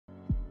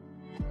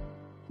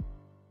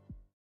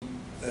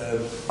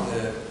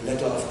the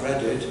letter of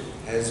credit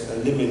has a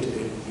limit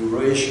in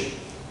duration.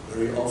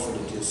 Very often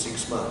it is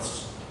 6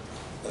 months.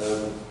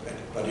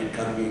 But it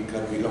can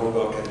be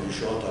longer, can be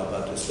shorter,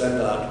 but the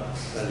standard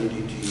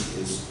validity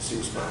is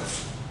 6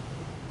 months.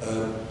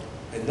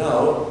 And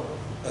now,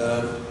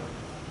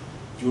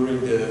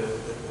 during the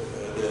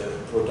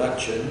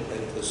production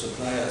and the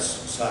supplier's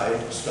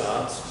side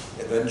starts,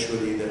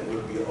 eventually there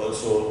will be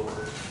also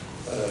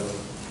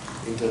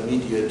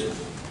intermediate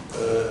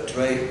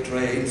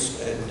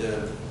trades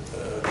and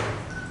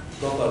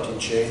property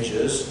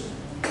changes,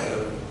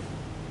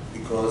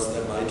 because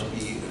there might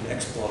be an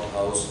export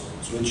house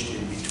switched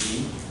in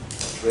between,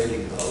 a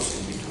trading house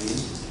in between.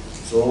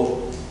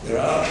 So there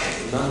are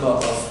a number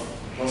of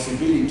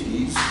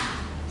possibilities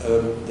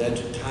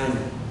that time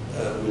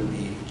will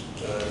be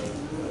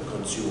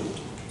consumed.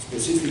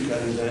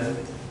 Specifically then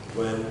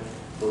when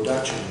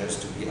production has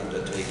to be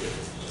undertaken,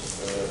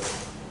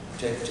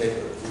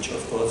 which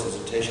of course is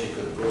a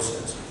technical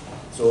process.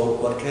 So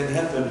what can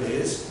happen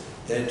is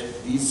that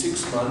these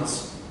 6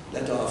 months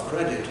letter of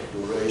credit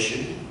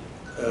duration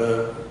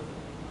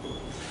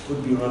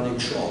could be running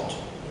short.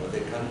 They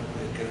can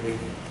be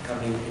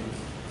coming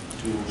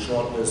into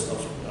shortness of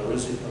a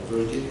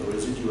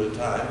residual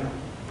time.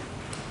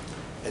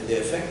 And the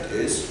effect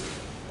is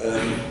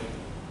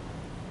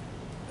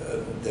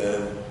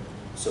the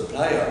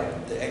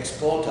supplier, the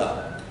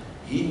exporter,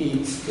 he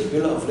needs the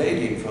bill of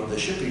lading from the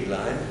shipping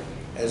line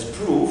as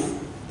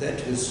proof that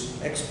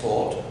his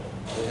export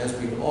that has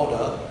been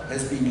ordered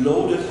has been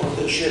loaded on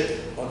the ship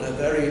on a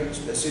very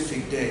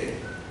specific day.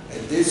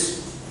 And this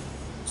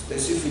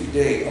specific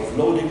day of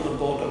loading on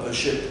board of a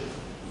ship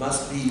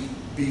must be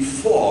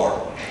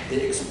before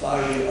the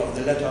expiry of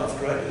the letter of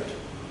credit.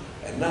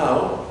 And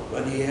now,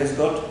 when he has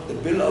got the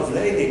bill of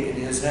lading in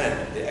his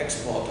hand, the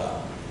exporter,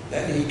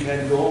 then he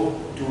can go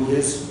to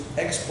his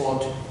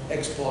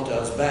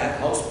exporter's bank,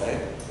 house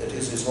bank, that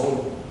is his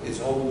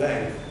home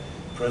bank,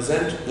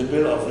 present the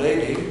bill of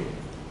lading,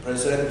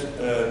 present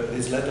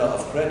his letter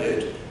of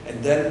credit,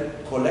 and then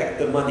collect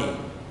the money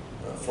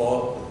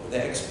for the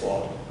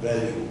export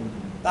value.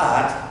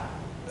 But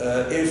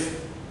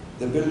if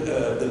the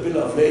bill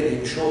of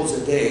lading shows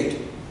a date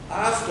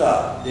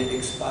after the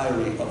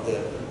expiry of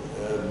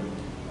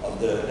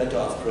the letter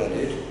of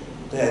credit,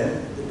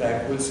 then the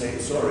bank will say,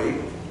 sorry,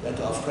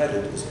 letter of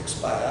credit is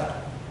expired.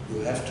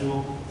 You have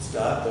to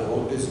start the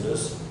whole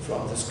business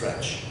from the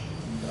scratch.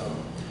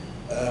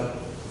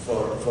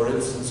 For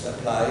instance,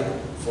 apply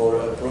for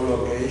a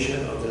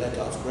prolongation of the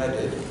letter of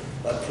credit,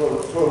 but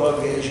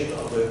prolongation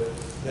of the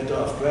letter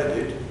of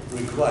credit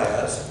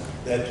requires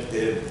that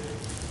the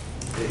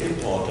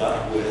importer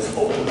who has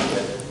opened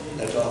that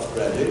letter of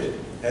credit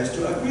has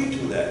to agree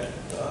to that.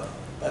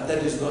 But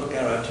that is not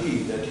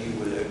guaranteed that he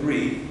will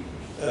agree.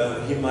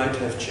 He might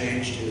have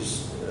changed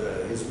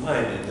his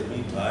mind in the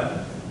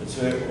meantime and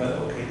say, well,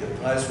 okay, the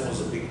price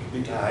was a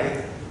bit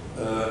high.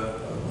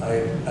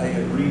 I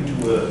agree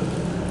to a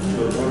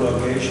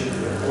prolongation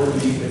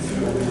only if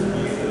you will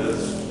be a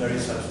very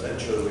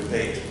substantial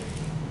rebate.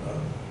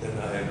 Then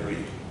I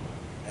agree.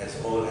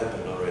 Has all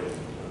happened already.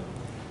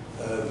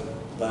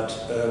 But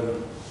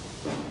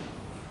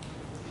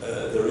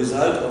the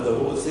result of the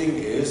whole thing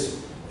is,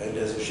 and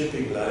as a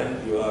shipping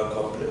line, you are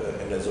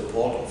and as a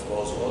port, of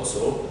course,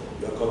 also,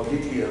 you are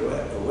completely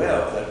aware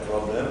of that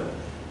problem.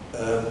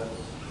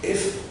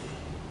 If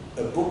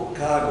a booked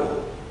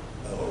cargo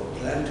or a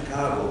planned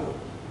cargo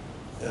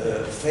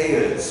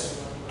fails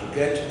to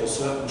get a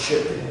certain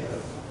ship,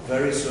 a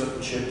very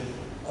certain ship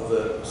of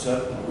a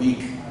certain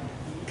week,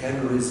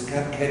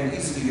 can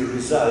easily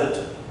result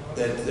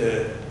that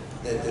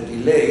the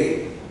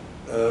delay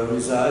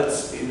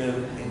results in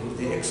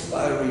the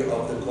expiry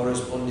of the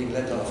corresponding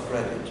letter of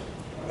credit.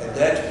 And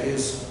that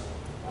is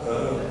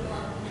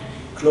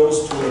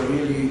close to a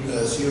really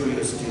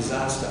serious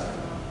disaster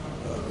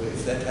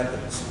if that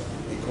happens,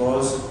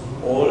 because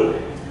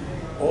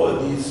all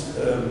these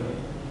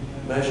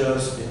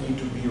measures need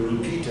to be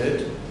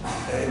repeated,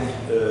 and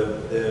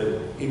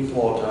the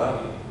importer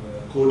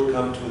could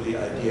come to the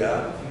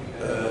idea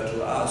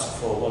to ask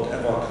for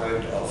whatever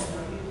kind of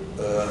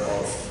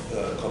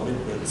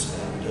commitments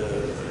and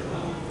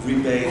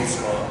rebates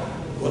or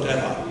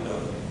whatever,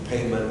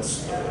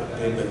 payments,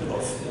 payment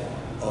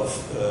of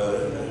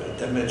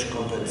damage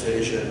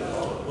compensation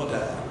or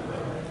whatever.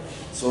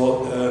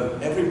 So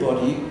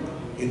everybody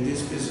in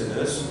this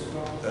business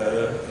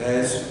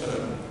has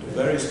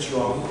very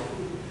strong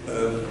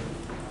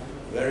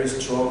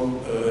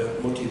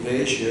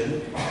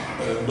motivation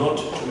not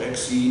to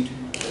exceed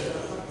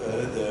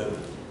the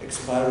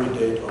expiry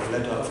date of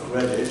letter of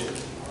credit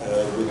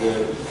with the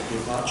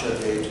departure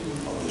date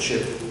of the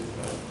ship.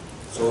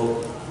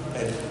 So,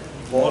 and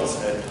ports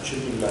and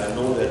shipping line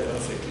know that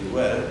perfectly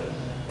well,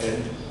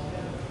 and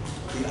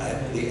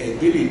the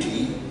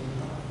ability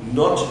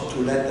not to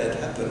let that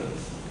happen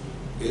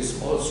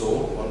is also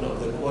one of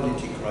the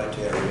quality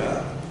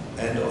criteria.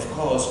 And of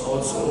course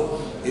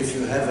also, if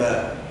you have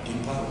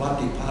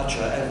one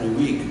departure every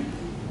week,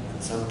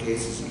 in some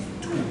cases even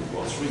 2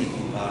 or 3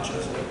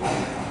 departures every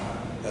week,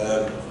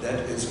 that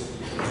is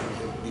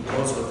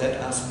that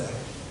aspect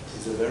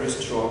is a very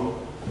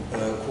strong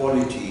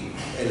quality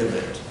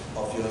element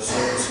of your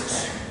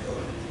services.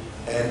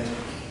 And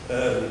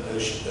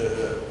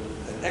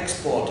an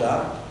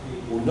exporter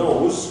who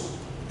knows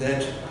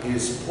that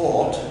his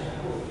port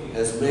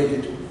has made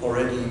it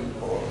already,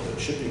 or the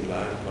shipping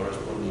line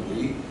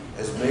correspondingly,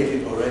 has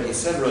made it already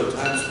several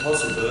times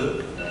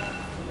possible.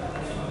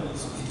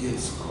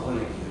 Idiots calling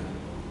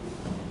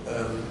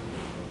here.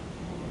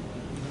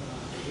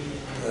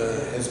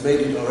 Has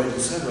made it already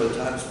several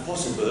times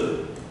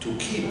possible to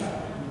keep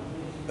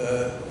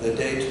the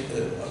date,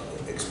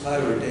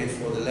 expiry date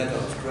for the letter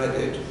of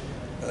credit,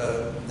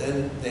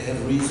 then they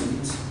have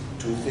reasons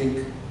to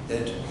think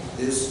that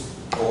this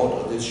port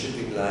or this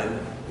shipping line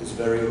is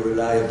very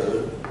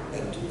reliable,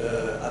 and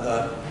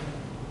other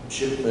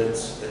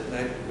shipments that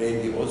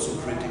may be also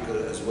critical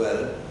as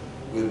well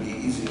will be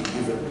easily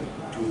given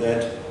to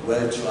that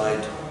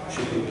well-tried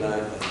shipping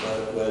line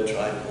and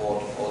well-tried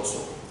port also.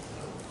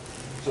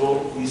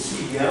 So we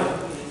see here,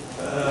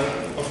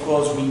 of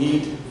course, we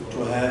need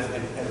to have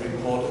in every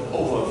port an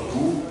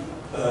overview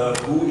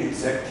who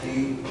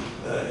exactly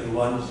in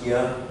 1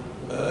 year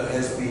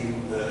has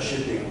been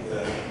shipping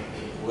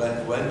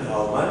when,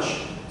 how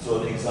much.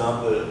 So an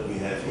example we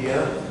have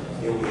here.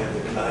 Here we have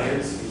the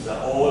clients. These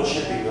are all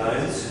shipping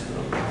lines,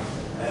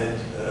 and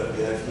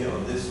we have here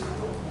on this.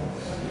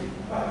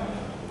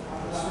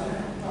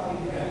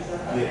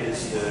 Here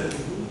is the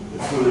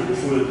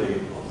full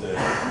name of the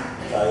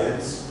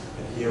clients.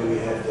 Here we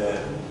have the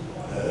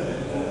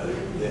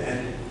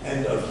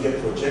end of year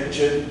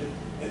projection,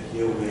 and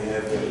here we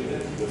have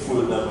the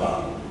full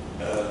number.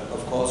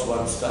 Of course,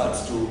 one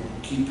starts to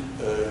keep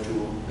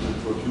to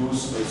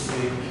produce this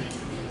thing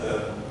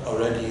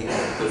already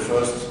the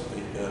first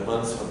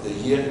month of the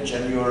year,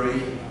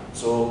 January.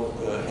 So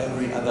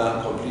every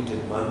other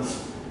completed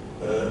month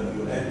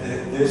you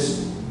add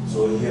this.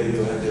 So here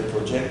you have the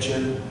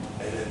projection,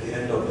 and at the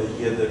end of the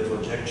year the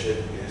projection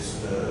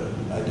is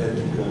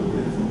identical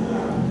with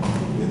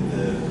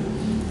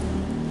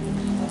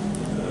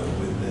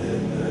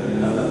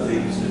other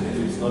things, and if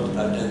it's not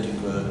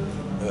identical,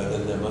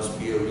 then there must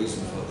be a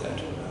reason for that.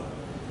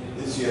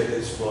 This year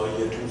is for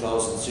year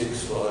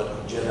 2006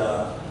 for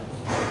Jeddah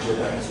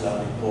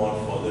Islamic Port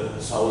for the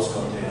South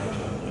Container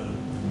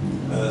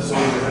Terminal. So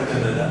you have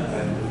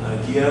an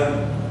idea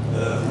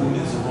who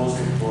is the most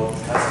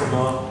important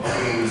customer.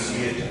 Here we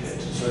see it at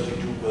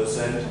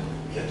 32%.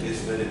 That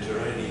is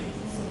Mediterranean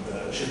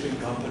shipping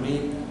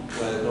company,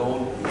 well known.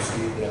 You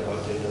see their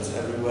containers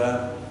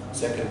everywhere.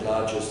 Second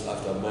largest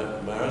after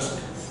Maersk,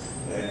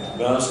 and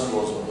Maersk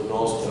was on the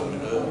North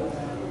Terminal,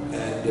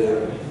 and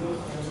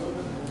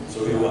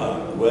so you are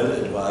well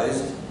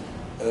advised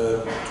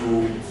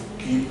to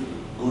keep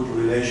good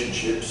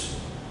relationships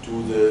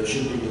to the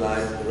shipping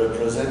line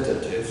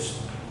representatives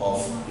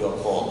of your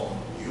port.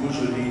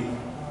 Usually,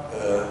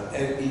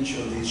 each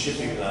of these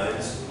shipping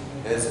lines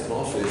has an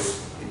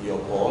office in your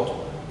port,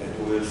 and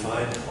you will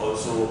find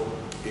also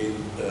in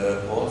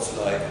ports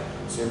like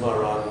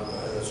Semarang,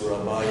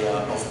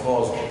 Surabaya, of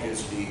course,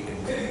 obviously in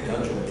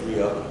Tanjung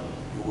Priok,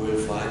 you will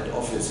find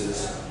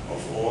offices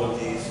of all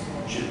these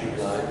shipping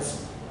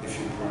lines if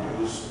you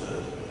produce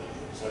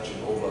such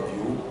an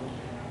overview.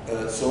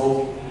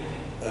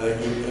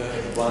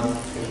 One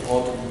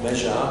important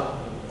measure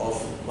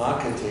of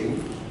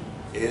marketing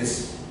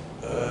is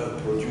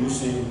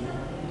producing,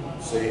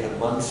 say, a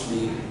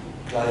monthly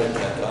client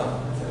letter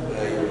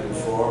where you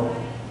inform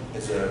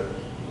as a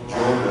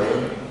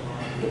journal.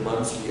 The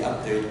monthly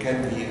update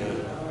can be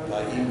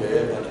by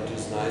email, but it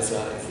is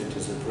nicer if it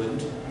is a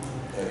print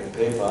in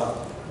paper,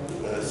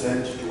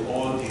 sent to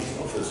all these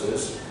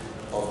offices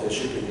of the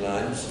shipping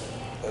lines,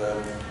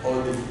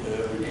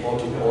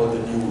 reporting all the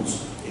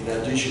news, in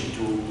addition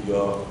to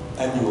your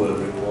annual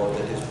report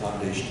that is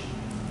published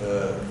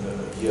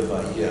year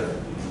by year.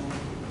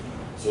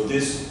 So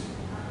this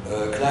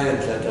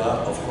client letter,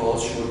 of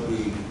course, should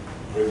be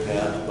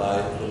prepared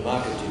by the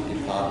marketing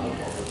department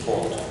of the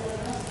port,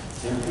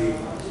 simply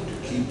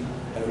to keep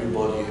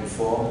everybody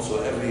informed.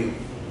 So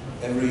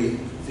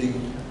everything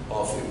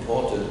of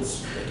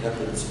importance that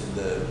happens in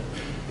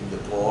the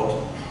port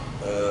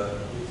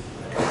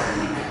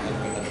can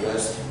be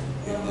addressed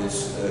in this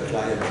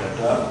client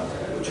letter,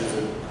 which is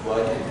a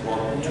quite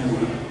important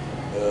tool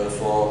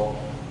for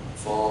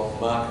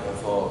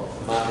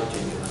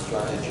marketing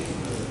strategy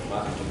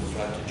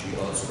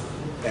also.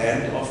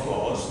 And of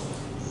course,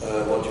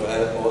 what you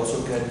also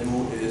can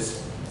do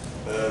is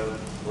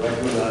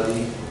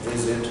regularly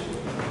visit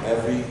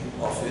every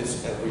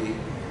office, every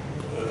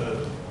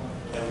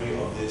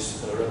of these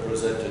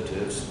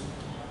representatives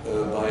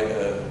by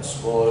a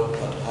small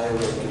but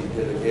high-ranking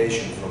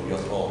delegation from your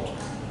port,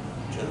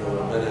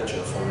 general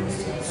manager, for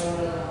instance,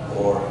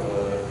 or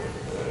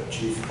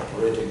chief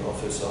operating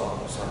officer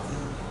or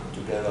something,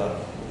 together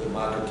with the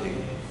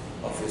marketing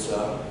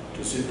officer,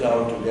 to sit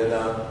down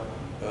together,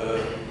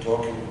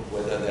 talking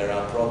whether there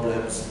are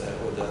problems,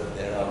 whether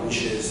there are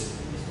wishes,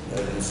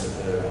 these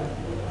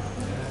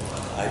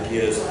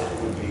ideas that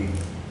could be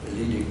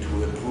leading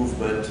to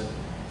improvement,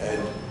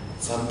 and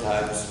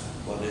sometimes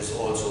one is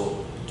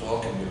also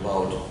talking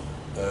about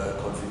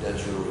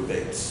confidential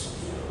rebates,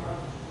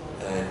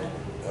 and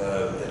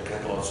that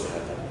can also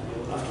happen.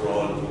 After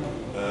all,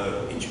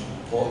 each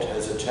port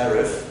has a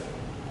tariff,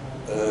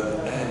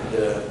 and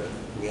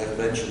we have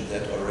mentioned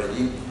that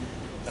already.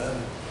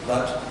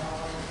 But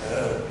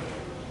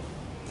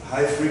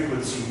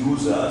high-frequency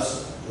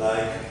users,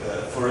 like,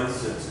 for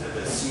instance,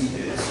 MSC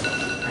is,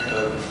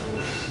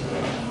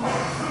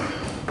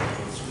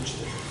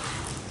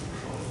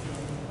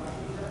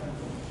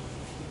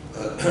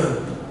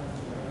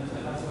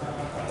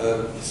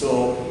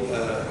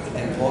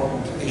 an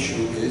important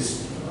issue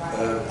is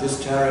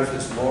this tariff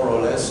is more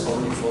or less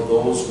only for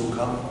those who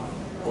come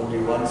only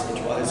once or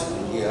twice in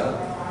a year,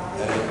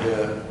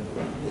 and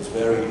it's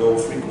very low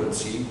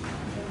frequency.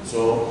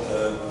 So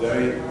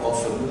very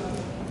often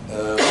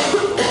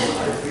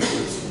high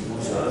frequency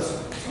users,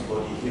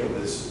 somebody here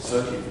with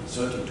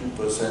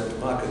 32%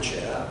 market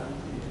share,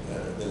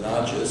 the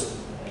largest,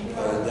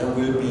 there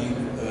will be,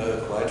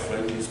 quite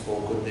frankly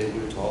spoken, they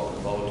will talk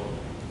about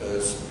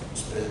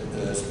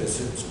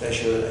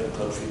special and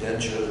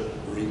confidential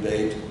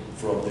rebate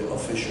from the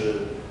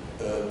official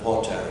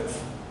port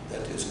tariff.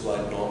 That is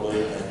quite normal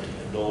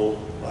and no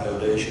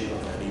violation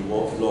of any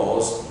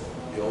laws.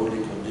 The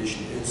only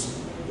condition is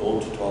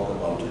don't talk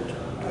about it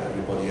to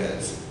everybody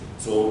else.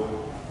 So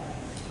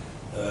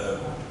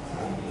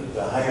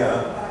the higher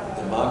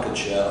the market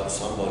share of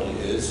somebody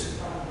is,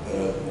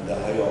 the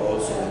higher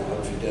also the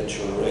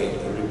confidential rate,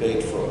 the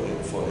rebate for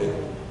him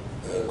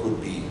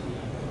could be.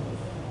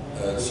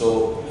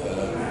 So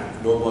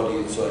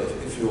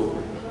if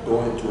you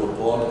go into a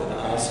port and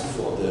ask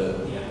for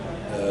the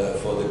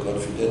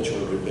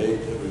confidential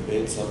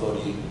rebate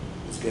somebody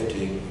is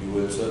getting, you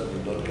will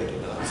certainly not get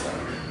an answer.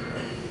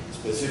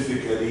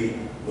 Specifically,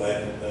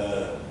 when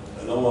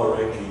a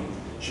lower-ranking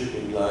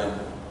shipping line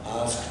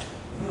asks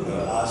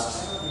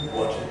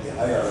what the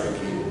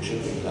higher-ranking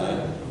shipping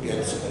line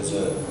gets as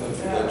a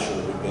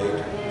confidential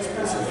rebate,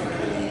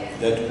 specifically,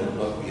 that would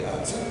not be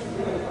answered.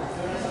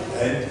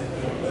 And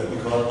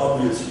because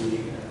obviously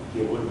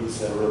there would be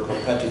several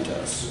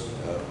competitors.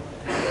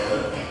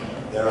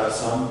 There are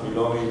some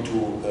belonging to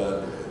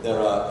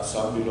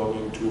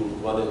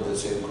one and the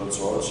same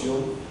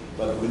consortium,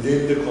 but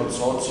within the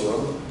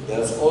consortium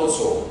there's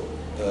also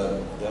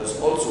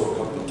a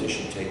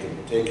competition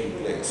taking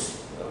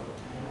place,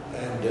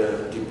 and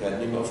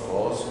depending, of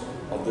course,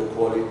 on the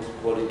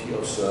quality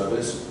of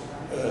service,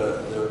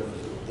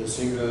 the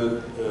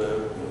single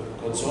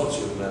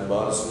consortium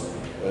members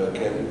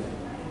can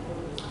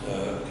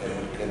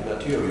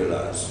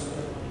materialize.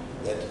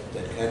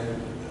 That can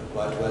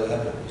quite well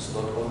happen. It's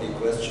not only a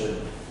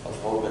question of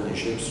how many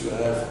ships you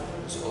have,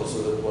 it's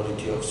also the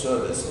quality of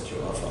service that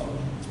you offer.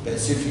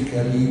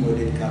 Specifically when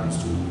it comes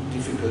to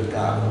difficult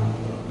cargo.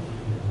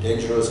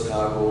 Dangerous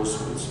cargoes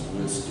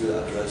will still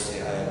address the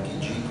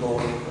IMDG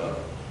code,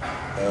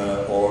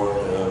 or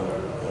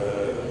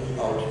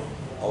out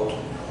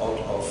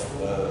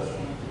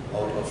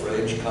of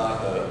range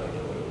cargo,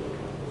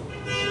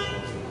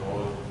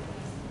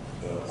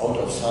 out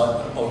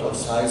of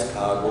size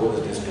cargo,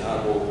 that is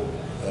cargo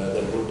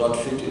that would not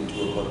fit into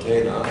a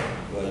container,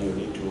 where you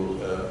need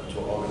to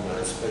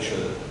organize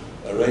special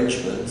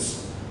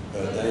arrangements.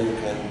 Then you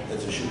can,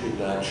 as a shipping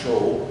line,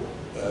 show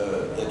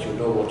that you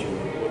know what you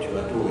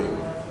are doing,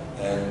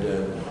 and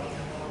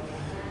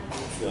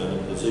if you are in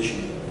a position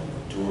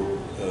to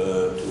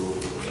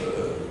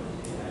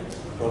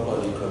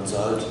properly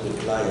consult the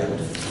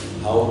client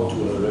how to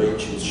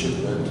arrange his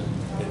shipment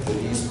at the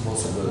least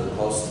possible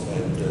cost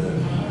and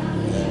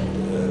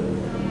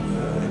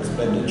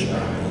expenditure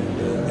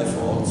and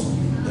efforts,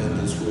 then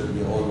this will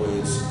be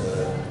always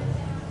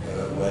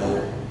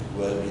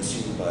well be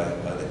seen by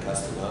the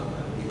customer,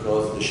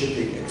 because the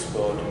shipping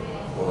export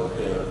or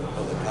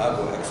the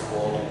cargo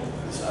export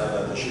is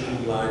either the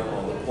shipping line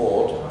or the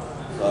port,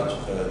 but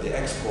the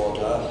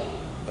exporter,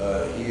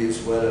 he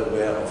is well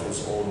aware of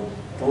his own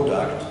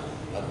product,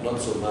 but not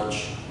so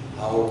much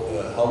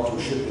how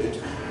to ship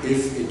it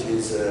if it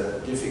is a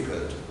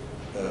difficult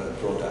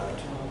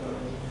product.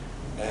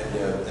 And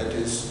that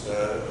is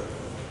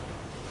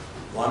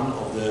one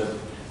of the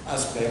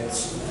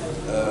aspects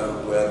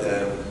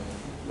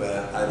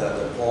where either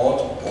the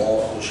port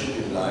or the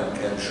shipping line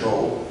can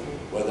show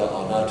whether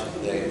or not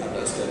they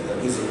understand their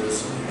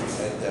business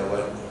and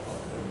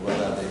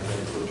whether they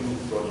can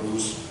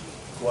produce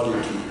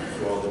quality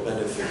for the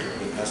benefit of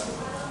the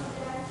customer.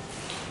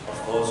 Of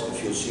course,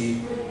 if you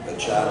see a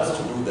chance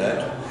to do that,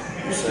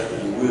 you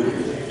certainly will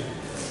do that.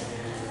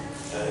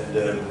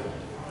 And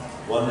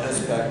one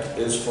aspect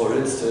is, for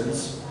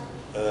instance,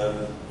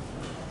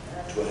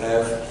 to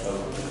have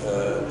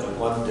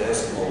one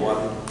desk or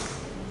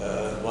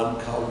one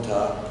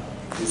counter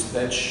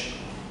dispatch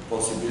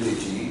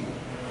possibility.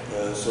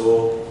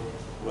 So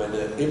when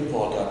an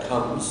importer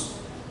comes,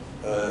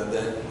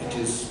 then it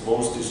is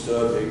most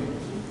disturbing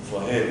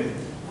for him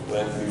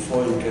when,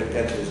 before he can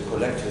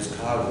collect his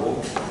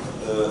cargo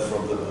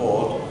from the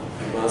port,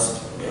 he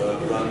must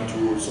run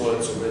to so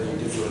and so many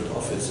different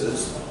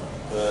offices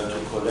to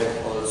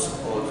collect all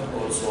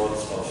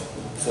sorts of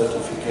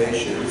certificates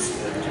specifications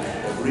and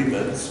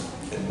agreements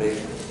and make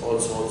all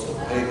sorts of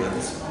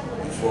payments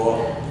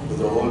before,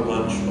 with a whole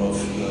bunch of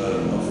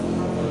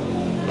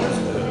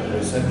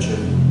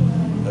receptions,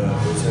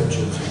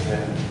 you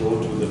can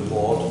go to the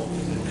port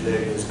and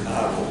claim his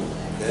cargo.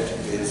 That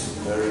is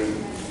very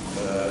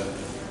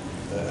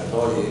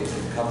annoying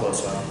and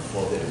cumbersome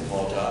for the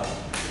importer.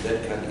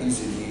 That can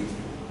easily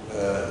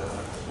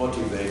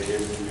motivate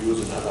him to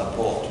use another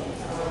port.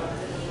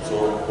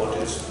 So what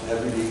is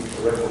heavily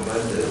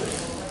recommended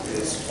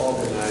is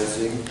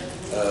organizing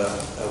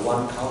a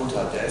one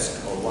counter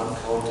desk or one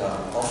counter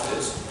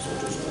office, so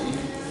to speak.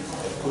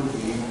 It could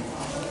be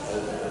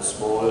a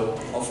small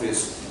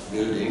office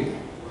building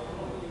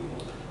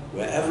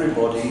where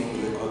everybody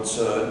with a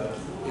concern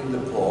in the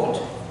port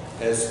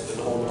has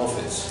an own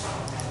office.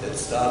 That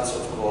starts,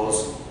 of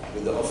course,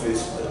 with the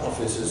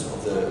offices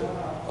of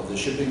the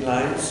shipping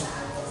lines,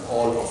 of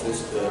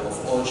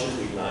all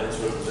shipping lines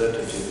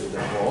representative in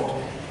the port,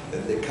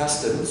 and the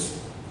customs,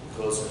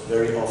 because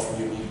very often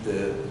you need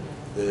the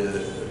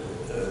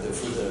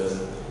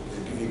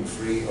giving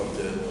free of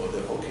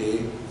the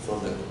okay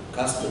from the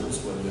customs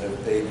when you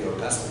have paid your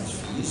customs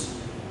fees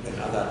and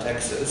other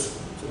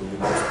taxes. So you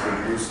must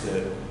produce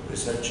the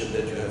reception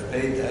that you have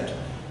paid that.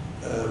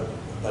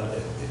 But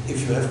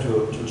if you have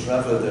to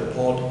travel the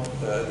port,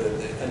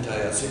 the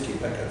entire city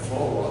back and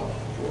forward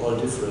to all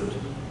different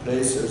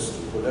places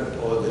to collect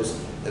all this,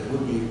 that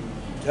would be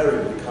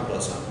terribly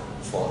cumbersome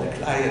for the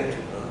client.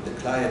 The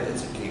client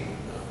is the king.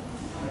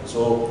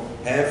 So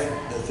have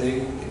the thing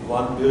in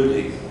one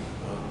building,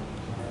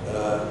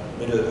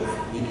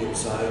 medium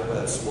size,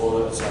 well,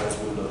 small size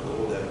will not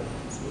go there.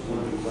 So it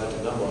will be quite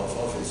a number of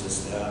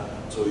offices there.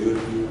 So you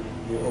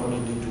only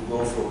need to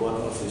go from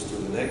one office to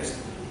the next.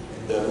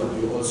 There will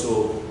be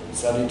also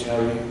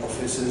sanitary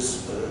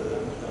offices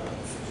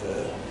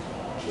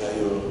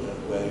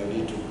where you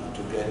need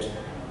to get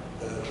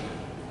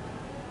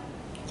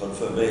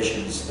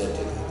confirmations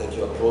that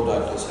your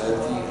product is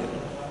healthy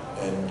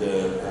and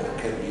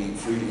can be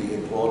freely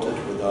imported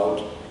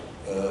without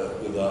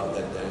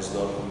that there is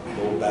no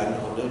ban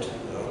on it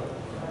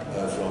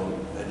from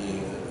any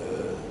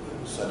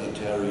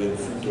sanitary and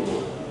phyto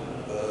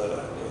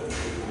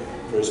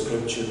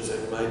prescriptions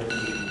that might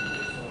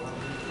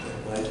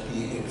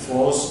be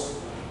enforced.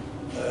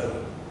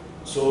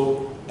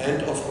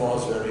 And of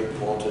course, very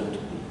important,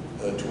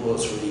 2 or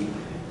 3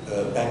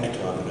 bank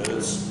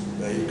terminals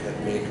where you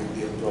can make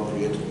the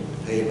appropriate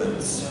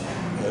payments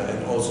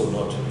and also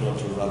not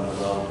to run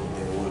around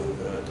the whole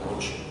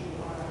township.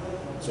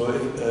 So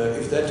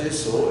if that is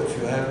so, if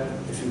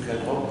you can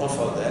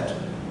offer that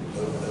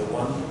a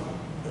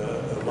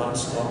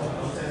one-stop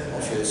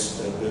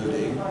office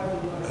building,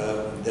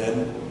 then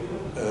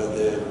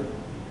the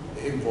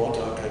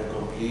importer can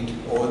complete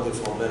all the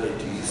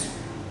formalities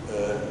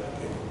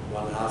in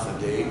 1/2 a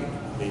day,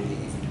 maybe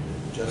even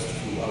just a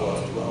few hours,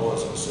 2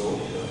 hours or so.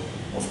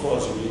 Of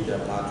course, you need a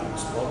parking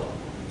spot,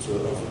 so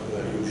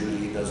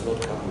usually it does not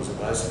come with a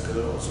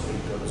bicycle, also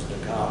it comes in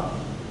a car.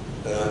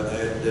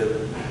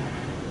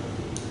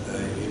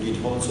 You need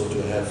also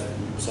to have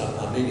some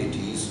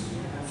amenities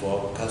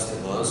for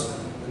customers,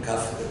 a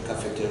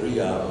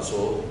cafeteria or so,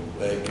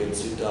 where you can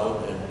sit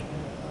down and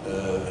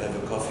have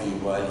a coffee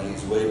while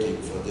he's waiting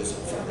for this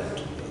and for that.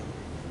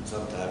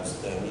 Sometimes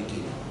they're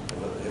meeting,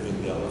 having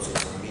there also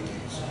some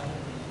meetings.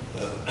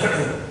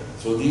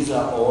 So these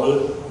are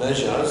all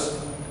measures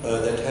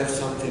that have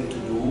something to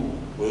do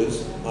with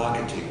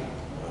marketing.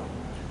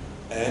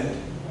 And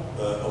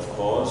of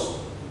course,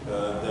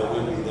 there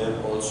will be then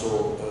also,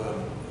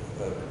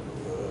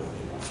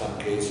 in some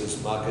cases,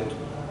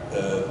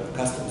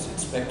 customs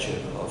inspection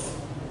of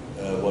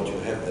what you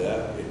have there.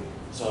 In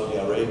Saudi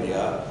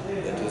Arabia,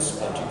 that is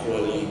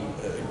particularly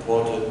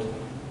important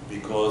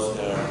because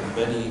there are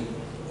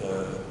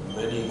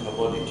many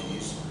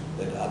commodities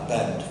that are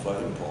banned for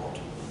import.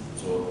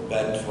 So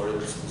banned, for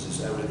instance,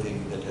 is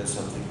everything that has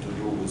something to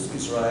do with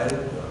Israel.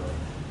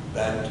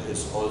 Banned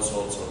is all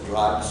sorts of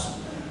drugs,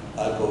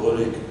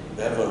 alcoholic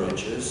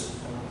beverages,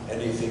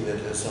 anything that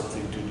has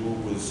something to do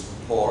with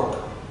pork.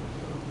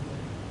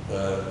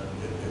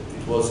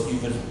 It was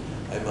even,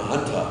 I'm a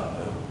hunter,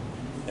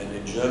 and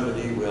in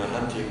Germany we are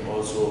hunting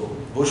also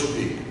bush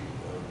pig.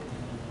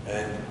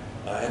 And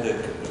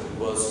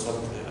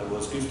I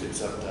was gifted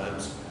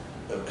sometimes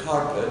a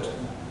carpet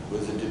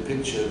with a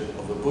depiction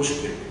of a bush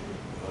pig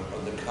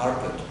on the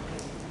carpet.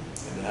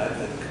 And I had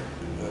that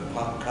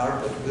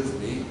carpet with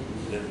me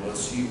that was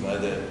seen by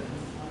the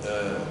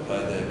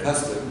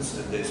customs,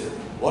 and they said,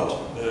 "What?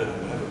 You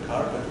have a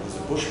carpet with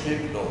a bush pig?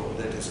 No,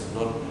 that is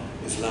not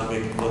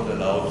Islamic, not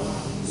allowed.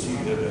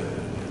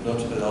 Not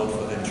allowed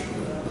for entry."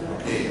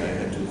 Okay, I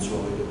had to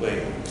throw it away,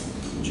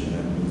 which I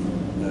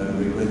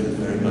regretted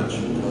very much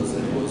because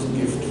it was a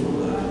gift from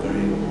a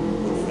very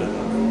good friend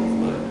of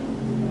mine.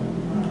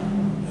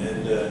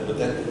 And but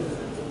then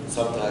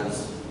sometimes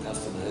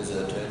customers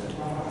hesitate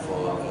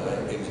for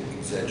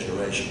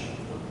exaggeration.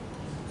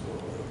 So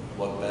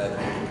what bad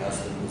would a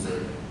customer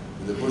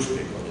with a bush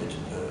pig on it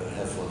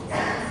have for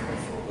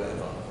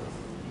wherever?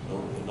 No,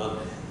 none.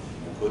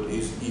 You could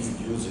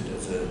even use it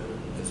as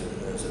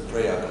a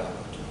prayer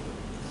carpet.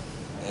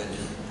 And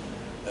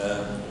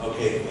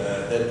okay,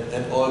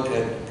 that all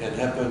can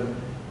happen.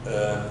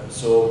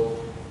 So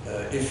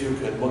if you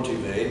can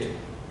motivate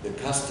the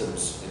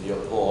customs in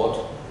your port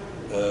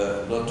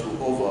not to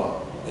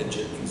over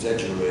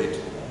exaggerate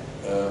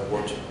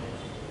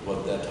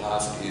what that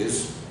task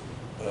is,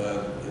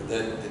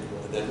 then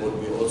that would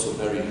be also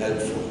very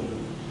helpful.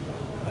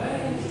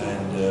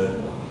 And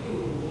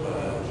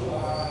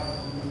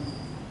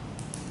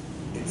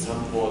in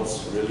some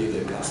ports, really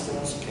the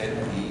customs can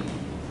be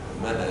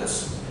a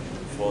menace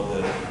for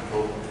the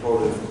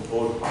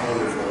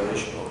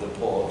proliferation of the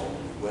port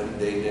when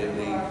they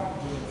namely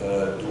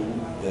do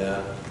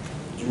their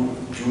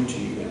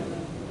duty in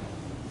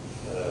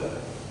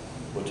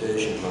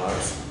quotation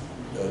marks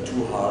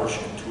too harsh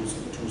and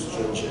too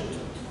stringent,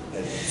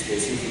 and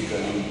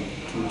specifically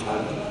too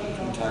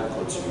time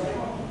consuming.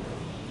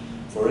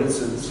 For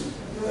instance,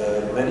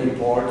 many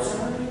ports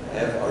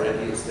have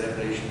already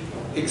established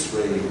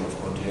X-raying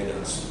of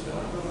containers.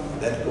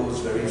 That goes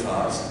very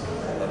fast,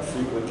 but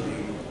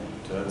frequently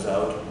turns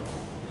out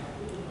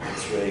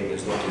X-raying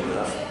is not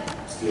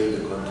enough. Still,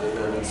 the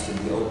container needs to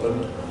be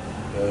opened,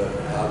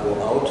 cargo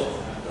out,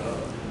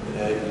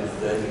 and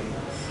then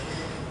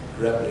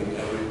grappling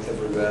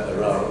everywhere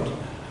around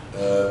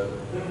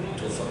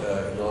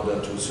in order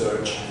to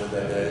search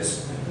whether there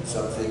is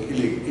something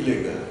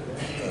illegal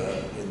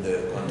in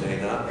the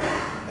container.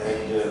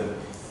 And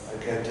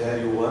I can tell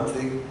you one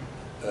thing.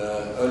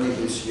 Early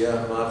this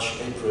year, March,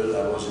 April,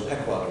 I was in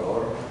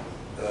Ecuador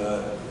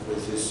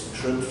with this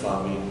shrimp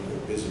farming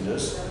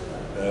business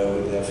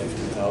with their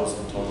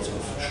 50,000 tons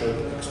of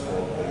shrimp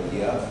export per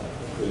year,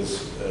 with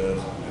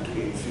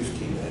between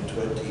 15 and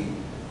 20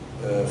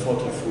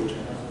 40-foot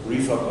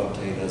reefer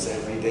containers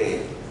every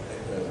day.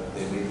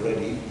 They made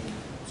ready.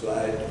 So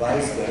I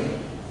advised them,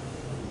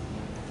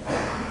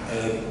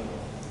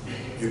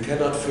 you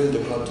cannot fill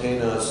the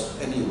containers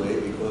anyway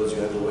because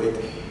you have a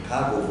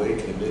cargo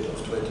weight limit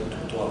of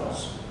 22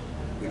 tons.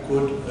 I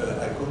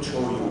could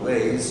show you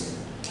ways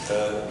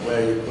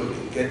where you could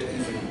get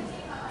even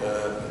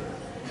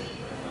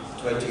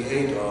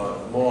 28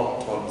 or more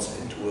tons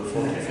into a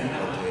 40-foot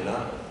container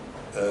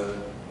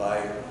by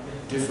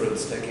different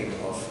stacking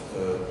of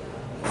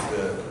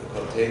the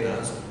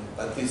containers,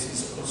 but this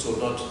is also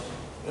not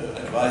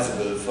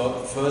advisable.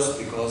 First,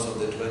 because of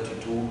the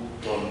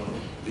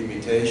 22-ton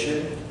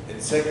limitation,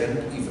 and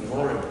second, even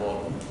more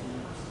important,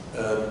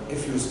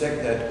 if you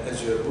stack that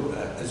as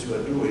you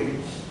are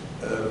doing,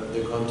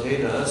 the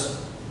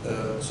containers,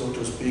 so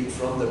to speak,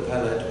 from the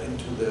pallet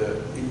into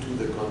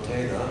the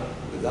container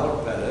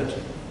without pallet,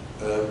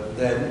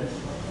 then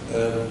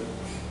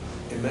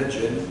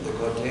imagine the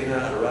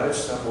container arrives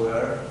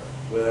somewhere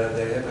where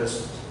they have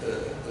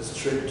a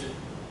strict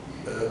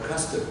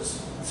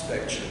customs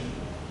inspection.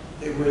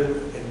 They will,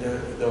 and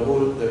the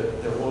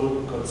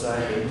whole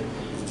consignment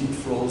is deep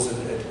frozen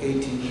at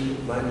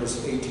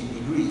minus 18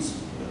 degrees.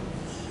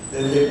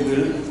 Then they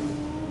will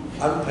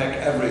unpack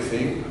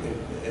everything,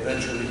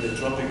 eventually in a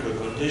tropical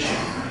condition,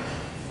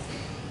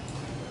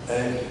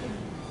 and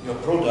your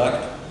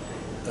product,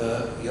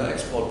 your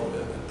export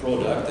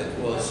product that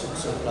was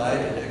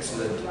supplied in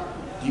excellent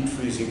deep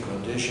freezing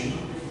condition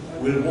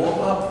will warm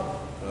up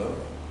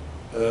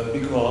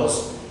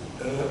because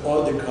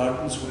all the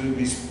cartons will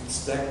be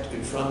stacked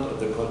in front of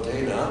the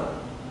container,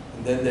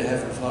 and then they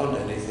haven't found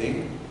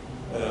anything.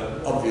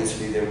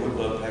 Obviously, they would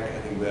not pack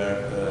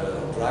anywhere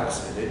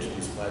drugs in it,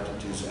 despite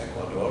it is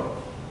Ecuador.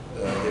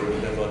 They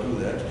will never do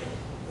that.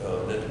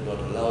 They do not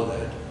allow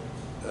that.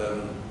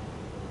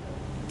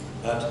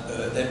 But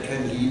that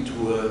can lead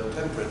to a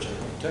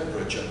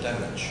temperature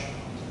damage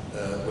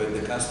when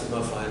the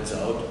customer finds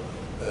out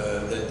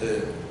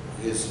that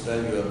his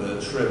valuable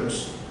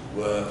shrimps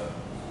were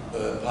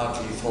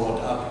partly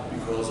thawed up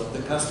because of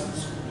the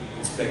customs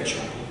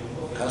inspection.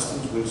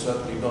 Customs will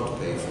certainly not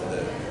pay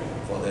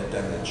for that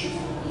damage.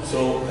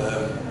 So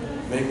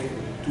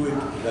do it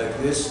like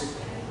this.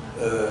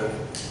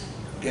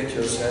 Get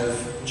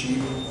yourself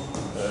cheap,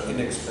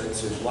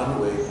 inexpensive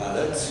one-way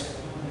pallets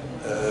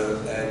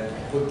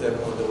and put them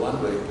on the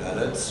one-way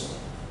pallets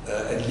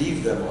and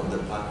leave them on the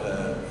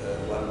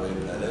one-way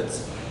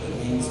pallets. That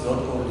means not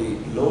only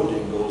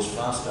loading goes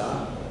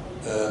faster,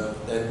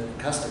 then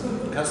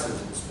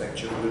customs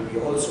inspection will be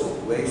also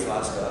way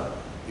faster,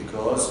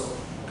 because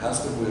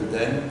customs will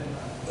then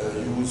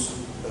use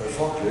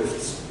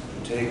forklifts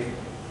to take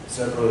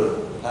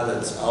several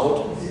pallets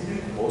out,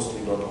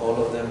 mostly not all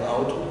of them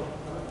out,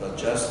 but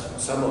just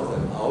some of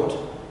them out.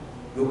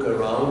 Look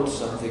around,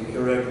 something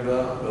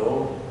irregular,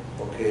 no,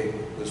 okay,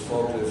 with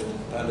forklift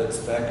pallets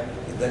back,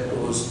 and that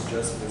goes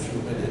just in a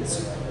few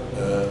minutes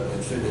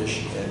and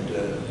finish, and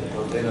the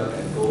container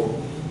can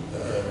go,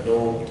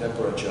 no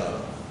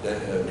temperature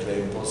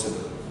claim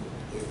possible.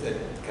 If that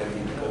can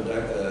be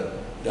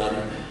done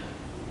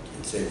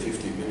in say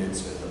 15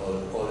 minutes and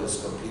all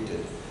is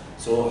completed.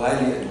 So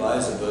highly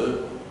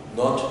advisable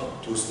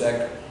not to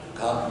stack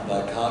carton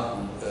by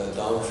carton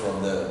down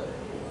from the,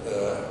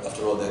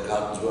 after all the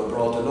cartons were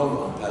brought along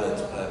on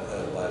pallets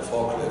by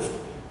forklift,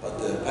 but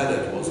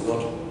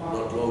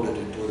not loaded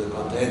into the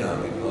container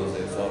because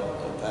they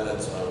thought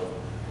pallets are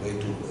way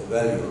too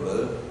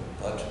valuable,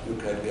 but you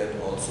can get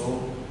also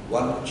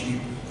one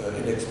cheap,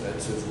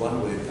 inexpensive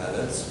one-way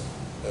pallets.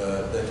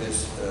 That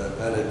is a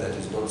pallet that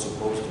is not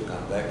supposed to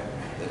come back,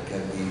 that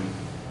can be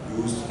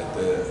used at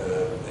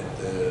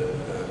the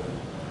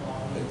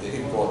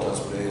importer's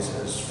place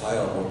as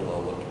firewood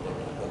or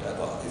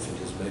whatever, if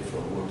it is made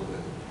from wood.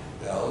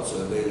 They are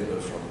also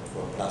available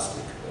from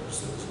plastic,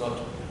 so it's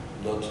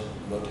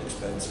not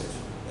expensive.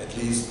 At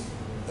least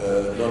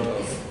not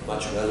of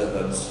much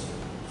relevance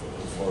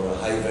for a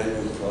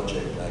high-value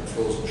project like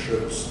frozen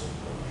shrimps.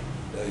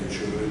 You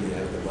should really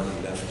have the money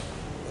left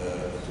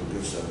to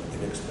give some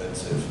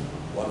inexpensive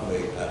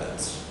one-way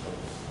pallets,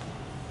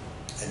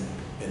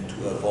 and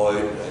to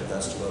avoid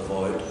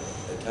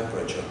a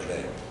temperature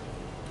claim.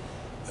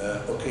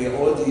 Okay,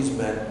 all these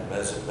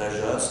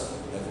measures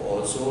have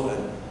also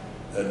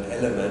an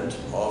element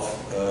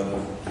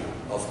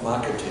of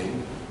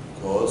marketing,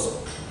 because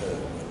a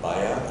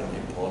buyer, an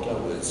importer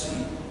will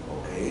see,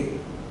 okay,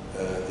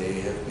 they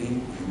have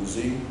been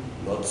using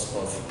lots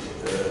of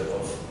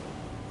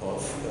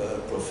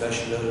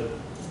professional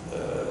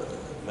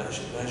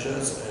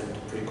measures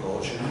and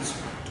precautions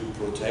to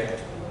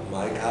protect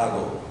my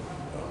cargo.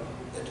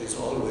 That is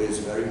always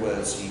very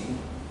well seen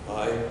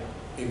by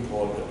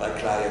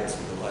clients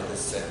in the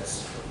widest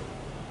sense,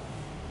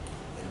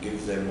 and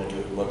gives them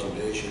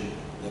motivation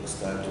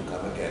next time to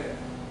come again.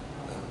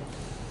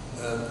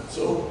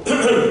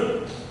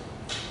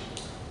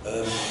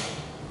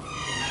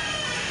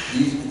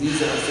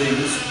 These are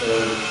things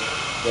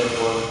that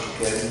one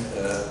can,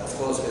 of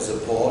course, as a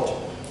port,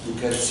 you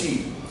can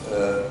see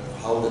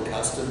how the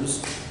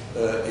customs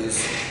is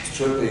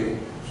stripping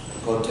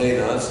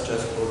containers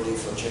just only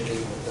for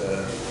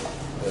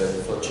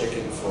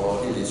checking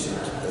for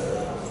illicit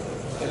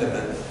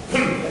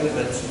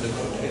elements in the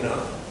container,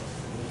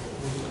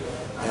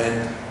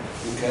 and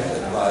you can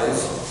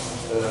advise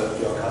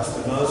your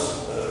customers,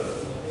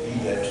 be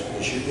that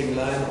the shipping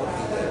line or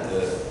be that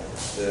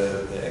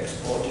the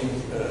exporting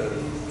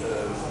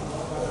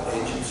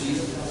agency,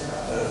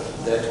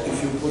 that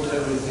if you put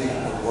everything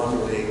in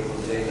one-way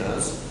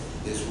containers,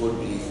 this would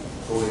be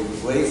going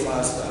way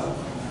faster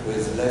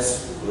with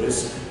less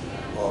risk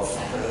of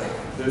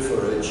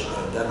pilferage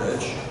and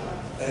damage,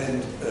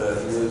 and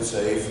you will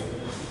save,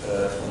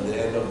 in the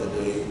end of the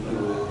day, you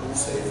will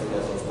save a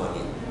lot of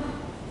money,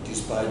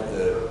 despite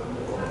the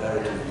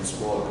comparatively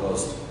small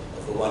cost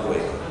of a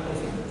one-way,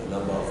 of a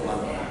number of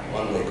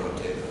one-way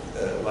container,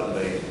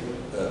 one-way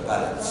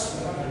pallets.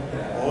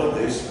 All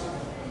this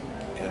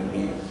can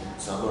be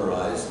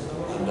summarized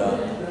under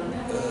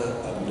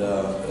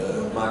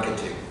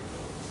marketing.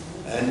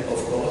 And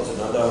of course,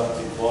 another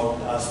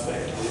important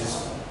aspect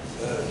is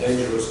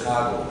dangerous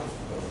cargo.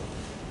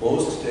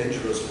 Most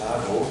dangerous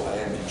cargo,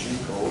 IMDG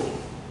code,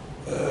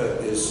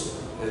 is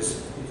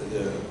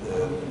the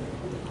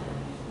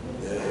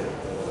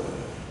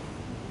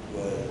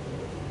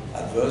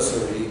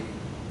adversary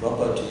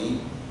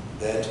property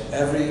that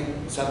every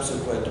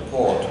subsequent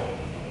port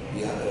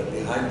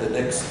behind the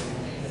next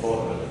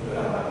port,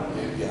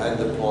 behind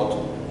the port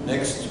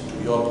next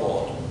to your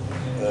port,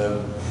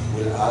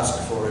 will ask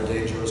for a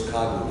dangerous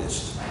cargo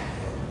list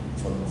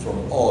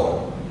from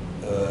all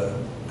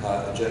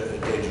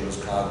dangerous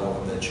cargo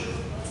on that ship,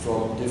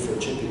 from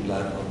different shipping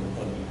line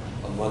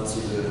on one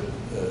single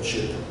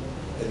ship.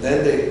 And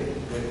then they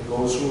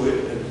go through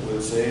it and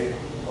will say,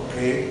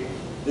 okay,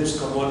 this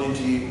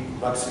commodity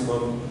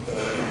maximum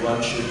in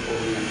one ship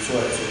only so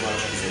and so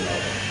much is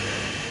allowed.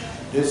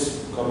 This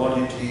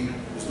commodity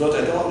is not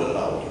at all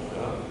allowed.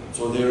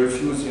 So they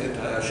refuse the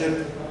entire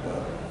ship.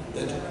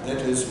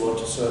 That is what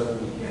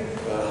certain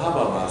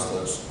harbor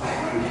masters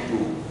could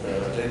do.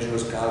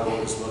 Dangerous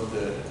cargo is not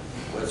the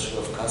question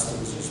of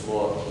customs, it's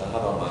more the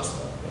harbor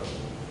master.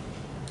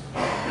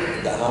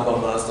 The harbor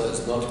master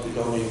is not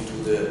belonging to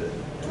the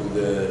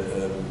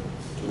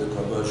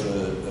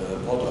commercial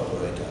port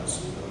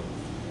operators.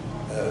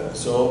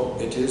 So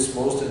it is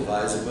most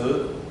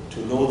advisable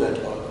to know that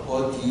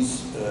all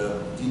these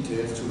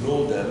details, to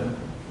know them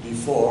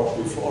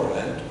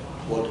beforehand.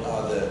 What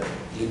are the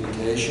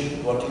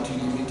quantity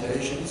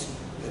limitations,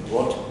 and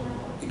what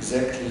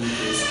exactly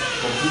is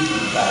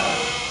completely banned.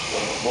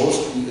 What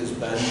mostly is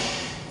banned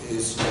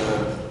is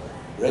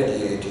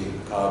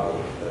radiating cargo,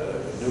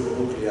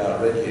 nuclear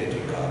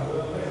radiating cargo.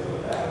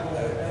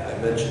 I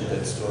mentioned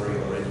that story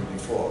already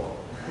before,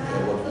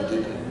 what we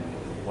did in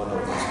one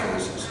of these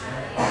cases.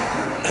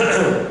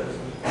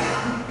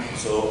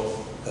 So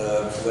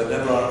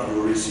whenever you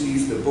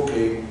receive the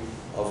booking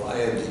of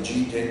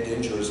IMDG,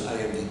 dangerous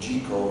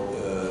IMDG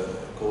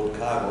code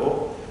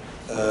cargo,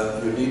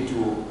 you need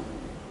to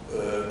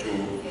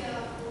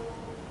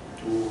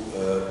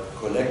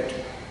collect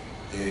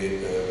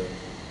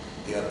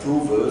the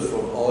approval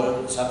from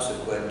all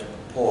subsequent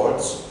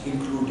ports,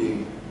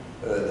 including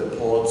the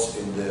ports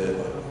in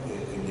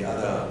the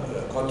other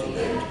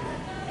continent,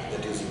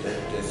 that is the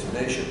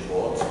destination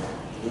ports.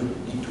 You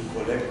need to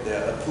collect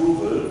their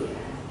approval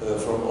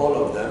from all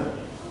of them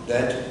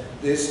that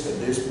this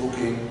and this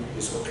booking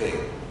is okay.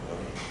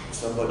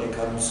 Somebody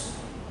comes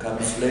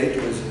late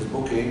with his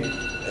booking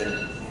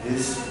and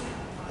his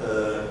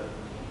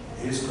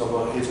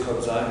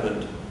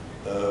consignment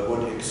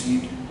would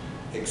exceed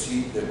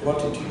the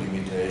quantity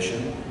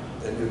limitation,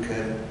 then you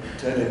can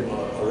tell him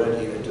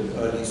already at an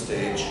early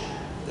stage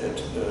that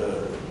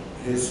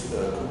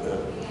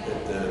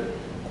that the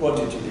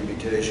quantity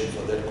limitation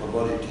for that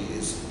commodity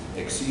is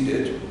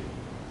exceeded,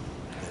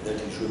 and that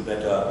he should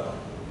better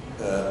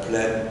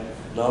plan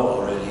now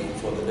already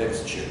for the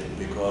next ship,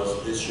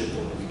 because this ship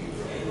will be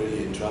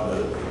really in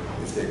trouble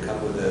if they come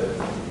with a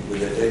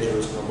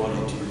dangerous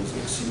commodity with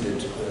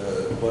exceeded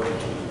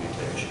quantity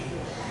limitation.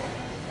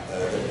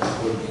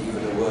 That would be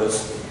even a worse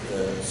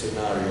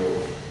scenario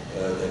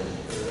than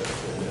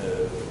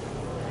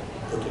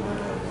putting it on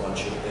one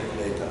ship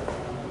later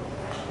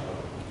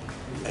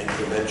and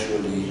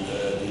eventually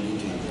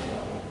deleting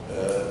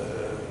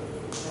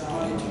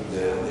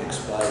the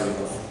expiry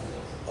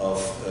of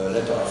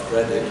letter of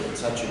credit. In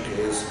such a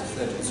case, if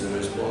that is a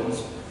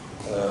response,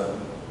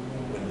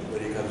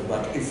 when he comes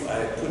back, if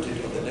I put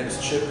it on the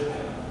next ship,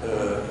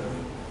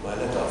 my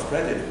letter of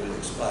credit will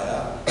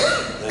expire,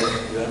 then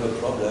you have a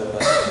problem,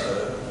 but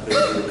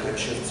maybe you can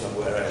shift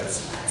somewhere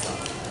else.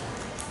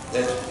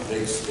 That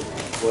makes the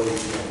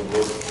quality of a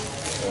good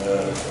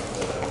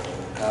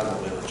cargo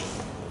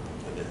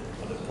management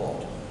on a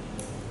port,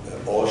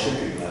 or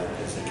shipping line,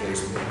 as the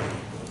case may be.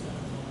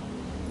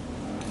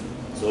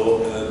 So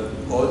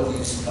all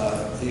these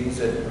are things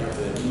that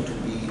need to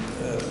be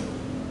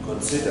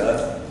considered,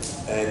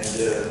 and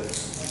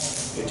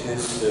it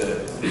is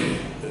a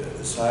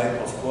sign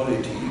of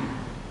quality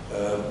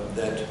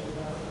that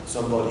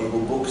somebody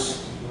who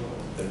books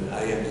an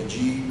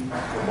IMDG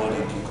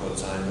commodity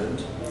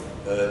consignment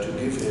to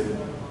give him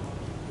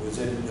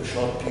within a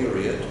short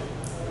period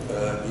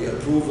the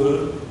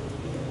approval,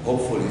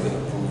 hopefully the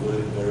approval.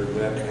 In very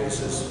rare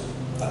cases,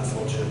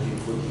 unfortunately,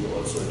 could be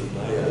also a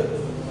denial.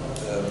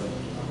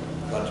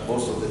 But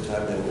most of the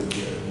time there will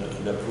be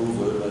an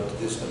approval, but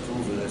this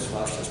approval as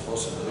fast as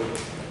possible,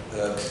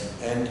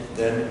 and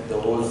then the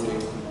whole thing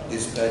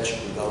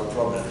dispatched without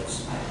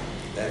problems.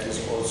 That is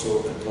also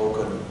a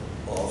token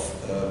of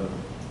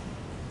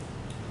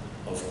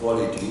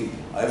quality.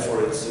 I,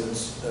 for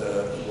instance,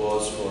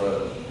 was for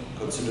a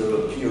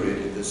considerable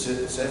period in the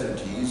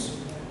 70s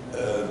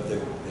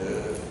the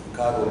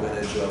cargo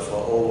manager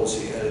for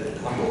OOCL in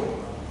Hamburg,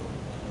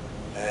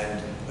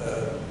 and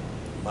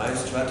my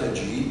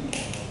strategy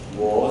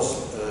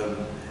was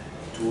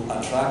to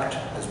attract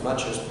as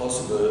much as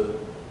possible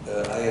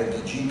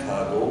IMDG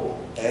cargo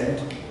and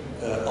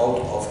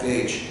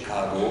out-of-gauge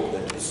cargo,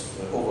 that is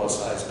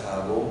oversized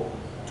cargo,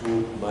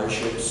 to my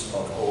ships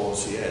of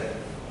OOCL.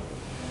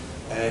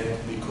 And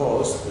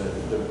because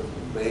the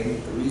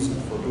main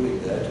reason for doing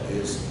that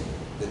is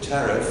the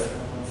tariff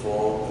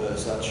for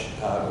such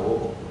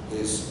cargo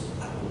is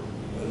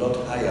a lot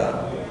higher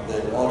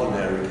than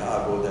ordinary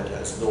cargo that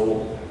has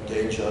no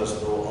dangers,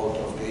 no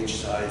out-of-gauge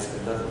size,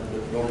 and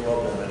no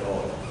problem at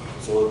all.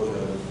 So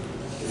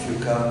if you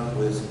come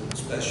with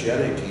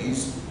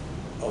specialities,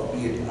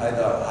 albeit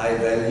either high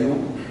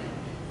value,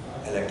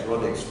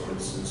 electronics for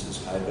instance is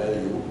high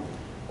value,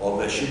 or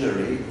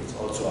machinery is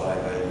also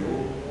high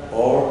value,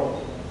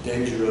 or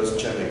dangerous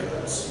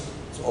chemicals,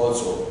 it's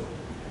also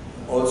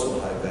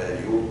high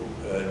value,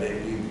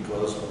 namely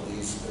because of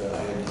these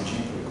IMDG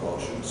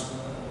precautions,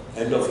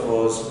 and of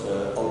course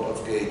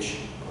out-of-gauge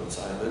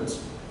consignments.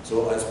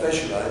 So I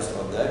specialized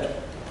on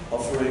that,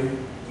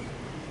 offering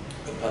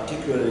a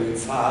particularly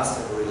fast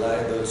and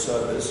reliable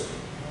service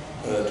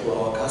to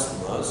our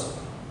customers,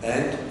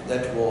 and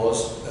that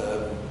was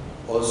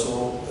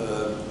also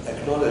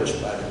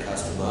acknowledged by the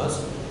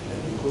customers,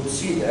 and we could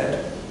see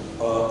that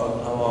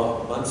on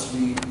our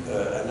monthly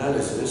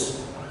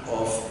analysis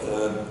of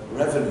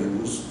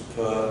revenues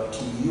per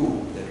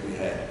TU that we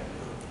had.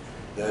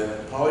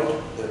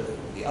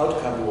 The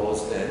outcome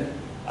was then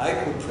I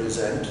could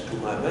present to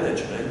my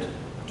management,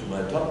 to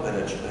my top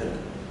management,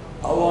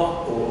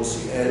 our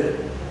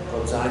OOCL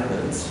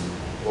consignments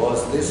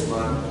was this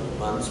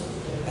month's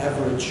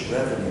average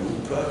revenue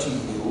per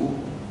TU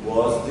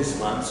was this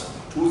month's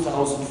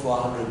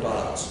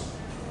 $2,400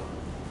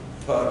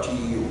 per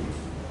TU,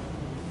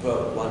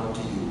 per 1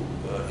 TU,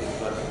 in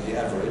the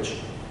average.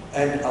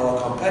 And our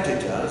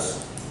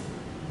competitors,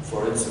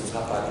 for instance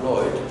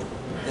Hapag-Lloyd,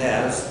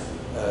 theirs,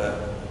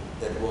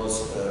 that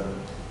was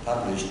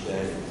published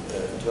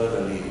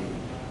internally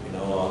in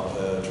our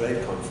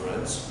trade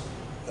conference,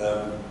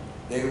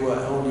 they were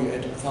only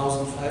at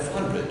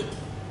 $1,500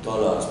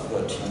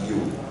 per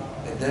TU,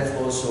 and that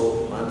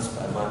also month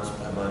by month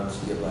by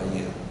month, year by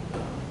year.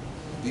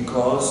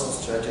 Because the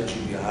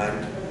strategy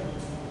behind,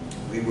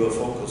 we were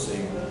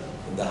focusing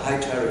on the high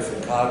tariff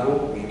in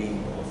cargo,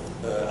 meaning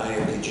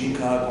IMDG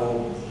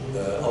cargo,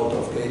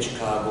 out-of-gauge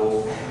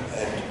cargo,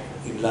 and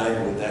in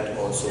line with that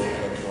also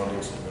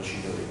electronics and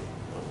machinery.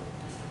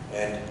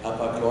 And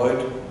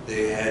Hapag-Lloyd,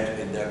 they had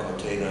in their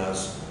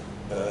containers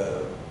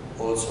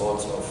all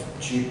sorts of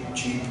cheap,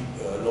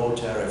 low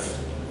tariff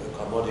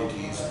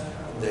commodities.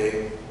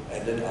 They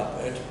ended up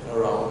at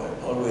around,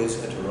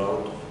 always at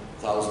around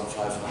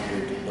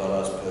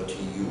 $1,500 per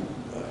TU.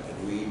 And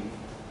we,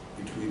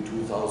 between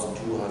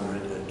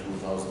 $2,200 and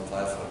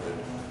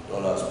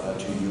 $2,500 per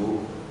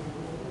TU.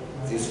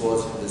 This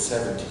was in the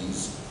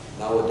 70s.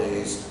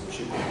 Nowadays,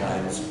 shipping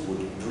lines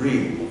would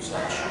dream of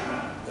such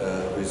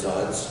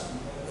results.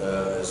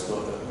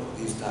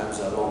 These times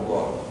are long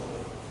gone.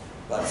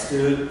 But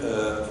still,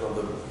 from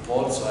the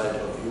port side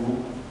of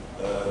view,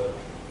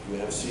 you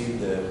have seen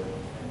the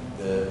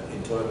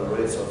internal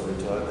rates of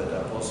return that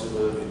are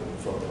possible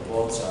from the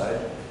port side.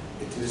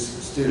 It is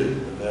still a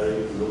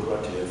very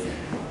lucrative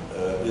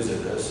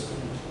business.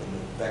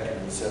 Back in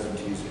the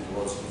 70s, it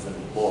was even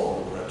more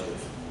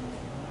lucrative.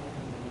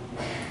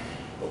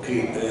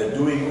 Okay,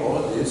 doing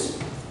all this,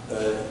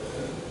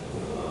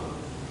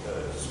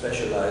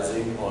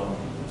 specializing on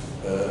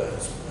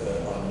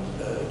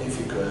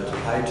difficult,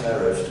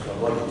 high-tariffed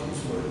commodities,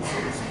 for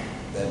instance,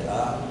 that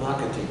are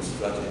marketing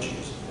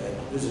strategies and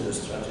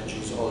business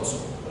strategies also.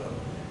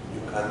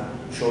 You can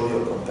show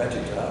your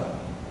competitor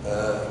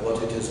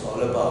what it is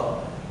all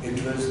about.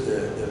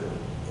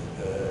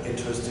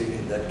 Interesting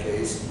in that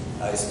case,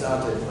 I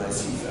started my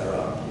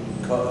seafarer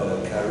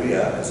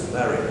career as a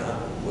mariner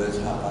with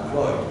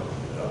Hapag-Lloyd.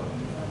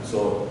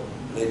 So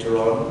later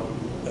on,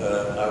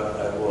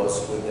 I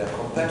was with their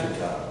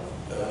competitor,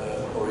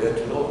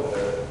 Oriental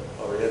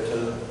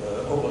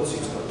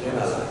Overseas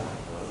Container Line,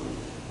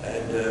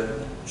 and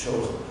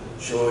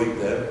showing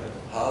them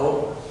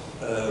how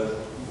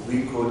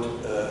we could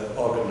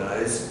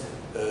organize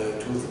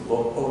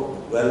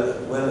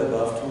well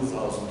above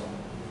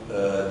 $2,000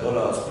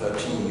 per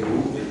TU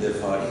in the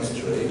Far East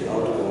trade,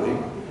 outgoing,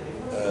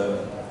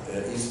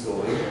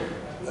 east-going,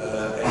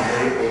 and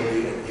they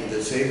only in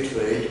the same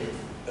trade,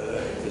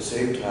 at the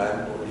same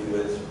time, only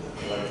with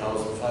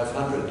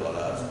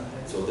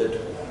 $1,500. So that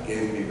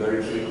gave me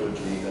very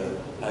frequently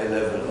a high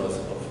level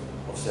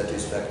of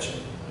satisfaction,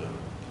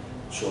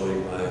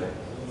 showing my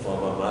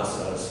former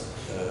masters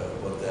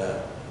what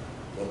their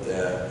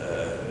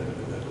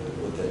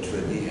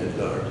trainee had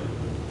learned.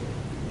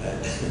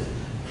 And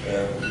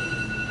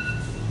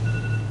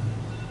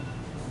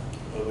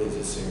always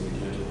the same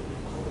video.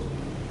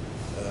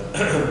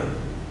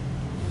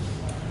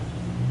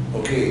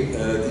 Okay,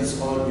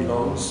 this all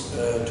belongs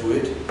to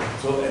it.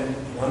 So, and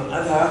one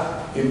other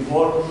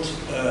important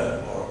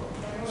or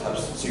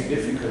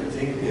significant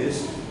thing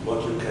is,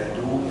 what you can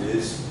do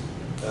is,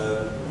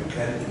 you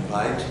can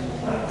invite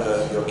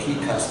your key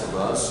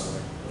customers.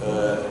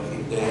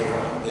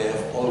 They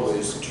have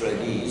always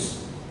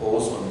trainees,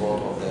 both on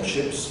board of their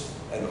ships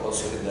and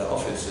also in their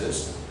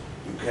offices.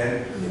 You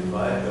can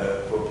invite,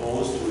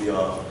 propose to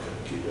your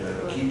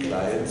key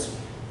clients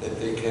that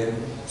they can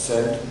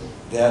send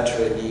their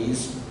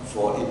trainees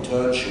for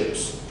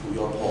internships to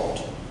your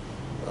port.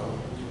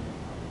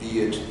 Be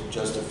it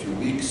just a few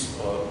weeks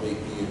or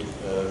maybe it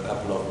a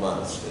couple of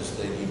months as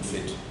they deem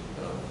fit.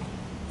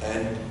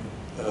 And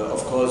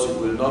of course you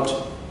will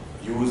not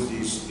use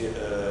these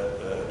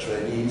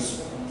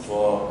trainees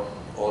for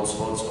all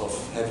sorts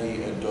of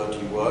heavy and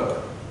dirty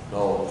work.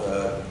 No,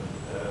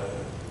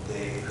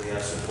 they are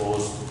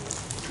supposed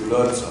to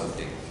learn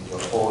something in your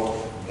port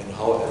and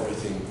how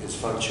everything is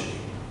functioning.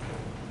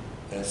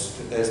 As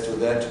to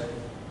that,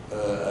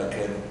 I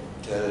can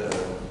tell a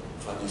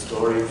funny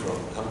story from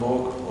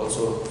Hamburg,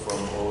 also from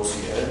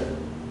OOCL.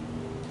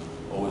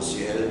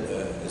 OOCL,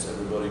 as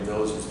everybody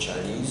knows, is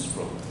Chinese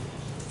from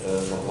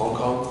Hong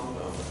Kong,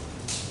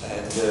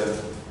 and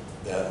the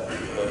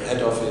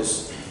head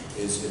office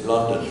is in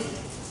London.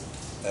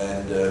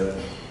 And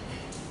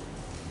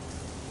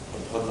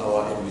upon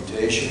our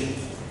invitation,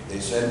 they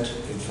sent,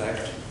 in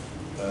fact,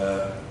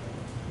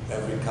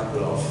 every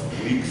couple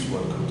of weeks,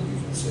 one could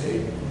even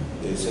say,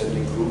 they send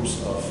in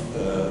groups of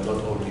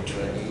not only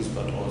trainees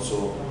but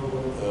also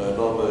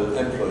normal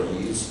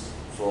employees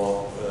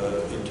for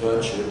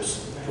internships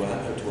to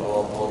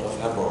our port of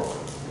Hamburg.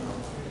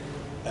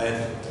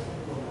 And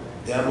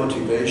their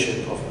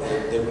motivation,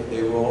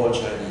 they were all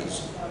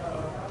Chinese.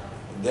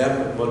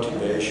 Their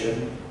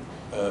motivation,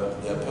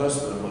 their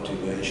personal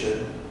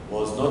motivation,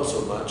 was not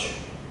so much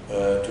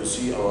to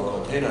see our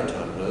container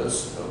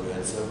terminals. We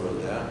had several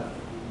there.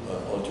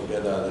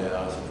 Altogether, there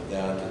are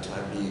at the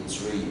time being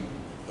 3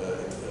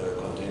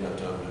 container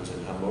terminals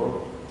in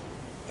Hamburg.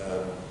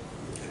 And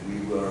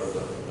we were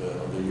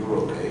on the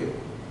Eurocay.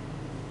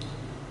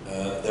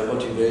 Their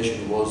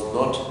motivation was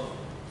not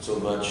so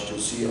much to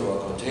see our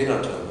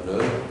container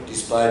terminal,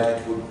 despite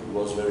it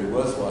was very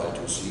worthwhile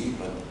to see,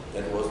 but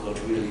that was not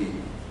really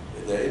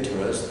their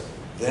interest.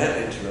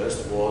 Their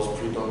interest was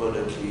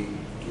predominantly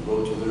to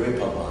go to the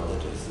Reeperbahn,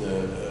 that is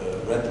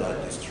the red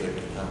light district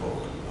in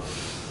Hamburg.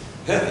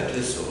 It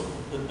is so.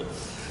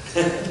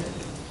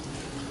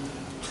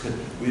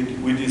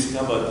 We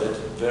discovered that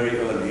very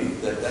early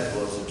that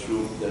was the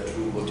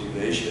true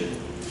motivation,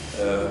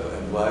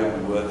 and why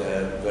we were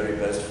their very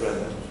best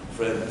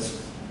friends,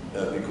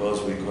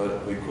 because we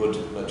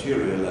could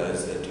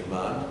materialize that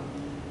demand.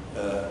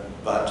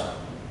 But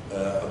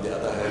on the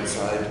other hand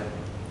side,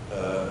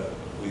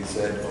 we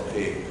said,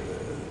 okay,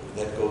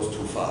 that goes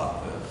too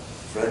far.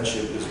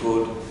 friendship is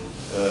good,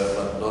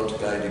 but not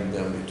guiding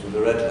them into the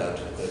red light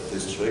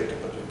district.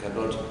 But you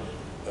cannot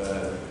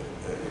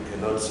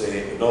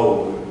say,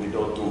 no, we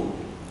don't do.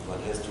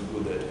 One has to do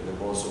that in a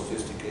more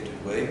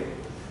sophisticated way.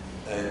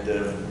 And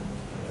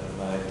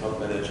my top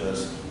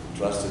managers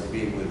trusted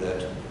me with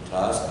that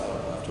task.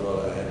 After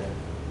all, I had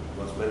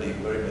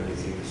very many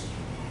things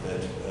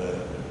that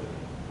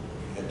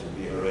had to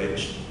be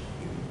arranged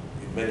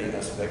in many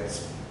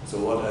aspects. So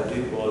what I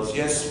did was,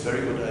 yes,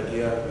 very good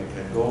idea, we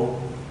can go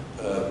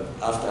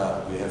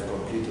after we have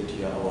completed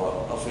here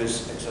our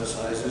office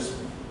exercises.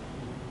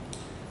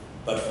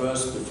 But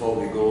first, before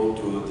we go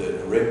to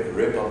the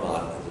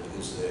Reeperbahn, that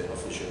is the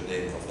official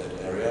name of that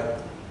area,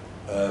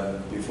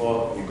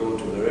 before we go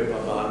to the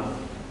Reeperbahn,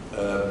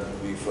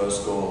 we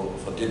first go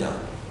for dinner.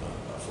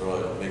 After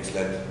all, it makes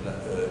sense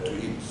to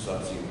eat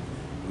something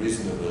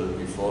reasonable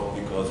before,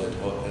 because it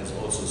has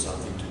also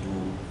something to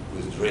do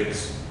with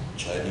drinks.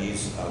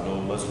 Chinese are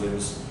no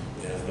Muslims,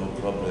 they have no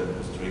problem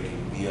with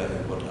drinking beer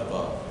and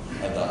whatever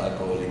other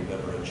alcoholic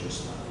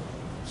beverages.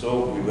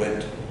 So we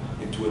went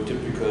into a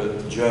typical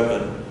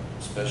German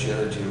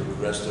specialty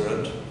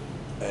restaurant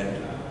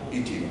and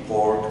eating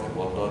pork and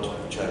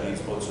whatnot.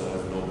 Chinese also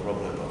have no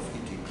problem of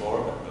eating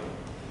pork.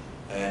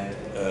 And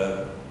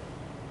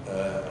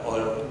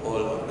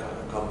all on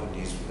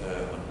companies,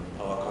 on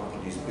our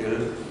company's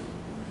bill.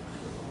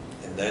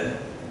 And then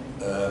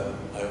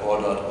I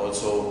ordered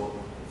also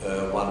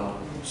one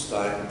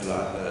Stein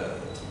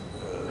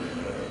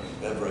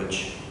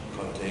beverage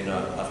container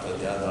after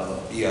the other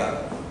of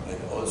beer and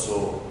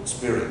also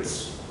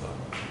spirits.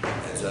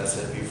 As I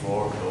said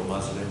before, no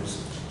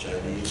Muslims,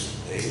 Chinese,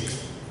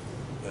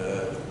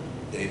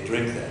 they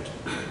drink that.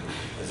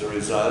 As a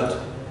result,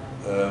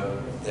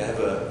 they have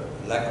a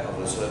lack of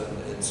a certain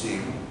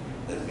enzyme.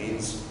 That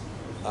means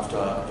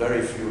after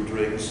very few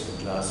drinks and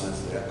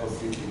glasses, they are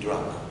completely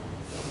drunk.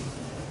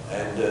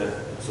 And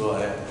so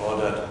I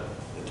ordered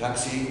a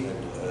taxi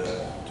and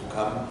to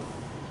come.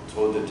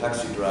 Told the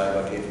taxi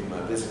driver, gave him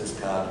my business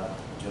card,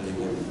 telling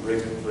him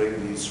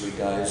bring these three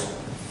guys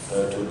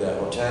to their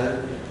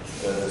hotel.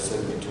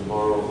 Send me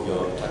tomorrow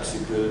your taxi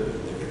bill,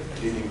 the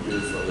cleaning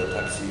bill for your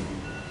taxi.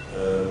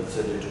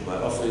 Send it to my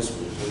office.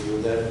 We'll pay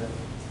you then.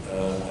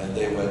 And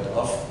they went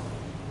off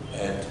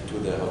and to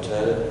their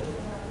hotel,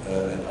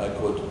 and I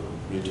could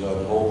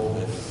return home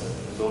and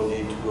no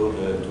need to go to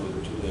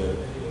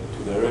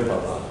the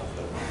Reeperbahn.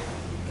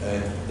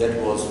 And that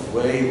was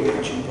way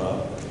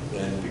cheaper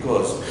than,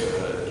 because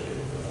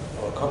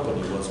our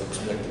company was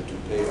expected to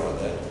pay all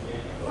that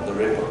on the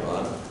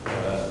Reeperbahn.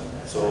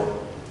 So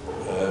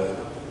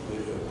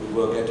we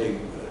were getting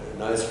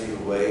nicely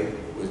away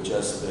with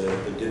just the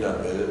dinner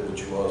bill,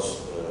 which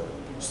was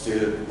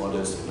still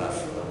modest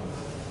enough.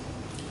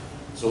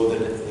 So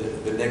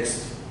the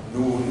next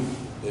noon,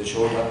 they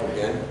showed up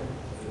again.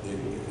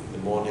 In the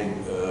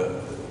morning,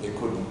 they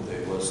couldn't,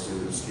 they were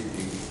still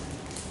sleeping,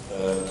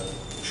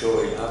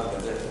 showing up.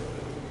 And then,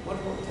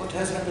 what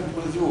has happened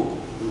with you?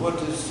 We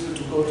wanted still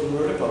to go to the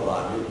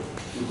Reeperbahn.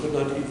 You could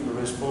not even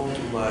respond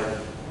to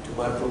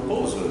my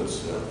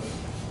proposals.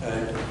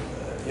 And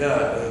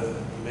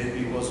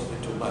maybe it was a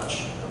bit too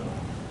much.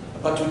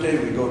 But today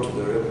we go to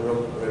the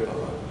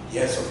Reeperbahn.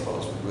 Yes, of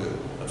course we will.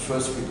 But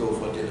first we go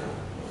for dinner.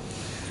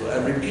 So I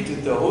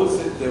repeated the whole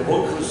thing, the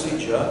whole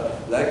procedure,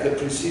 like the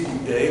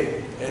preceding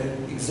day,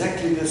 and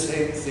exactly the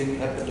same thing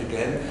happened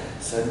again.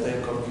 Sent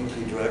them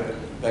completely drunk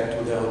back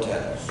to their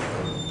hotel.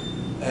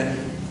 And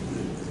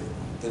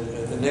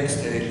the next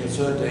day, the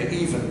third day,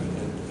 even,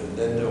 and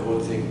then the whole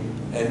thing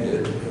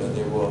ended.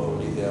 They were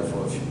only there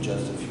for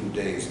just a few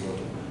days,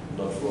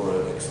 not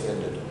for an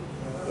extended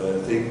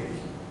thing.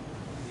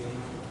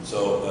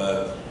 So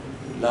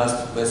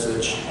last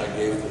message I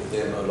gave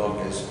them along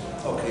is,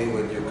 okay,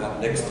 when you come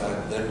next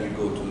time, then we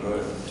go to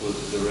the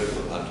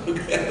Reeperbahn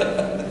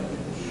together.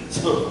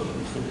 So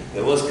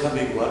there was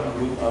coming one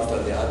group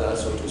after the other,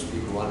 so to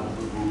speak, one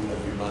group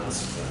every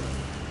month.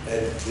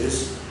 And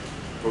this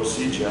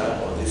procedure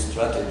or this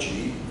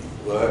strategy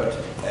worked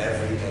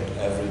every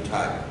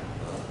time.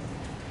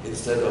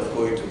 Instead of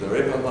going to the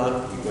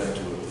Reeperbahn, we went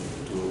to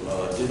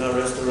a dinner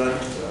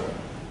restaurant,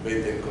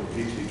 made them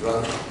completely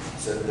drunk,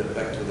 sent them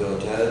back to the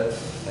hotel,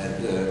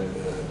 and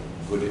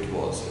good it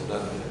was.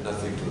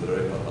 Nothing to the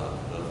Reeperbahn.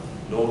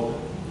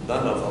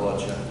 None of our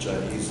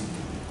Chinese,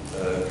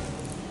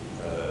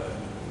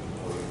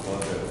 what we call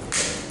them,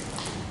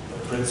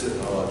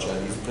 our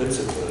Chinese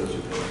principals,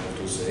 you can have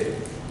to say,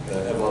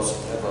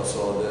 ever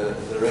saw the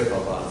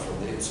Reeperbahn from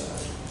the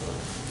inside.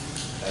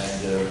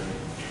 And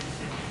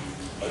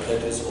but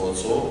that is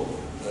also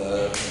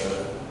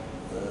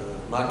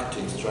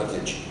marketing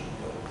strategy.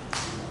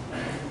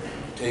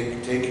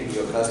 Taking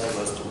your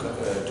customers to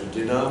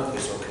dinner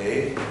is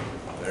okay,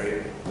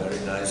 very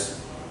nice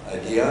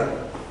idea.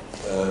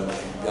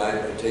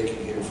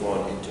 Taking him for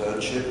an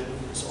internship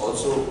is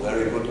also a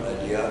very good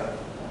idea,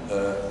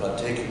 but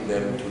taking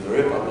them to the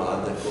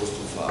Reeperbahn, that goes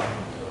too far.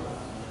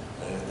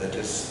 That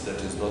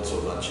is not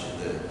so much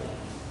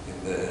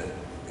in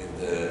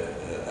the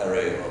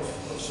array of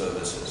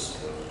services.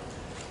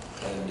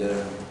 And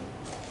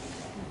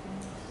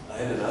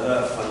had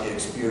another funny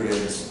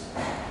experience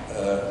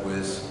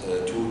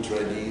with two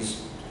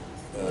trainees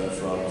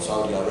from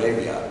Saudi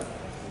Arabia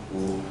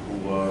who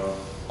were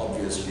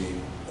obviously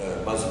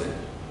Muslim.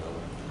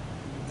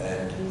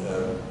 And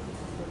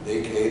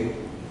they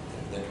came,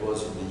 that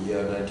was in the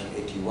year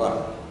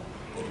 1981.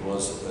 It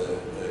was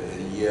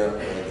a year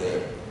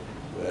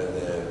where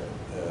the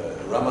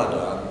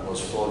Ramadan was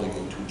falling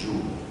into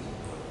June.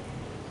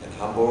 And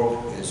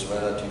Hamburg is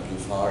relatively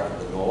far in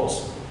the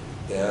north.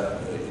 There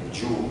in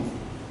June,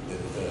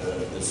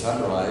 the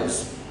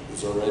sunrise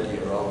is already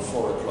around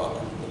 4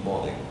 o'clock in the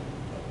morning,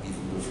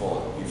 even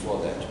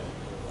before that.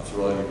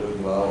 After all,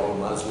 you are all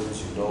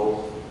Muslims, you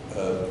know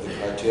the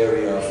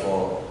criteria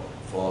for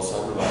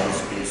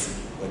sunrise is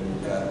when you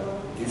can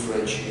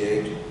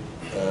differentiate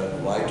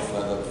white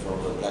feather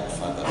from the black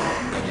feather,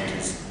 and it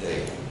is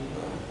day.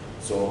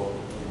 So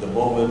in the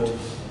moment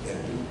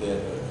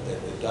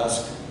that the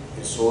dusk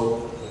is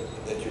so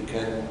that you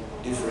can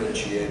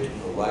differentiate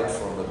a white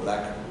from a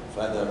black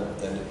feather,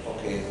 then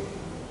okay,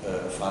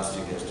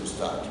 fasting has to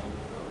start.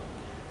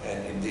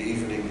 And in the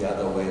evening, the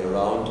other way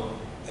around,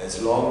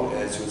 as long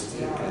as you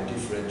still can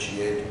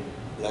differentiate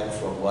black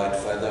from white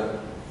feather,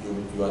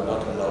 you are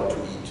not allowed to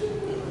eat.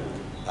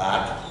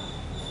 But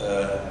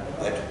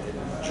that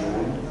in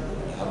June,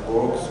 in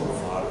Hamburg, so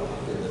far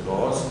in the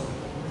north,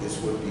 this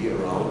would be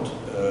around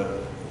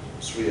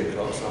 3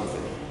 o'clock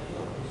something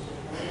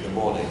in the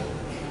morning.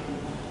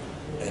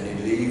 And in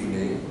the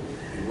evening,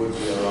 it would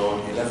be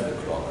around 11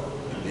 o'clock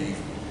in the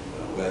evening.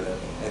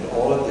 And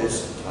all of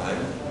this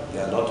time,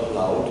 they are not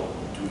allowed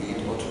to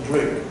eat or to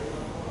drink,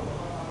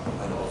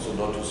 and also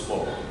not to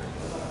smoke.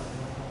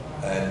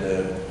 And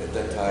at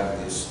that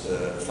time, this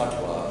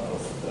fatwa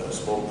of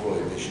smoke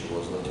prohibition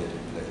was not yet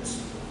in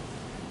place.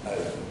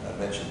 I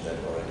mentioned that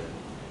already.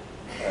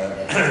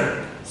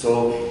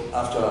 So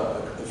after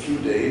a few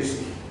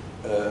days,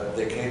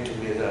 they came to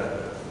me and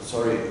said,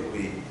 sorry,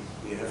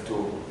 we have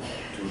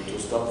to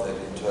stop that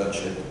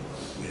internship.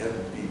 We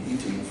haven't been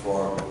eating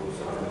for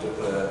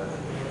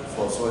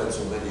so and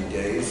so many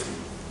days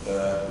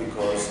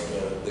because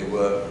they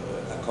were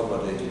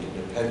accommodated in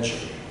a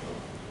pension.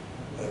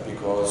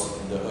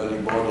 Because in the early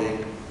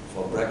morning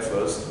for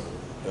breakfast,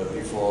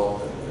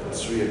 before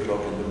 3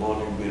 o'clock in the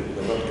morning, we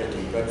were not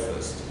getting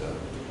breakfast.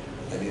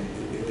 And in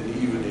the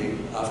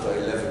evening, after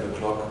 11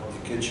 o'clock, the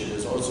kitchen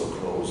is also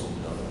closed.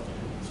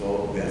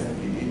 So we haven't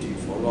been eating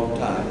for a long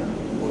time,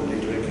 only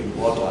drinking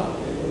water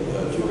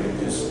during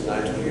this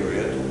night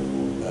period.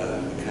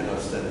 We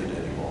cannot stand it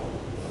anymore.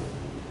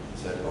 I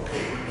said,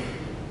 okay,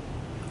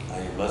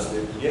 are you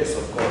Muslim? Yes,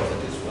 of course,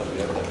 that is why we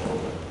have that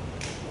problem.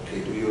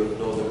 Okay, do you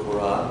know the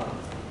Quran?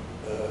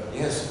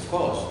 Yes, of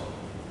course.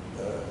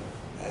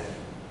 And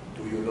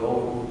do you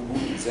know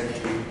who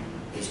exactly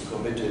is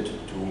committed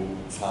to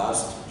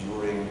fast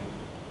during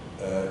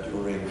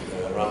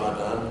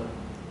Ramadan?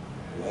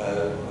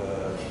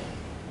 Well,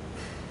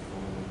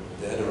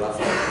 they had a rough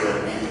idea.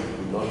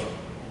 Not.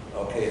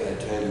 Okay, I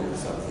tell you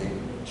something.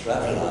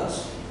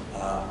 Travelers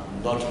are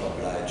not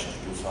obliged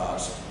to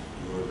fast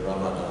during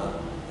Ramadan.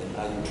 And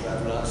are you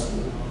travelers?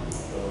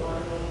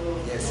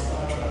 Yes, we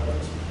are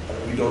travelers. But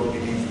we don't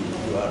believe you.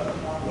 You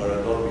are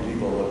a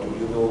non-believer. What do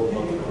you know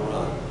about the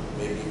Quran?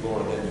 Maybe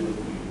more than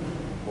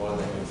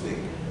you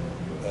think.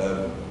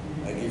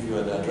 I give you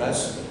an address,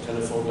 a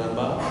telephone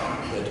number.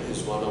 That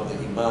is one of the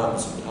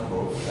imams in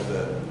Hamburg. We have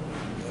a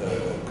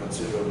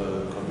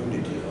considerable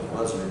community of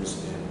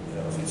Muslims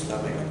of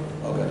Islamic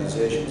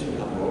organizations in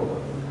Hamburg.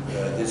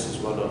 This is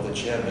one of the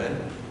chairmen.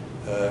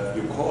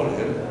 You call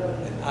him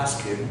and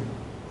ask him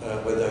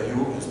whether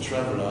you, as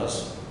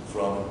travelers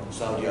from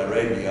Saudi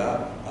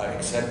Arabia, are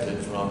accepted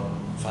from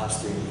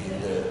fasting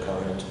in the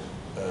current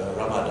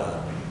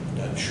Ramadan. And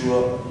I'm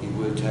sure he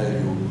will tell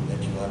you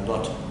that you are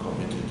not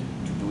committed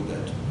to do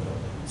that.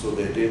 So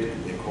they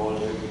did, they called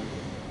him.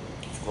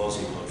 Of course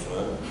he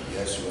confirmed,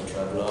 yes, you are a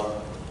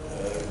traveler,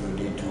 you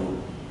need to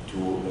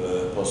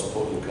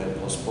postpone, you can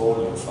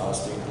postpone your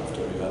fasting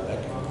after you are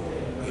back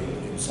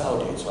in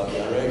Saudi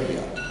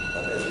Arabia.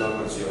 But as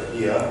long as you are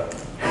here,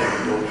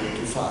 you don't need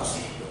to fast.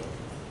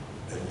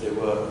 And they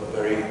were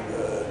very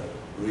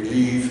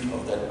relieved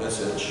of that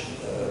message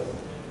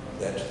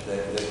that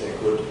they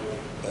could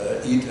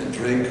eat and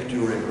drink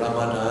during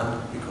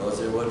Ramadan because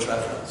they were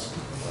travelers.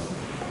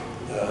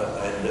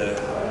 And the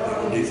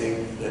only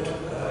thing that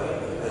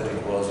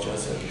it was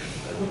just a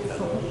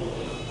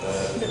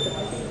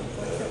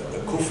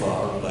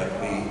kuffar like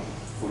me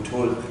who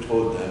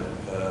told them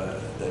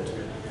that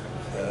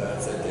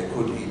they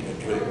could eat and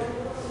drink.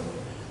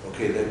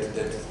 Okay,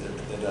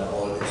 that are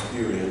all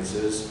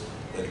experiences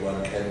that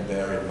one can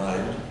bear in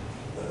mind.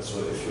 So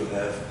if you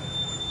have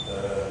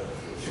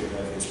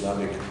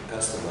Islamic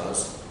customers,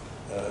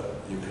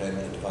 you can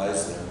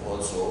advise them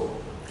also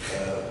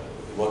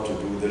what to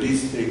do. The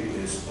least thing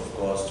is, of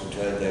course, to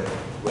tell them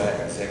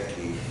where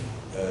exactly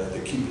the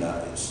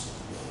Qibla is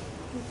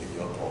in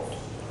your port.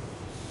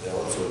 They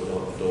also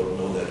don't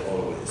know that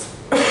always.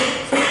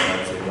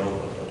 Sometimes they know,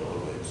 but not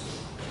always.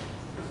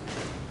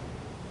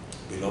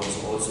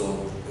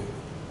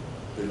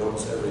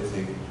 Belongs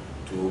everything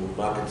to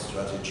market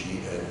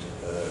strategy and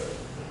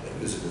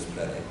business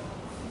planning.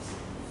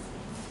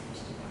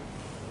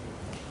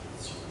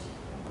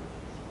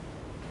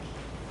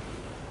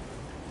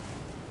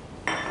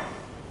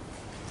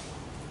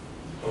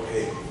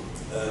 Okay.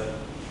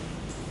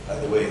 By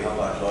the way,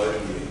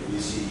 Horberg we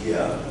see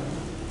here,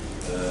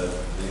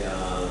 they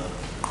are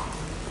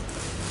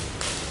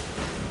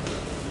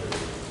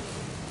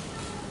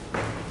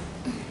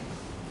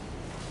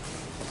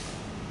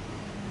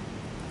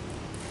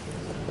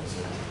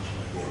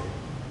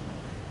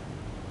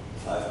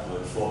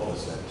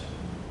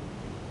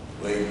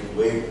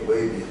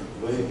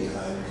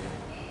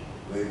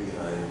way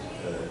behind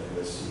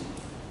MSC.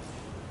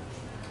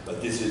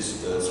 But this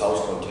is the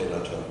South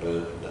Container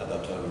Terminal. The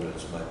other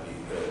terminals might be,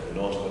 the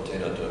North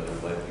Container Terminal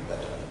might be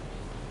better.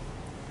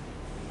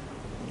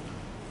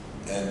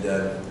 And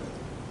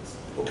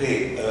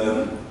okay,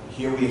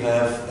 here we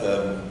have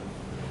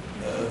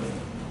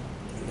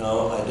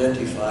now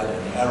identified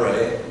an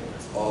array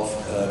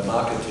of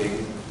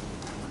marketing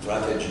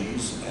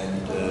strategies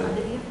and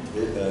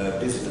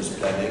business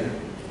planning.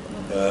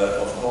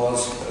 Of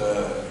course,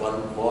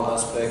 one more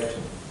aspect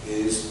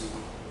is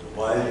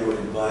while you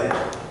invite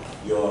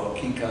your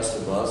key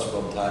customers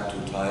from time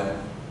to time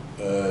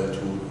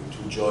to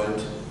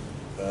joint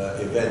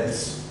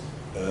events,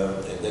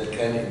 and that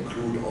can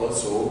include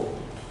also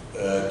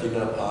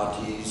dinner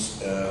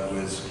parties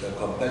with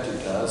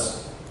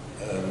competitors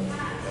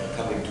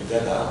coming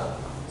together.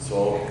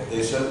 So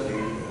they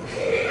certainly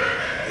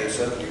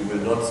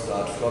will not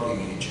start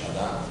flogging each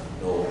other.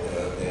 No,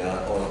 they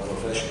are all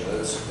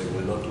professionals. They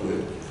will not do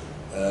it,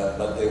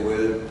 but they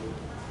will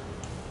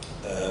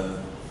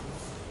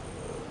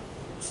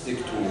stick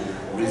to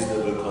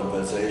reasonable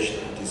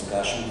conversation and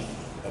discussion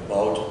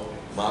about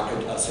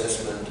market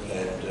assessment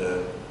and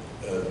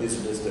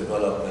business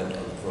development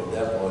from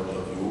their point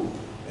of view.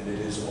 And it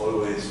is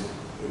always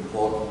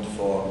important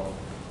for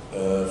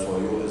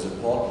you as a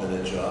port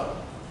manager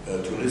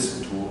to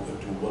listen to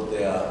what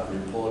they are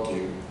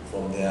reporting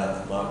from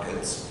their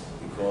markets,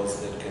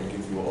 because that can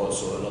give you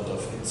also a lot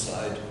of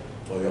insight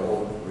for your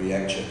own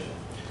reaction.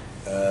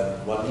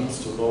 One needs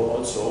to know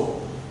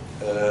also,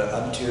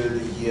 until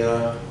the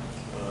year,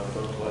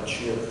 not quite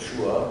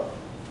sure,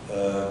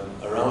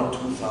 around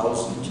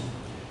 2000,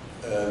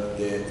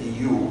 the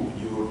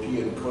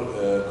European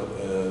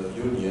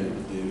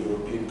Union, the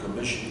European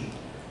Commission,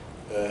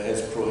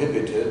 has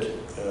prohibited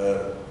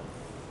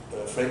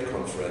freight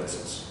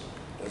conferences.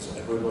 Does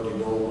everybody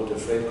know what a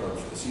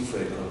sea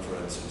freight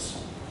conference is?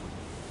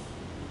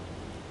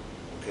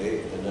 Okay,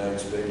 then I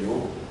explain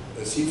you.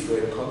 A sea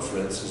freight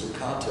conference is a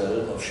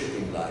cartel of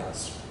shipping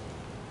lines.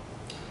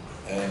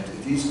 And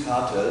these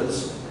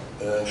cartels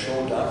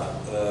showed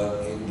up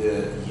in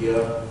the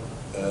year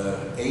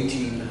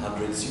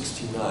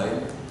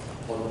 1869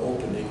 upon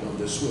opening of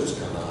the Suez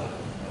Canal.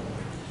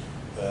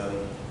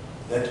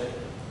 That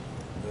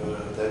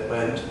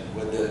meant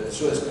when the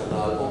Suez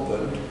Canal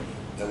opened,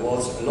 there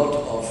was a lot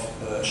of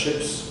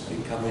ships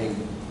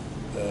becoming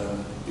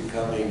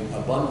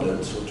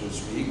abundant, so to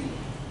speak,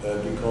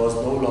 because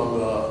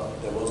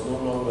there was no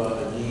longer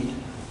a need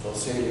for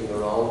sailing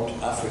around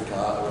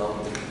Africa,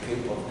 around the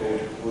Cape of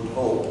Good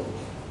Hope,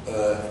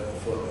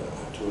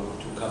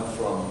 to come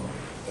from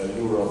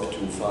Europe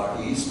to Far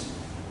East.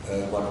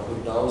 One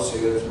could now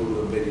sail through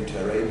the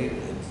Mediterranean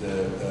and the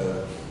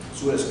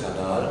Suez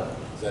Canal.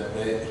 That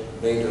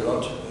made a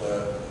lot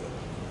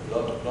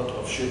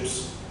of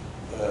ships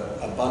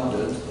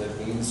abundant. That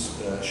means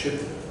ship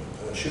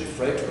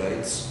freight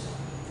rates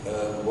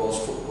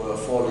were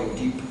falling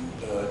deep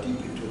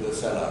into the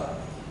cellar,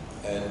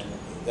 and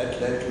that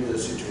led to the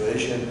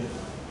situation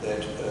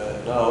that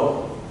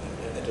now,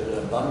 at an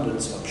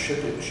abundance of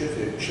shipping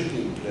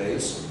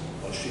place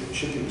or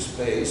shipping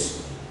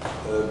space,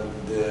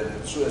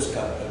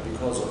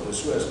 because of the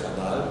Suez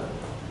Canal,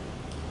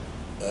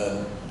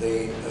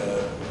 they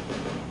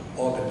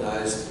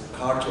organized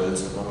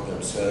cartels among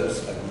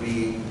themselves,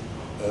 agreeing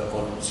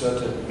on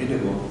certain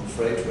minimum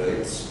freight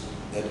rates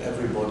that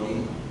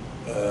everybody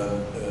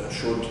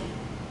should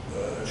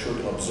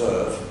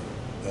observe.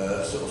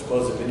 So of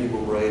course the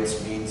minimum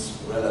rates means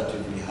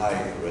relatively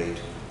high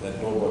rate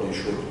that nobody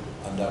should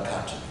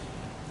undercut.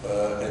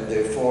 And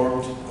they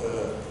formed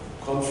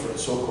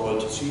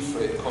so-called sea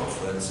freight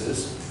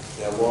conferences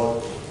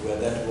where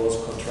that was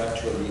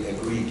contractually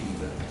agreed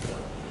even.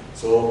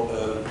 So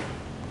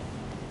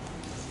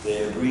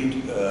they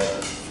agreed,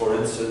 for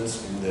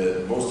instance, in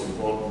the most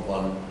important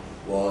one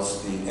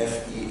was the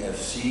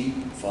FEFC,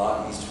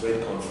 Far East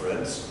Freight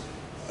Conference.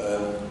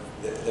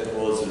 That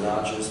was the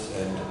largest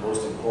and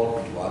most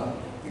important one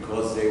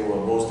because they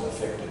were most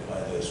affected by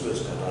the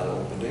Suez Canal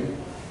opening.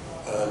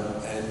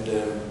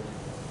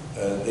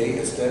 They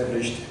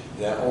established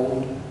their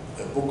own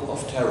book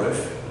of tariff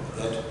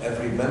that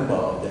every member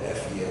of the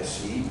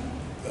FEFC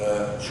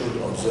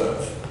should observe.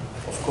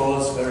 Of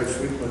course, very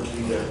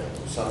frequently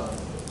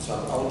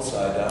some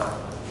outsider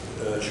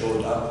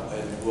showed up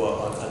and were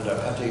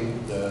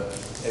undercutting the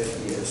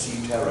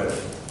FEFC tariff,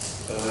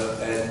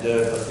 but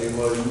they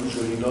were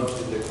usually not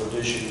in the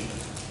condition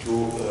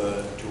to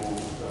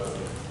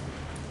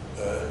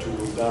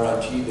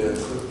guarantee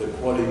the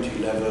quality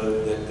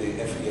level that the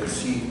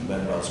FEFC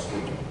members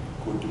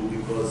could do,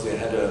 because they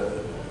had a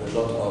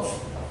lot of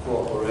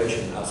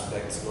cooperation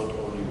aspects, not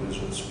only with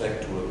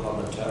respect to a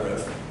common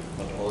tariff,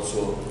 but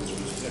also with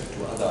respect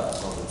to other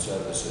common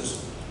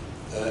services.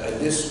 And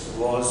this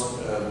was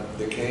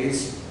the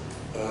case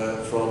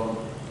from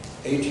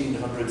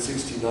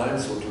 1869,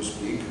 so to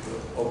speak,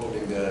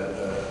 opening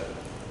the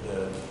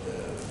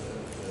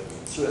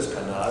Suez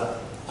Canal,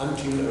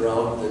 until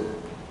around the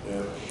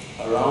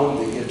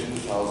year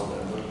 2000.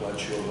 I'm not quite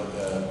sure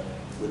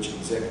which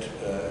exact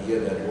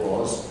year that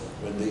was,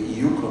 when the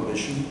EU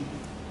Commission,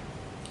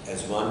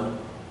 as one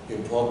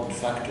important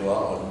factor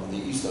on the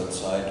eastern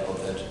side of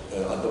that,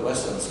 on the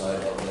western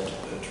side of that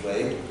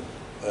trade,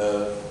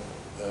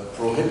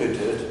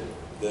 prohibited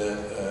the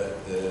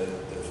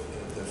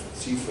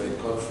sea freight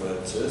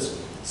conferences,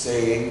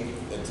 saying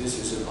that this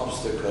is an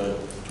obstacle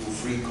to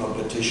free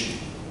competition.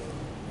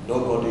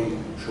 Nobody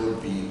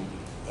should be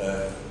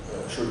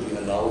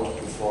allowed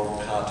to form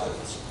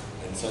cartels,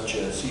 and such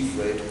a sea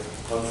freight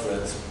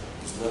conference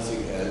is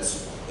nothing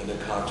else than a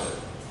cartel.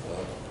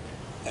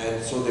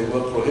 And so they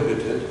were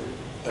prohibited.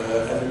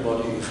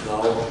 Everybody is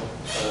now,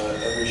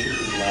 every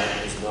shipping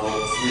line is now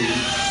free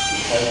to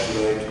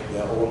calculate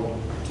their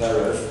own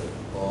tariff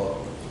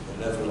or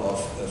level of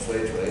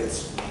freight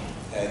rates.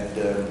 And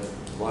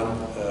one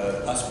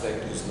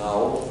aspect is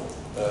now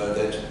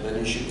that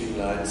many shipping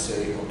lines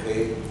say,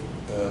 okay,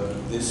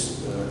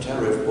 this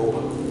tariff book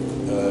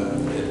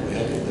that we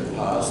had in the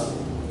past,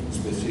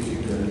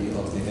 specifically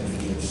of the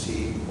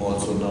FEFC,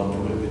 also now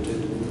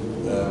prohibited,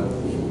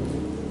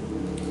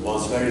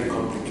 was very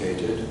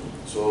complicated.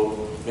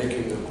 So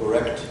making a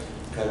correct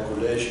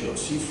calculation of a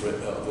sea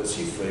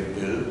freight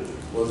bill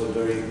was a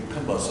very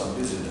cumbersome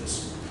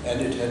business,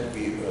 and it had to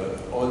be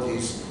all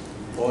these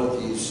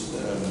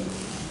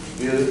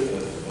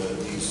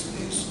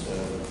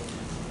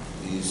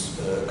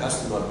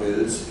customer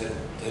bills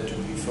had to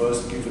be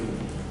first given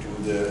to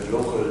the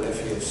local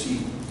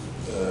FEFC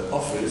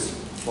office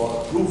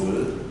for approval,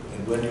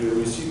 and when you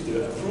received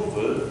the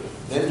approval,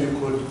 then you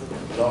could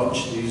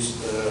launch these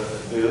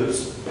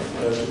bills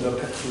to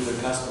the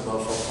customer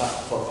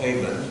for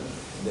payment.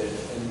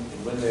 And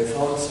when they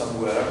found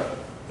somewhere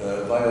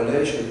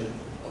violation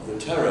of the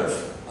tariff,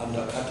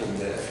 undercutting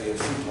the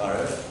FEFC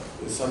tariff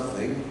with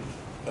something,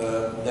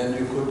 then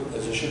you could,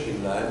 as a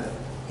shipping line,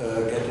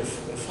 get a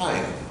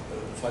fine,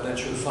 a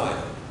financial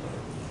fine.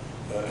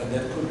 And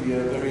that could be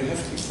a very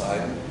hefty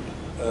fine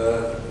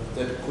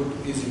that could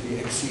easily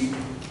exceed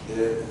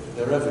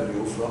the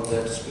revenue from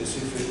that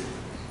specific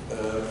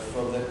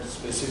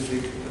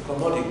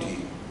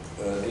commodity,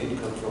 the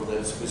income from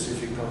that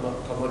specific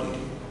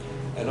commodity.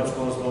 And of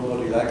course,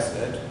 nobody likes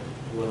that.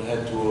 One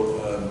had to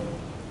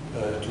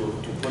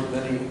put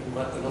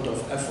a lot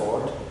of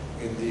effort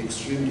in the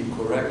extremely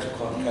correct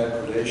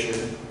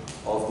calculation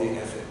of the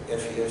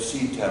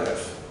FEFC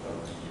tariff.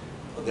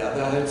 On the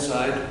other hand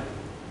side,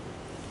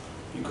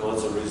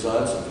 because the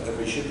results of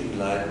every shipping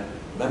line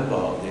member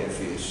of the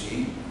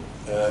FEFC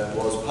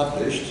was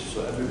published,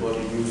 so everybody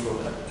knew from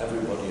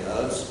everybody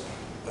else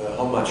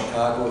how much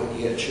cargo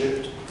he had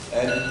shipped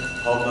and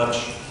how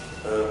much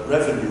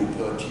revenue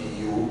per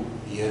TEU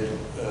he had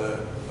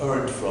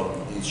earned from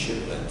these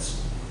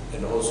shipments,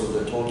 and also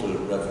the total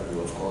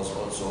revenue, of course,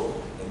 also.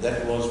 And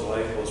that was why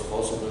it was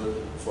possible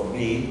for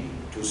me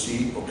to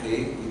see,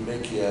 okay, we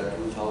make here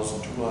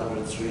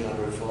 $2,200,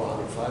 $300,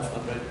 $400,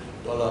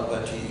 $500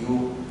 per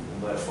TEU.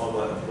 My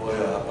former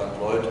employer,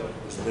 Horberg,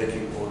 was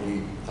making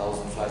only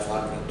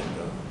 $1,500,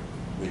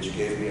 which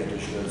gave me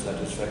additional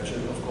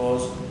satisfaction, of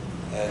course.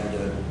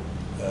 And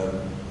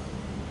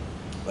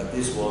but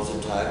this was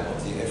the time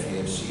of the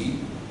FEFC.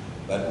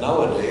 But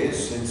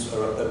nowadays, since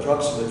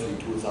approximately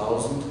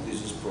 2000,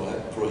 this is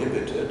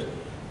prohibited.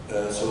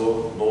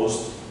 So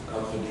most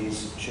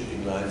companies,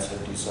 shipping lines,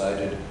 have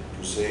decided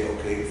to say,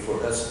 okay,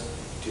 for us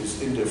it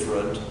is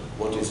indifferent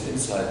what is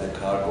inside the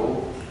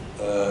cargo,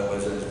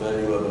 whether it's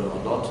valuable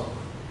or not.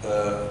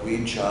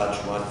 We charge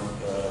one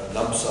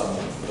lump sum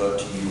per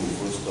TEU,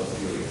 full stop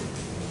period.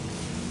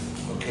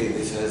 Okay,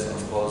 this has,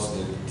 of course,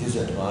 the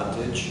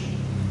disadvantage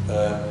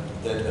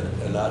that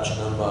a large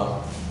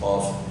number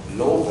of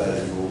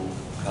low-value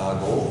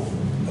cargo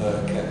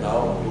can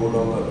now no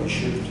longer be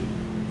shipped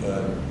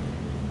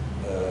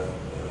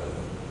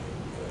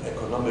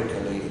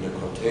economically in a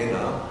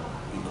container,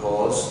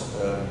 because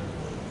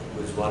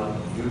with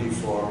one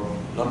uniform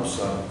lump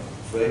sum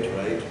freight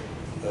rate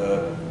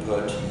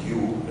per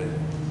TEU,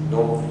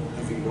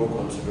 giving no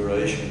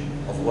consideration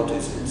of what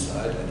is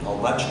inside and how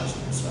much is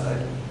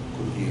inside,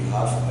 could be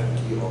half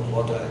empty or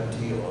quarter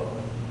empty or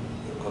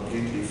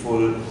completely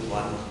full,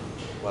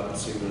 one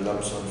single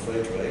lump sum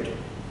freight rate.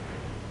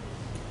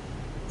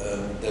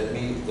 That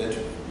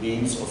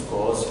means, of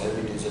course,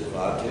 heavy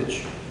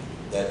disadvantage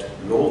that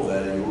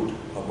low-valued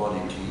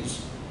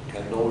commodities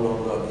can no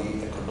longer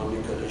be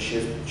economically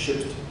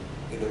shipped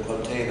in a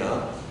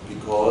container,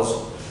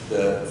 because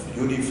the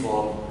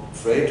uniform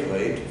freight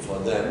rate for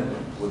them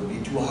would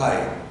be too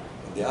high.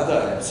 the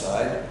other hand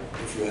side,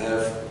 if you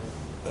have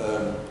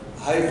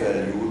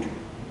high-valued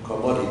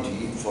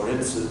commodity, for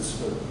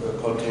instance, a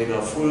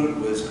container full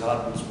with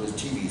cartons with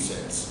TV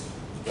sets,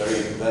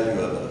 very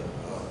valuable.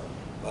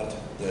 But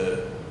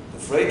the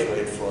freight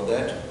rate for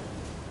that,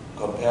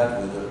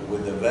 compared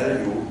with the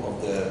value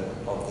of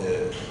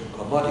the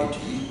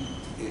commodity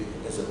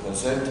as a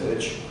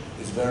percentage,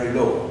 is very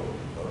low.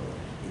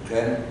 You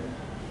can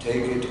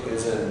take it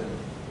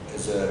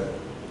as a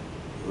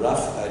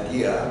rough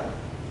idea.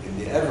 In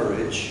the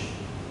average,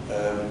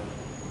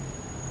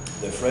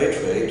 the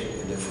freight rate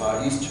in the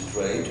Far East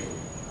trade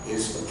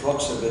is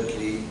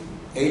approximately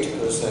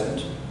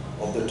 8%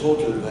 of the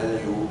total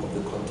value of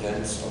the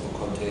contents of a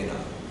container.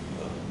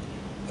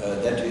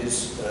 That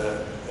is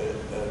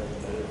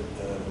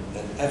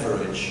an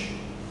average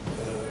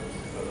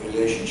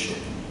relationship.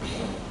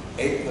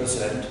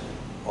 8%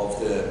 of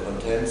the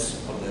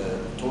contents, of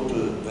the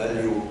total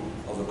value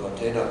of a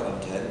container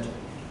content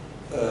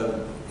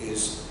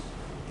is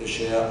the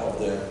share of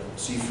the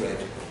sea freight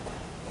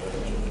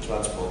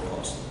transport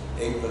cost.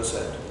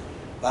 8%.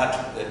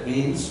 But that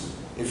means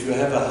if you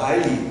have a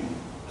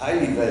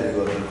highly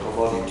valuable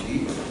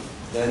commodity,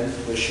 then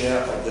the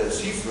share of the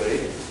sea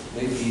freight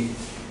may be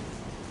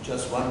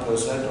just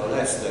 1% or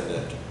less than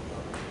that.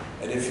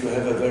 And if you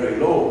have a very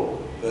low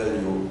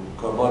value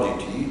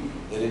commodity,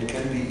 then it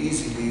can be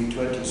easily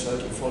 20,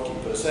 30,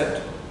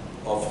 40%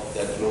 of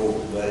that low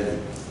value.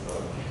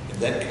 And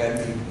that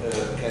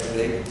can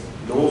make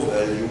low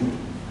value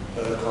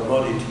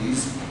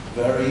commodities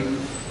very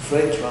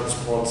freight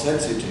transport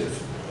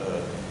sensitive.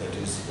 That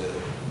is the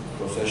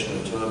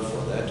professional term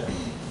for that,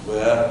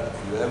 where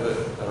you have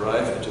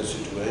arrived at a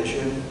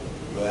situation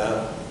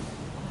where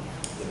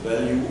the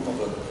value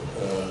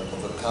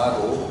of a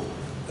cargo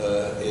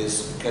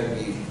can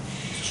be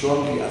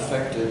strongly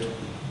affected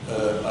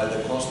by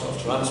the cost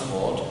of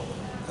transport,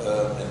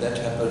 and that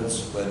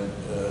happens when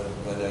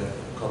a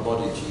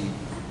commodity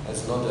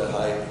has not a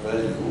high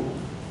value.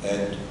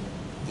 And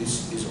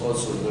this is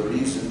also the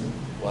reason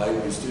why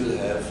we still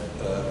have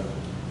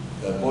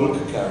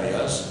bulk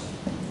carriers.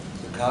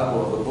 The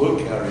cargo of a bulk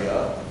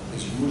carrier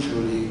is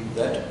usually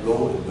that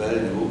low in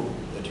value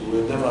that you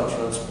will never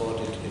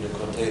transport it in a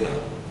container.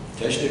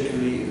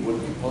 Technically, it would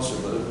be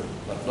possible,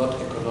 but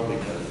not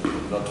economically,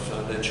 not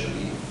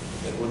financially.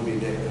 That would be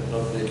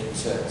not making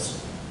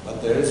sense.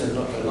 But there is a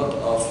lot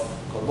of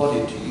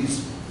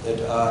commodities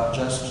that are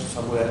just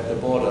somewhere at the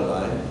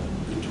borderline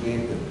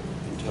between them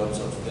in terms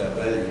of their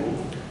value,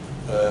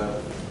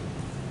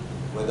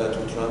 whether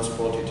to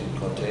transport it in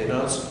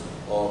containers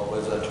or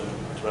whether to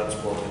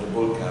transport in a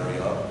bulk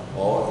carrier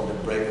or in a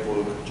break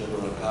bulk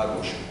general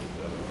cargo ship.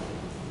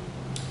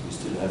 We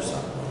still have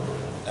some.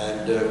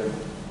 And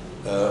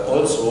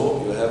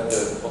also you have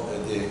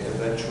the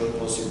eventual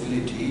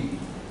possibility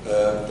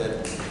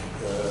that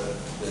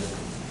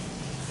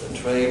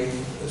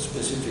a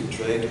specific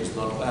trade is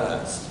not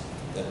balanced.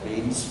 That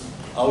means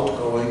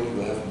outgoing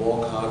you have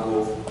more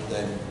cargo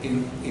than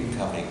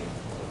incoming.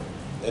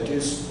 That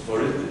is,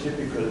 for a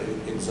typical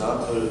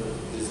example,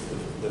 is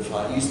the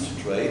Far East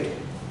trade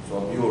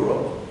from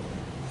Europe.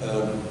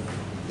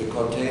 The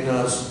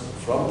containers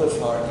from the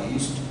Far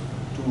East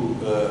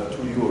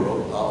to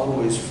Europe are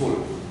always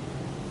full.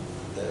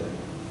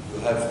 You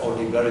have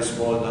only very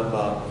small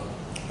number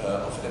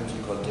of empty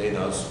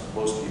containers,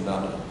 mostly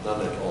none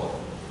at all.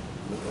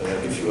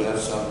 If you have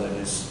some, then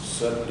it's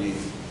certainly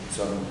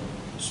some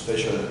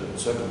special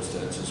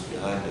circumstances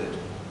behind it.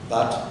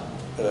 But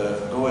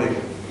going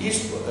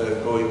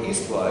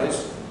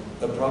eastwise,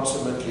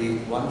 approximately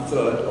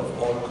 1/3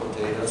 of all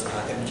containers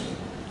are empty,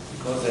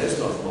 because there is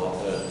not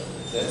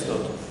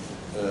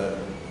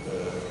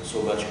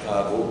so much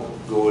cargo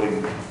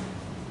going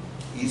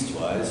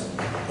eastwise,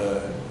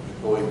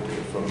 going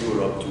from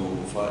Europe to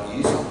Far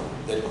East,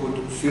 that could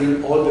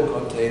fill all the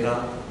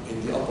container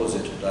in the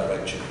opposite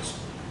directions.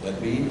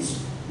 That means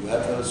you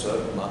have a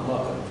certain number,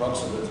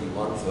 approximately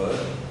 1/3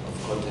 of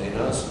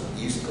containers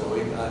east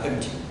going are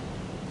empty.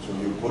 So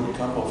you could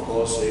come, of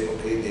course, say,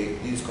 okay,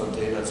 these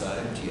containers are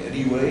empty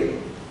anyway,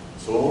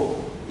 so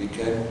we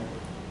can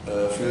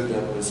fill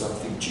them with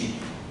something cheap,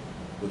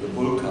 with a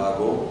bulk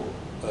cargo.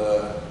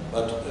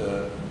 But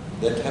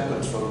that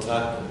happens from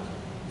time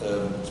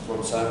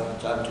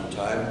to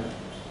time.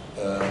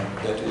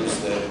 That is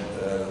then,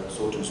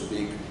 so to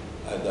speak,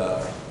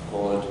 either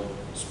called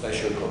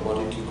special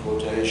commodity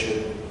quotation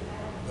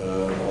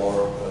or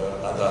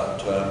other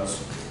terms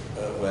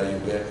where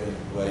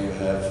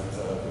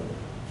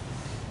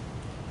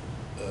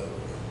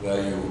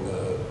you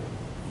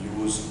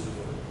use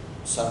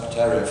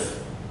sub-tariff,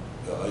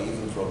 or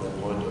even from the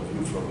point of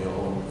view from your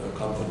own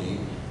company,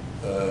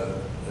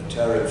 a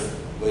tariff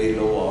way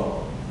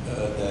lower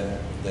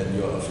than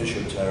your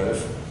official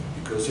tariff,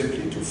 because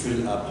simply to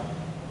fill up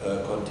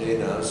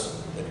containers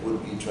that would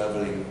be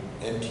traveling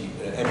empty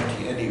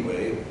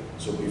anyway.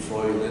 So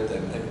before you let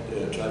them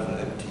travel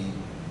empty,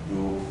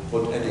 you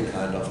put any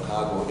kind of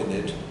cargo in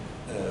it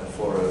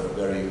for a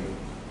very,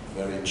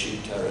 very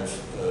cheap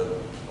tariff,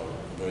 or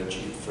very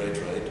cheap freight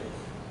rate,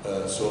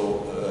 so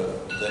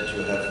that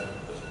you have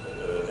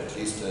at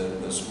least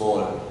a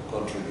small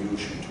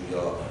contribution to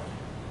your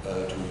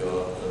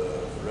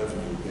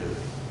revenue bill.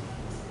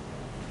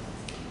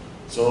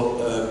 So,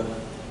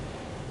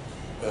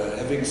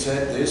 having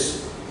said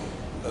this,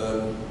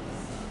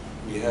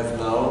 we have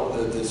now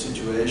the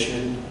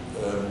situation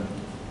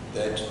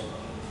that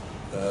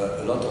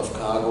a lot of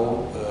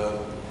cargo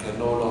can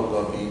no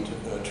longer be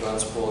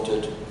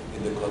transported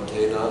in the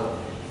container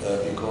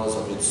because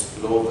of its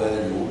low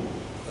value,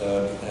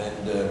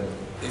 and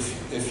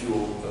if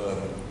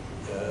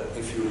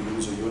you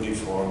use a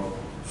uniform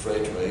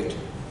freight rate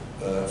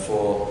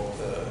for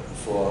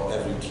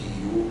every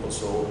TEU or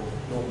so,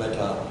 no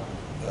matter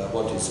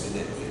what is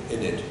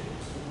in it.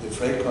 The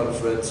freight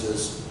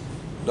conferences,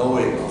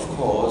 knowing of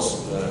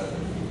course,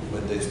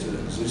 when they still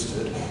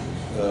existed,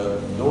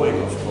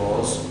 knowing of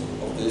course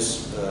of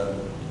this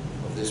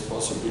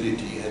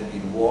possibility, had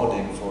been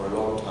warning for a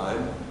long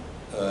time,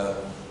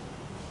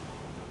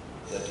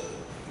 that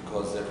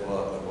because that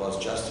was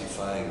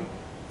justifying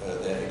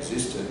their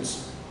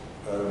existence,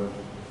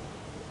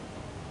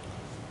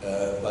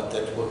 but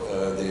that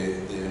the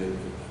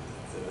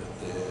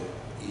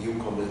EU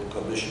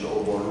Commission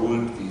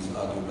overruled these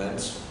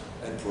arguments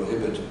and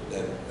prohibited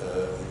them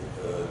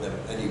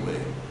anyway.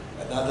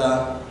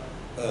 Another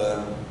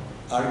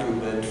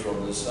argument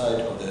from the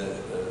side of the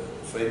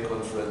freight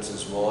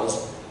conferences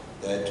was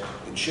that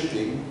in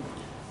shipping,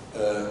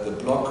 the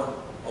block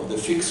of the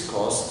fixed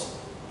cost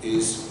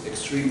is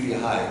extremely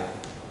high.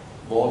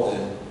 More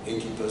than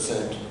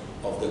 80%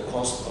 of the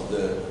cost of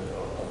a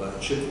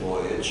ship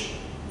voyage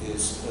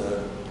is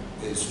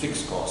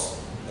fixed cost,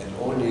 and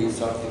only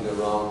something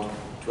around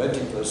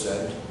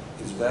 20%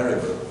 is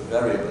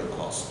variable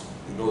cost.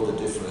 You know the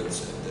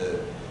difference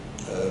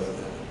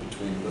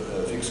between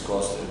fixed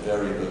cost and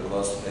variable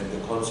cost, and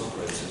the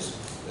consequences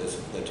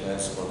that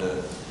has on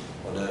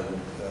a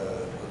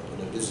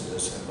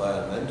business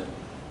environment.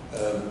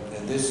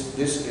 And this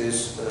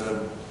is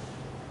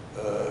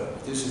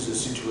a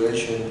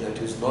situation that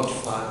is not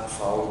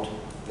found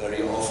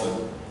very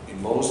often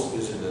in most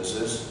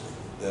businesses.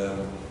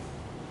 The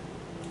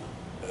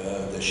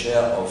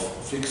share of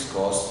fixed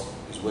cost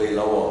is way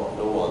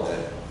lower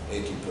than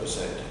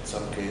 80%. In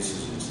some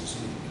cases, it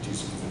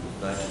is even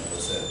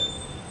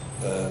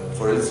 90%.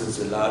 For instance,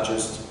 the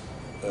largest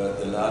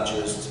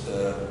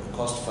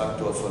cost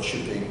factor for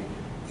shipping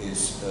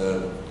is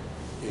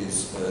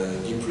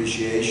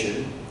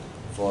depreciation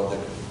for the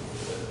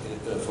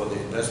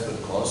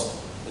investment cost.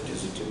 That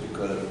is a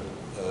typical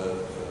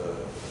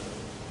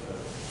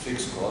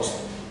fixed cost.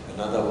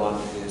 Another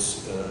one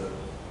is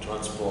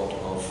transport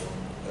of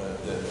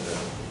the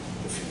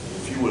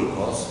fuel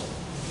cost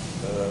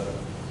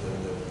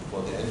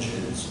for the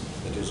engines.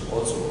 That is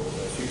also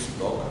a fixed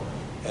block,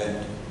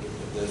 and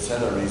the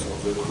salaries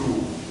of the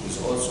crew is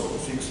also a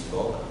fixed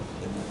block.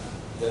 And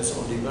there's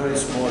only very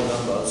small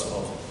numbers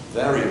of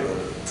variable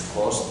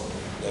cost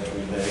that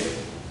remain.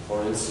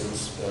 For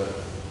instance,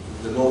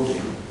 the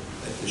loading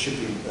at the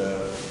shipping,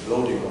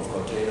 loading of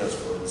containers,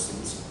 for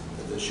instance,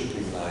 that the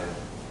shipping line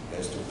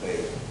has to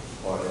pay,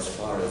 or as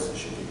far as the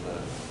shipping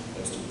line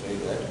has to pay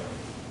that.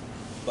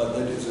 But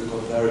that is a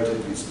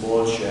comparatively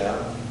small share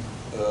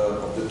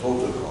of the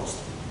total cost.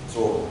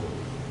 So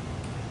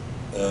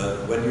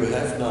when you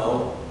have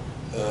now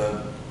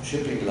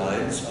shipping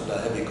lines under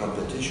heavy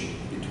competition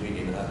between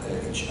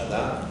each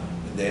other,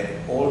 they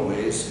have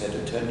always had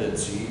a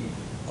tendency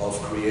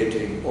of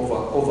creating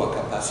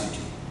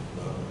overcapacity.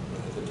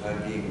 At the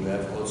time being, we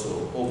have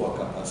also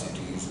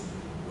overcapacities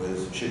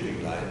with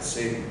shipping lines,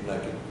 same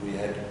like we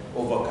had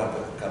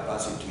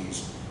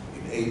overcapacities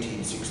in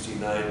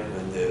 1869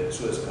 when the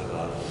Suez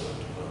Canal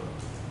opened.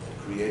 It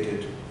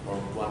created from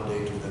one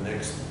day to the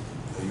next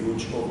a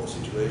huge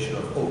situation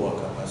of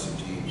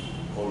overcapacity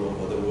all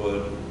over the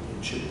world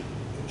in ship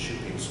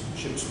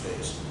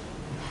space.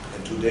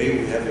 And today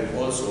we have it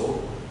also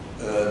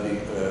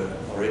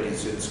already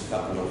since a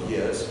couple of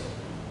years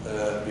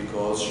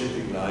because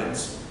shipping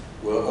lines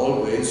were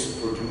always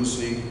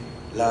producing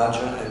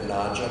larger and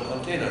larger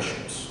container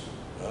ships.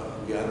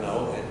 We are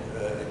now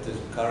at the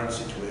current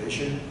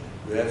situation.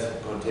 We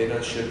have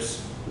container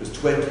ships with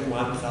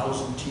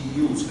 21,000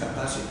 TEUs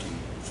capacity,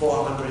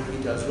 400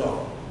 meters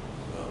long.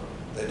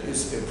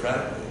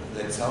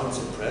 That sounds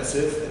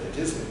impressive, and it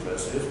is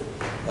impressive,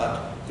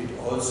 but it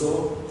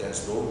also,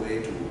 there's no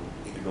way to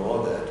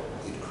ignore that,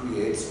 it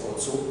creates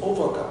also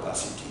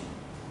overcapacity.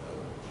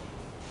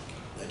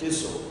 That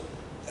is so.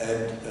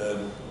 And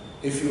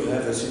if you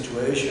have a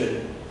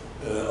situation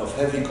of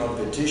heavy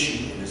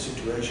competition in a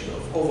situation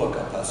of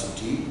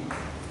overcapacity,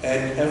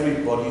 and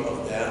everybody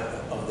of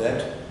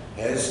that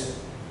has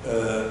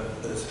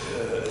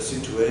a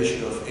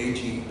situation of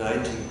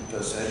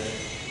 80–90%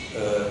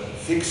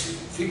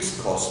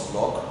 fixed cost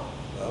block,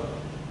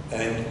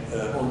 and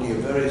only a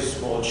very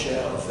small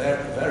share of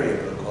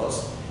variable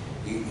cost,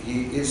 he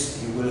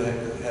will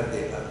have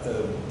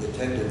the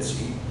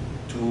tendency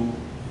to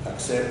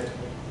accept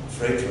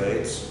freight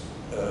rates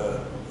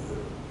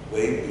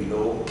way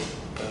below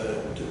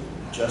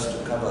just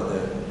to cover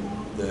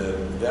the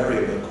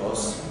variable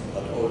costs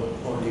but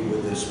only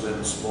with this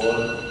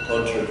small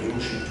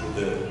contribution to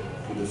the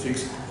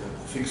fixed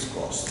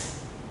cost.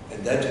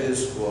 And that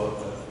is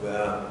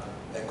where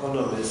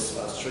economists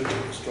are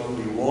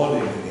strongly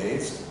warning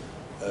against.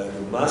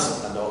 You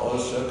must, under all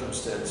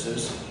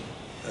circumstances,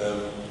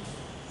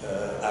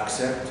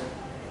 accept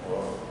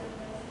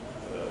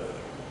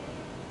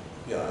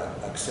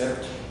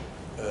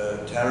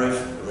tariff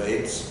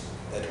rates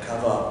that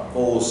cover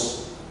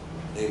both,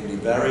 namely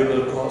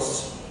variable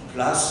costs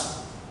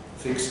plus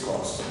fixed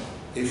costs.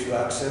 If you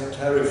accept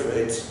tariff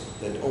rates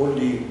that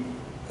only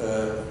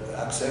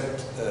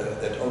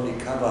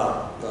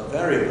cover the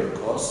variable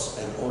costs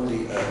and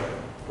only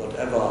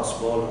whatever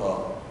small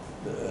or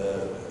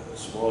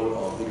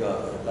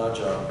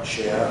larger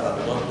share,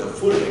 but not the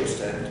full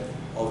extent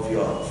of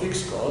your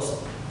fixed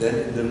cost, then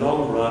in the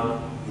long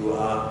run you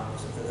are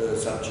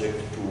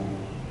subject to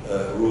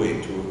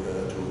ruin, to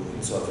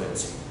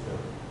insolvency.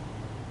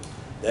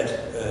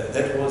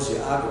 That was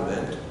the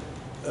argument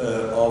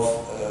of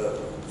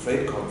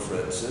trade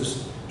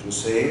conferences, to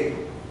say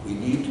we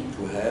need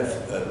to have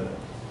a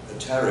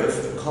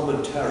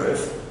common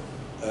tariff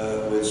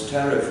with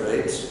tariff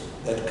rates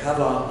that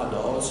cover under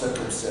all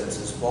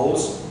circumstances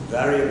both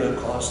variable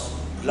cost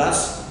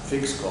plus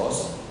fixed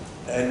cost,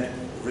 and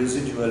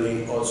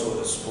residually also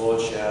a small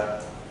share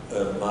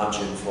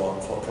margin for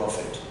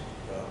profit.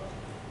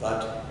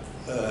 But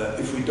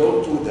if we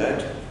don't do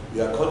that,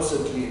 we are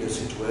constantly in a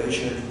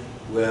situation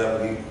where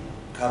we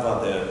cover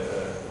the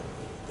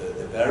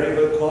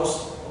variable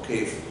cost.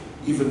 Okay, if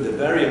even the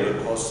variable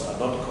costs are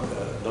not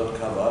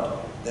covered,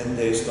 then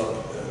they stop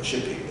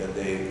shipping, then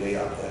they lay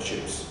up their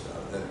ships,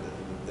 then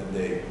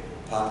they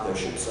park their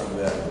ships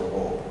somewhere and go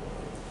home.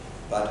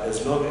 But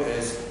as long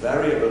as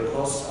variable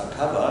costs are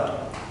covered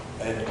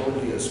and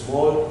only a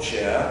small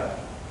share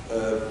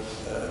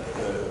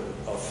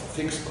of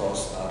fixed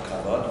costs are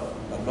covered,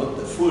 but not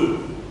the full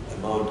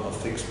amount of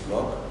fixed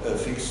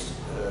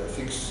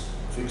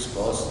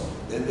costs,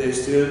 then they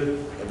still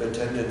have a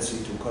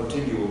tendency to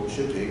continue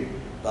shipping,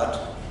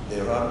 but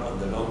they run on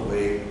the long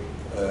way,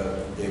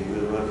 they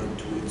will run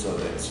into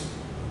insolvency,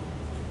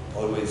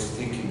 always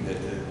thinking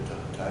that the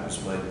times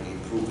might be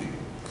improving.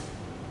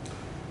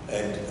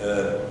 And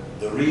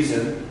the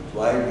reason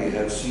why we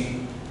have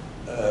seen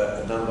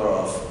a number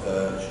of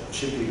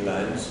shipping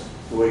lines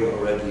going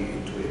already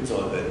into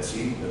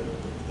insolvency,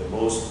 the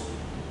most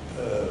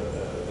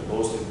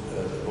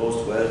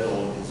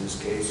well-known is this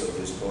case of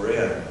this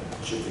Korean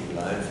shipping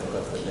line,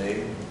 forgot the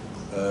name,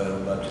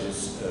 but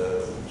it's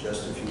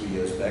just a few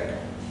years back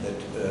that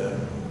there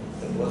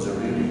was a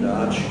really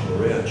large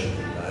Korean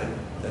shipping line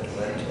that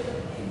went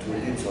into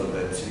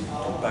insolvency,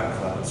 to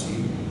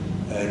bankruptcy,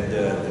 and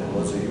it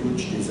was a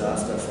huge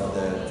disaster for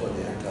the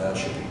entire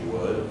shipping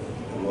world.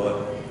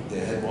 They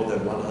had more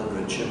than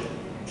 100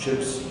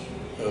 ships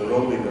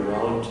roaming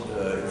around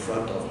in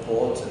front of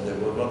ports, and they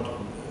were not,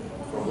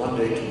 from one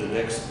day to the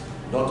next,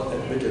 not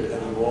admitted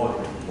anymore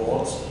into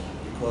ports,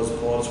 because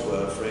ports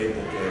were afraid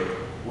that they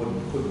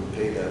couldn't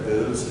pay their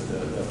bills and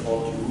their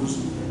port dues.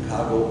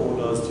 Cargo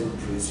owners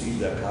didn't receive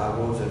their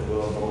cargoes that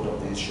were on board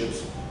of these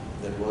ships.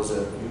 That was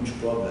a huge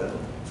problem.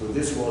 So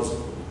this was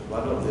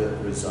one of the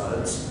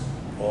results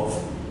of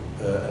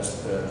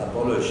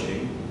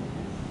abolishing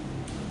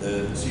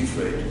the sea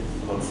freight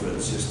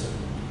conference system.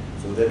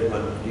 So that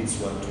one needs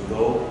one to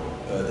know.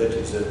 That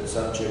is a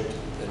subject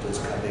that is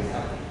coming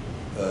up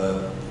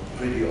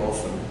pretty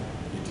often.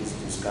 It is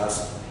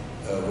discussed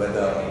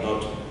whether or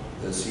not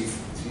the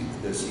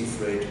sea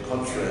freight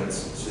conference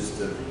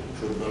system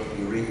should not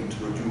be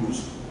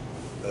reintroduced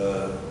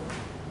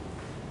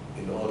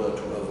in order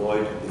to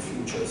avoid in the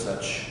future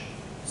such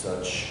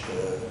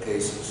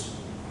cases.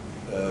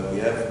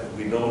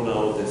 We know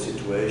now the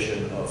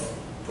situation of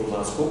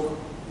Thomas Cook.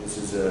 This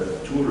is a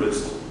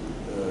tourist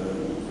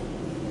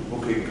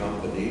booking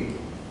company.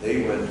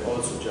 They went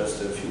also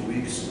just a few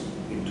weeks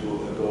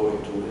ago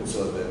into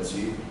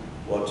insolvency.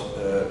 What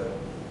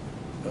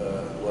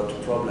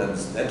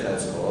problems that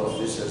has caused?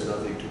 This has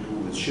nothing to do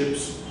with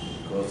ships,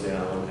 because they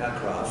are on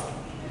aircraft.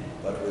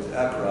 But with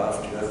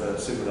aircraft, you have a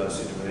similar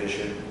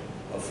situation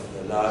of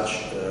a large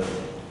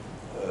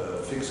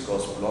fixed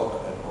cost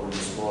block and only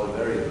small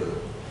variable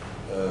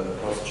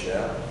cost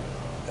share.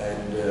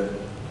 And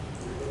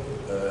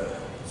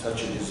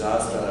such a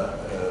disaster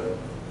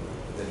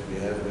that we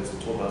have with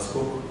Thomas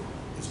Cook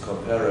is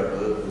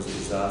comparable with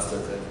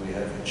disasters that we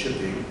have in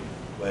shipping,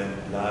 when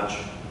large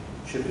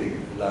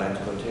shipping lines,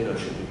 container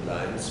shipping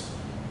lines,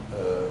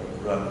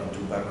 run into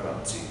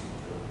bankruptcy.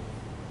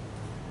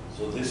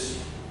 So this,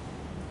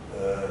 we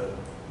have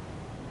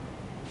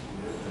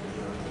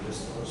the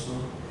list also.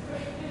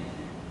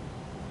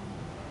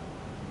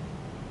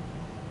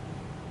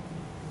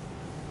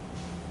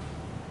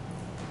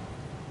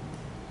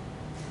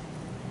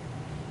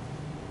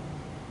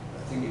 I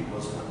think it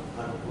was,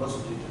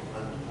 wasn't it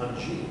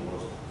Hanjin,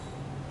 was it?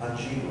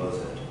 Hanjin was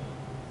it?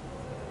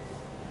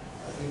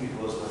 I think it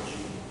was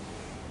Hanjin.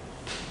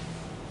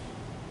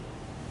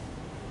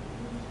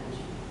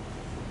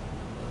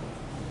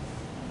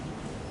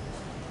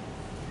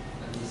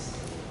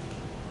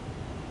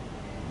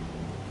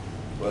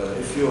 Well,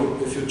 if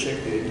you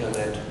check the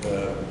internet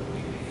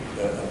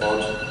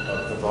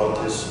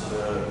about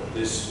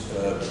this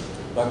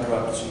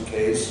bankruptcy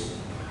case,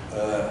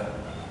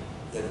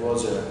 that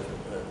was a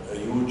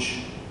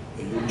huge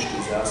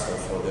disaster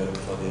for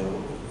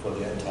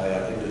the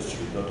entire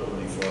industry, not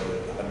only for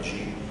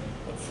Hanjin,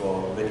 but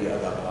for many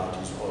other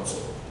parties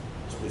also,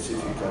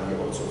 specifically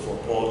also for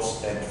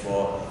ports and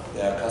for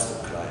their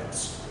custom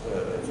clients,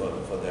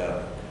 for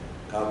their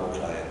cargo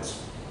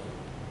clients.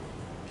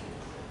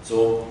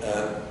 So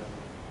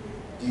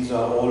these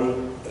are all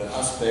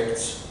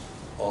aspects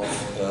of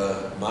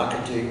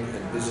marketing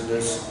and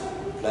business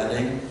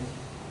planning.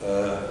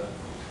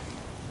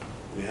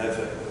 We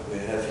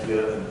have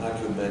here an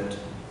argument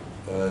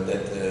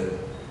that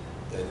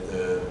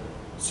the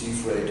sea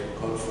freight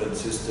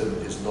conference system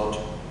is not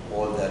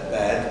all that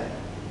bad.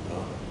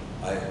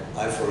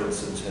 I, for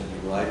instance, have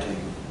been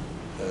writing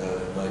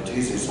my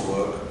thesis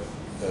work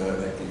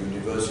at the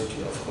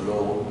University of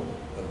Cologne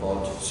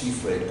about sea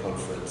freight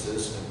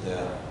conferences and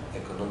their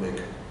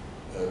economic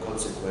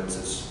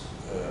consequences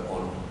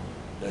on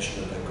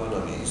national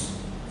economies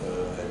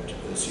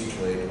and sea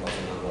trade of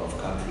a number of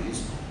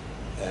countries.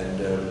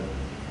 And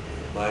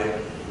my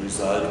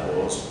result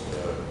was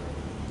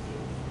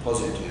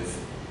positive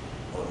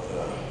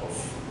of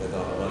whether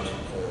or not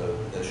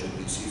there should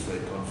be sea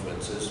freight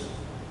conferences.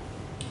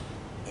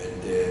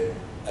 And the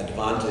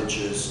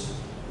advantages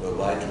were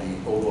widely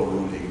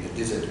overruling the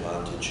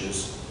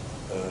disadvantages.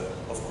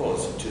 Of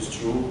course, it is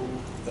true,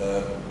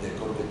 the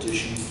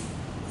competition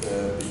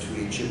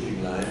between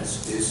shipping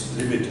lines is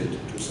limited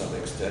to some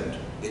extent.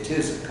 It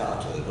is a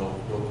cartel,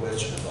 no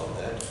question about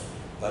that.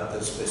 But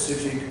the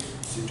specific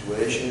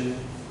situation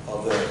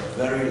of a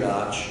very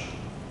large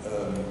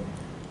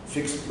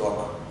fixed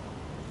block,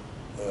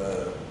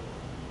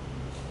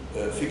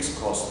 fixed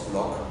cost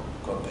block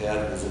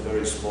compared with a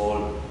very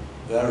small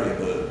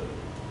variable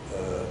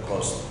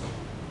cost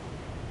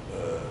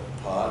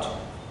part,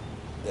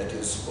 that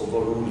is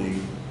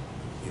overruling,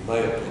 in my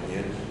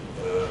opinion,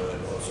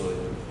 and also in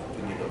the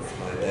opinion of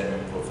my then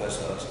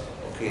professors.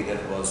 Okay,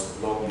 that was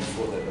long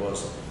before, that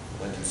was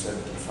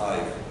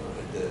 1975,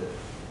 the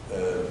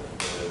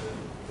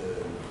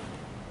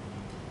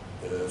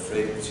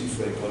sea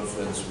freight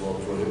conference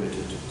was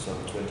prohibited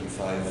some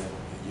 25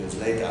 years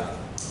later.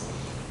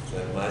 So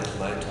at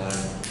my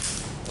time,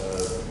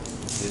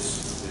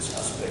 this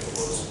aspect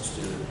was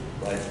still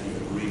widely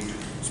agreed to,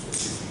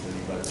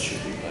 specifically by the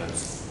shipping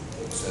lines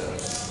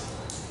themselves.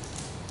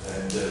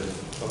 And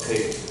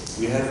okay,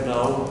 we have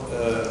now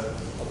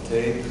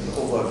obtained an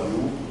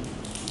overview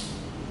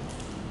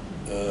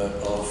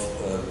of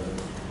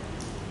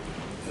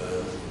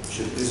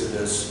ship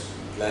business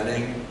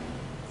planning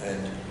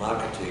and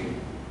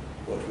marketing,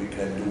 what we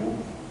can do.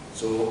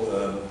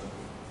 So,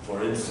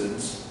 for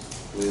instance,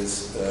 with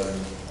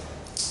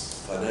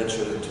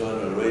financial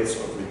internal rates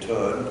of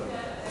return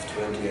of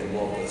 20 and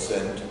more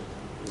 %,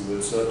 we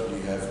will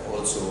certainly have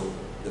also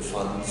the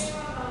funds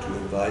to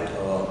invite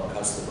our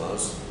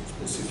customers,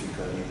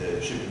 specifically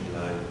the shipping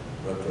line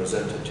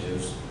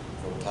representatives,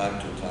 from time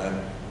to time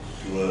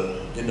to a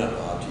dinner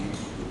party,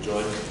 a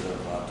joint dinner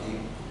party,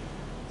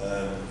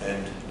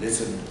 and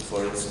listen,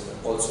 for instance,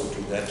 also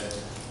to that,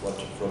 what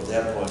from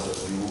their point of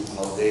view,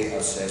 how they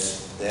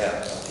assess their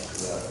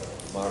particular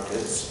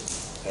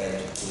markets, and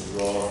to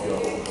draw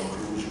your own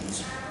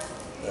conclusions,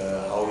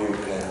 how you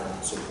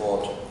can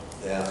support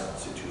their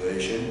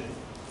situation.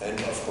 And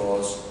of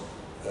course,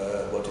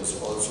 what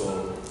is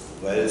also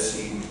well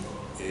seen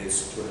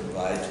is to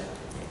invite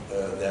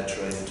their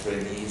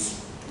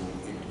trainees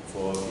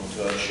for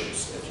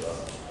internships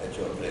at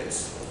your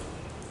place.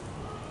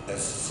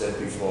 As said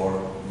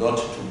before, not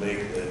to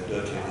make the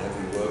dirty and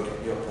heavy work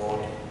in your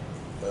port,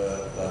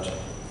 but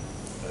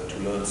to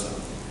learn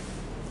something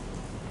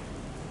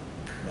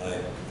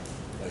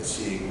by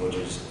seeing what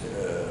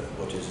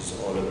it is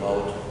all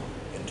about,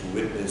 and to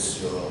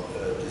witness your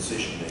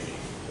decision making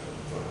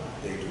from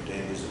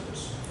day-to-day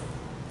business.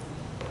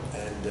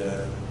 And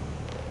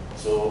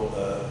so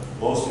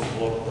most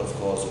important, of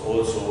course,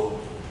 also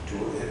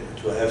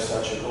to have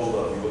such an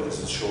overview as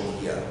is shown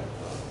here.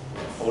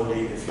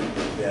 Only if you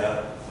prepare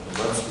on a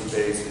monthly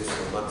basis,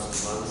 or month to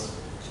month,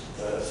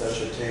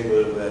 such a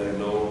table where you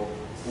know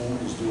who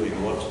is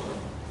doing what,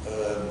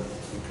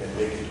 you can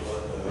make it,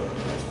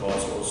 of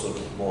course, also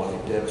more in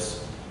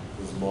depth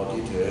with more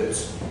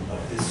details.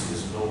 But this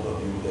is an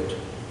overview that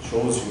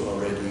shows you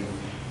already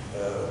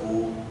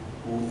who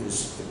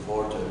is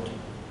important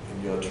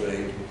in your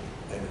trade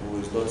and who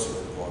is not so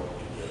important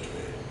in your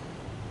trade.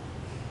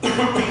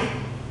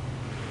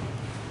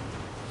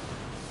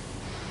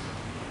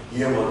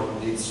 Here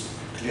one needs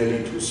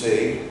clearly to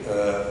say,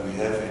 we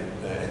have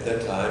at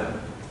that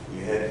time,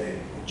 we had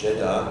in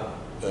Jeddah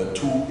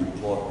 2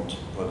 important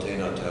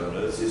container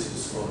terminals. This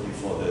is only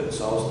for the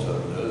south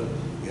terminal.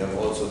 We have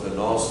also the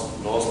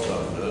north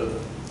terminal.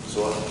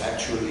 So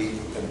actually,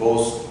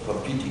 both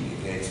competing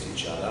against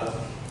each other.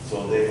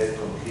 So they had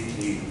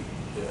completely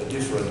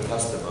different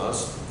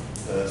customers.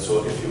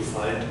 So if you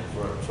find,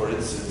 for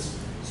instance,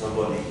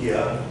 somebody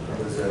here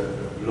with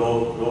a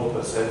low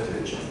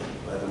percentage,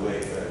 but the way,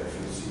 if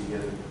you see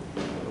here, you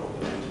can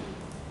open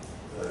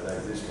it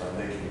like this by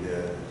making the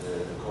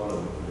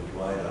column a bit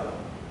wider.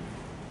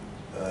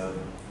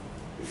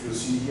 If you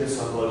see here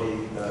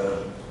somebody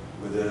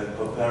with a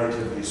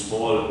comparatively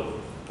small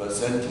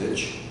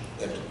percentage,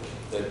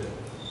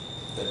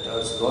 that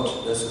does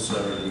not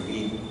necessarily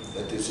mean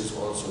that this is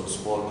also a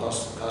small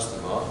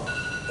customer.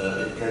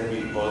 It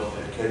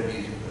can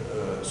be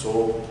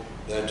so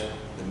that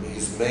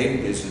his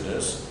main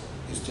business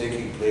is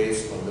taking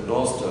place on the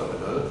North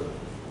Terminal,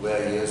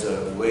 where he has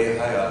a way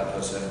higher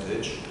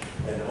percentage,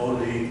 and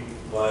only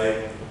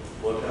by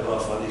whatever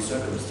funny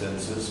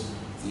circumstances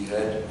he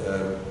had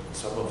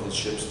some of his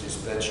ships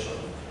dispatched on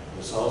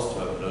the South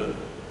Terminal,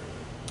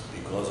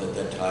 because at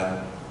that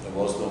time there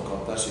was no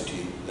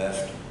capacity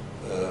left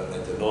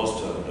at the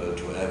North Terminal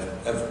to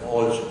have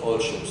all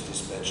ships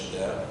dispatched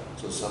there.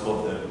 So some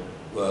of them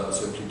were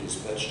simply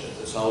dispatched at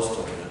the South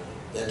Terminal.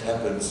 That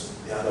happens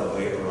the other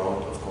way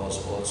around, of course,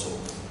 also.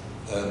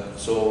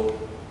 So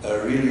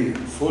a really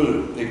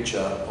full picture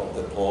of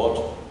the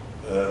port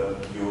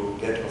you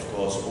get, of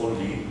course,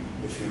 only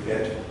if you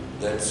get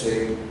that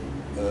same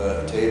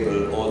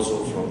table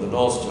also from the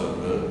North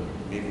Terminal.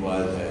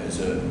 Meanwhile, there is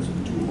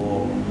two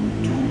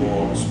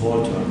more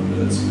small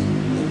terminals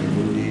that you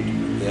would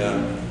need their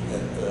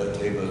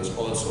tables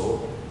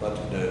also, but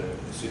in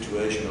a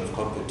situation of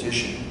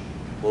competition,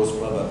 most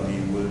probably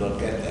you will not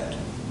get that.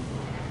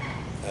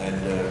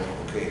 And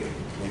okay,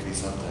 maybe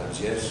sometimes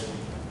yes,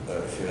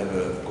 if you have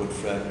a good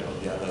friend on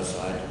the other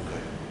side,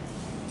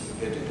 you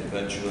get it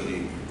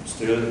eventually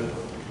still,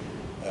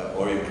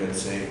 or you can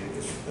say,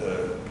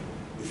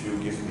 if you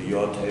give me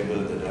your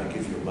table, then I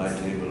give you my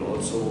table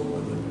also,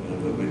 and then you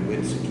have a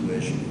win-win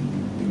situation,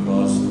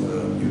 because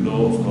you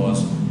know, of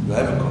course, you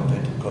have a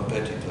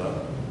competitor,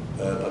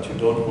 but you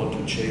don't want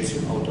to chase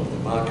him out of the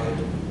market.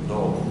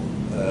 No,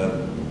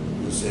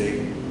 you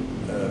say,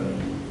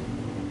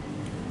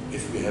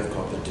 if we have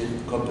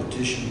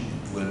competition,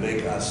 will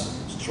make us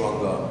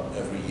stronger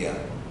every year,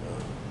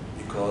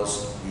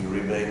 because we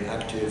remain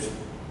active,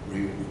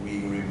 we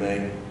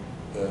remain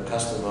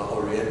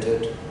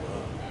customer-oriented.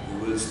 We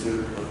will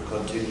still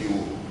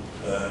continue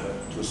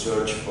to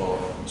search for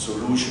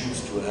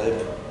solutions to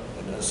help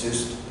and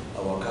assist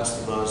our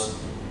customers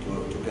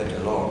to get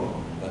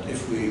along. But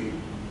if we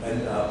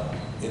end up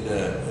in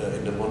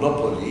a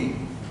monopoly,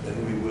 then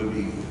we will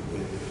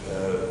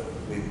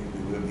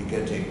be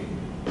getting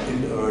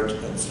inert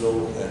and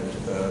slow and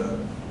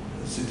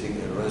sitting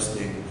and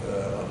resting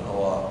on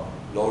our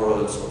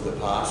laurels of the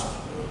past,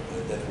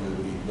 and that will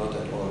be not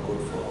at all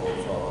good for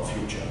our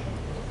future.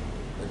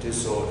 It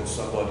is so if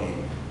somebody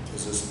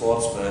is a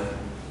sportsman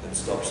and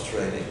stops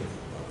training,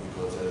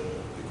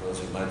 because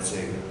he might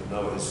say,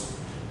 now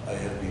I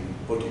have been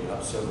putting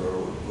up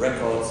several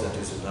records, that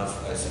is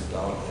enough, I sit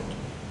down and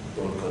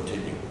don't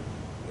continue.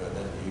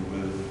 Then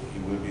he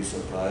will be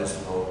surprised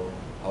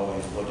how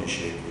his body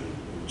shape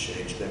will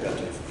change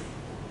negatively.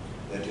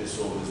 That is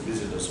so with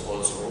business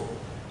also.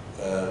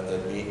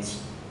 That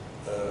means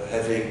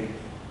having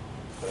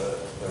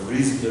a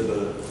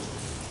reasonable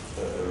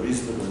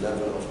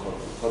level of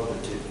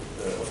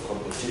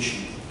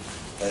competition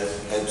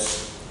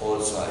helps all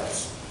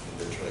sides in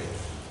the trade.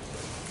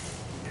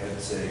 You can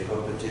say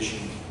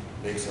competition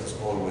makes us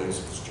always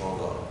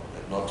stronger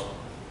and not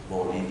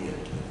more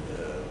lenient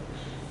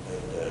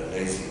and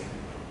lazy.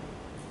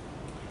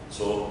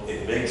 So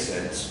it makes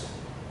sense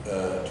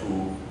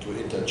to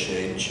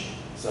interchange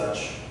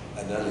such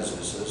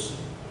analyses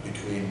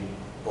between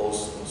both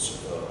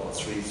or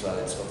three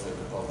sides of the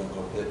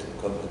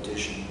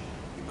competition,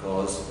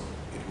 because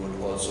it would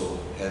also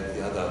help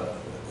the other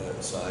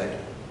side.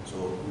 So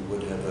we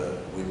would have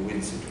a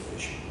win-win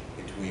situation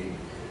between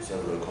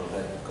several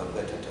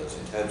competitors.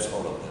 It helps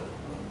all of them.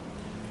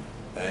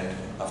 And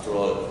after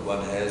all,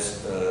 one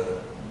has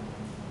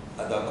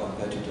other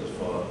competitors.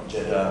 For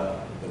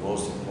Jeddah, the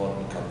most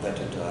important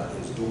competitor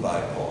is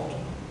Dubai port.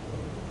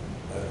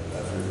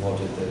 I've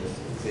reported that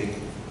thing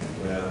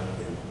where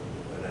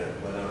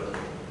when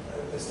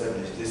I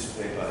established this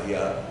paper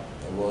here,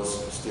 I was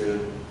still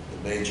the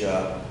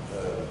major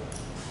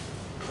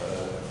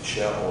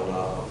share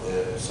owner of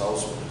the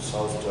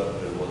South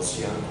Terminal was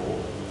Sianco,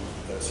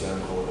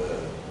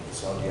 the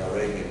Saudi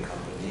Arabian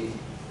company,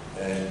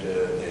 and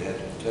they had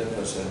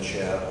 10%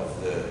 share of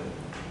the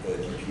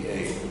DPA,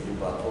 the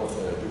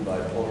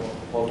Dubai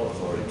Port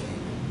Authority,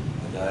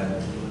 and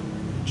I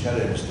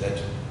challenged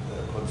that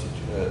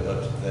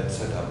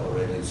setup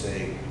already,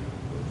 saying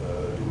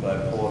Dubai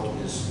Port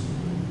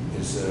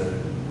is a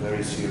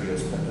very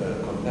serious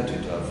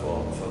competitor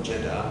for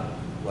Jeddah.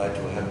 Why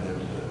to have them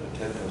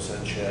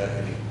 10% share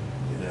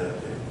in an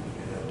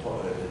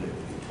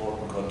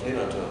important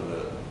container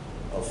terminal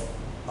of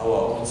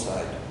our own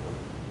side?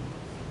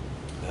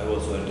 I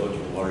was told, don't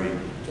you worry,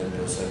 10%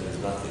 is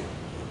nothing.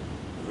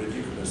 A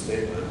ridiculous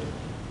statement,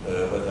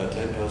 whether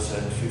 10%,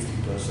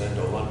 50%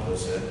 or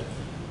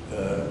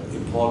 1%,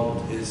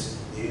 important is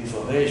the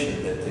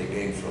information that they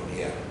gain from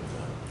here.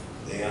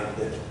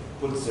 That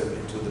puts them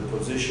into the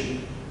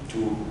position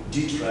to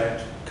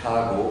detract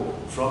cargo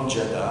from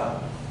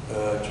Jeddah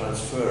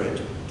transfer it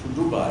to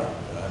Dubai.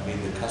 I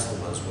mean, the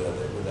customers were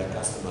there with their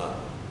customer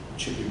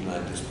shipping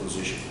line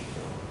disposition,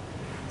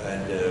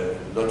 and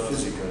not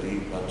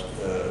physically, but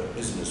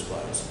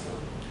business-wise.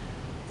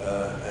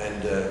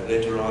 And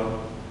later on,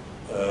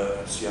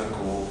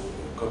 Sianco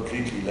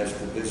completely left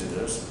the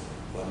business.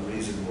 One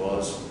reason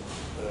was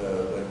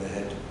when they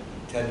had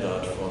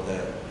tendered for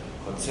their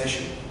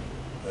concession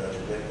to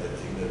get that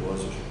thing that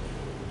was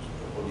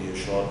only a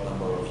short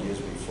number of years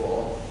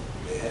before,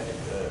 they had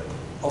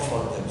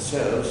offered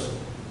themselves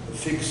a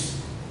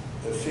fixed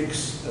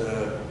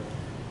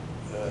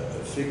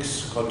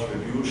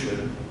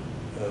contribution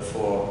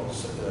for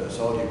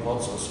Saudi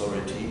Ports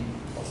Authority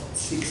of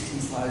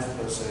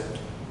 65%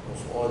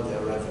 of all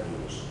their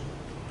revenues,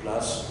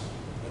 plus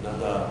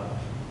another,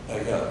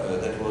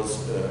 that was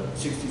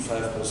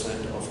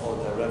 65% of all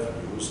their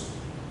revenues,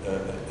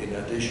 in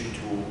addition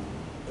to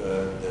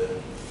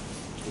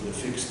the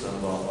fixed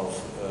number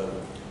of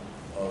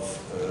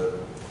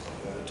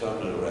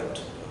terminal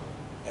rent.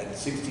 And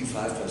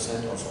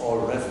 65% of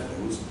all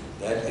revenues,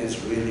 that is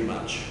really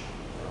much.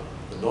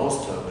 The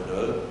North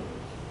Terminal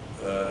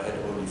had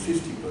only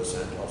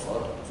 50%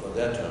 offered for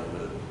their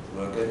terminal. We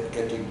were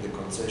getting the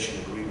concession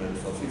agreement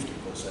for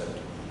 50%.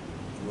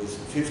 With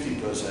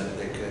 50%,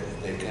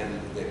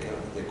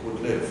 they could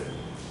live.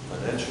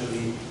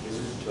 Financially,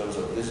 in terms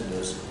of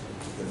business,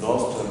 the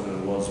North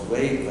Terminal was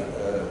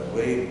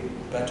way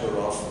better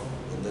off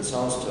than the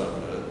South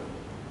Terminal.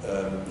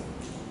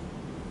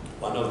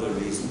 One of the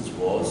reasons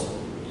was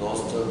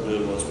North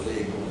Terminal was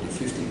paying only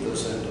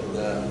 50% of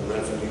their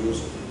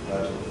revenues,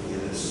 but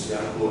with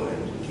Sianco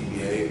and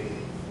TBA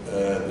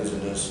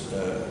business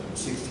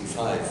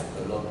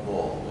 65, a lot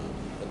more.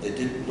 But they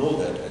didn't know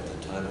that at the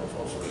time of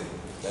offering,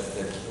 that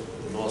the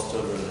North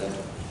Terminal had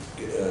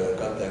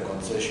got their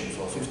concession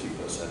for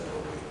 50%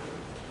 only.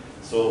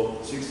 So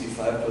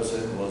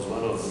 65% was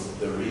one of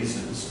the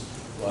reasons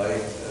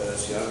why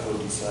Sianco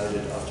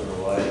decided after a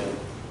while,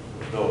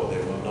 no, they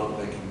were not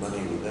making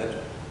money with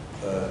that,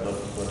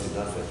 not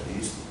enough at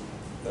least,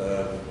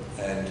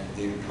 and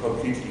they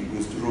completely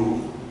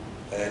withdrew,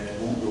 and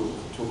who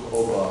took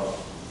over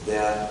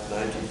their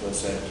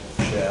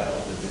 90% share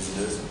of the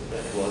business,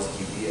 that was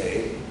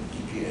DPA.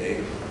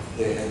 DPA,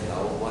 they had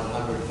now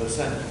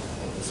 100%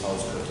 of the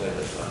South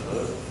Container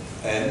Terminal,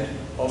 and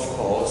of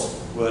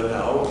course, were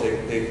now,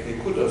 they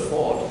could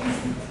afford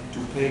even to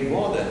pay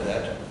more than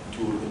that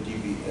to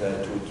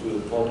the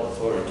Port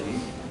Authority,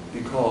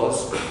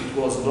 because it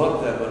was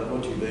not their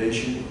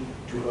motivation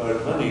to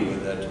earn money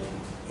with that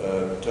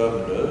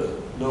terminal.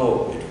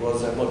 No, it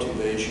was their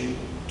motivation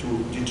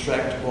to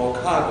detract more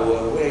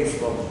cargo away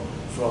from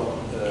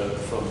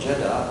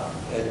Jeddah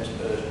and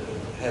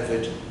have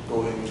it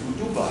going to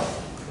Dubai.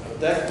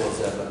 That was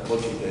their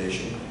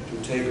motivation, to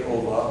take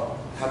over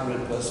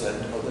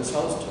 100% of the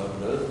South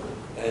Terminal.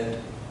 And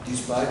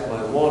despite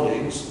my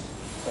warnings,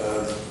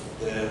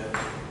 the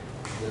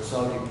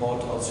Saudi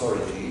Port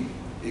Authority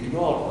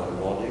ignored my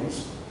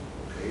warnings.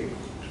 Okay,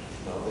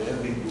 now they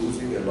have been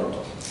losing a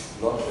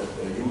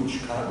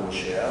huge cargo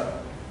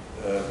share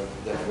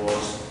that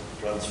was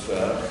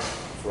transferred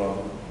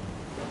from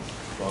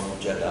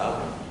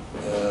Jeddah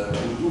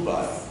to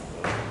Dubai.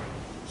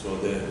 So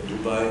the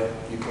Dubai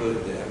people,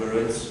 the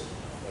Emirates,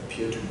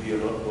 appear to be a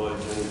lot more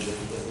intelligent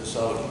than the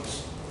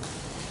Saudis.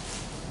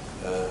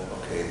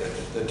 Okay,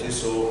 that is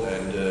so,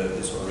 and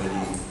it's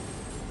already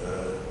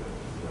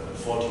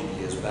 14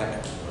 years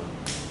back.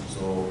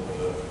 So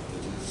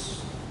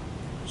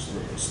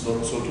it's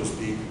not, so to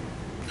speak,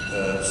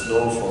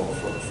 snow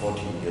from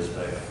 14 years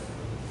back.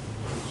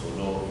 So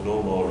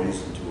no more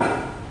reason to.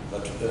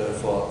 But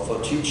for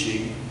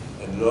teaching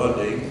and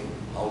learning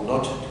how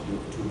not to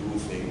do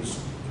things,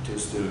 it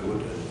is still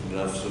good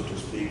enough, so to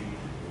speak.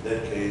 In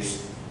that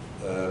case,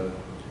 the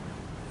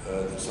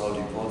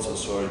Saudi Ports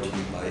Authority,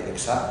 by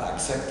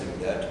accepting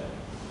that,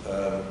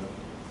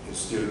 is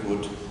still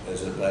good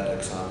as a bad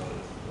example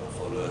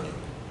for learning,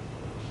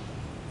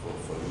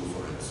 for you,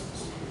 for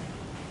instance.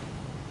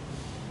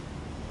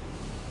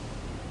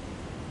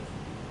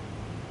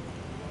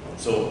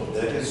 So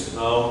that is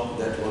now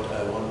what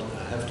I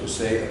have to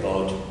say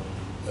about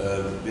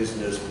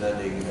business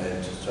planning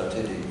and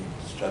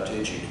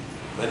strategic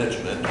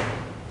management.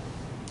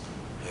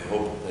 I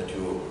hope that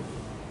you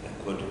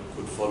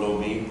could follow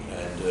me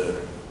and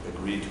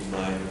agree to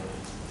my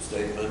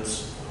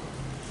statements,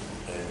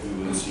 and we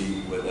will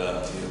see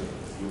whether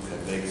you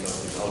can make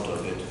something out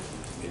of it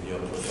in your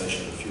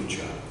professional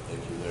future.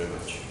 Thank you very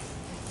much.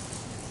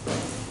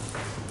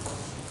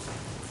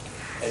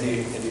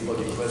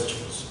 Anybody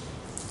questions?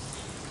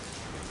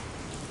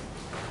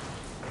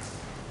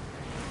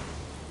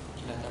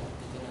 Silakan,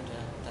 mungkin ada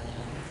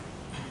pertanyaan.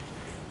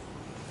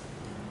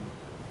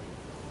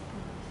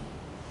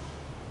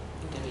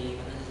 Dari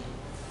mana saja?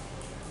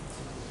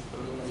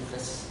 Perlu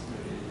refresh.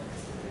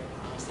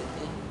 Mas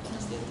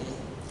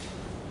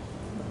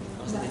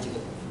Tete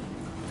juga.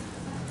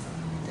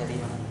 Dari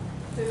mana?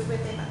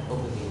 BPPT Pak.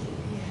 Oh, BPPT.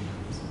 Iya.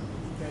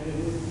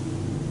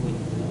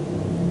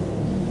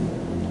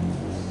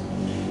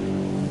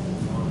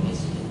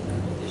 Organization,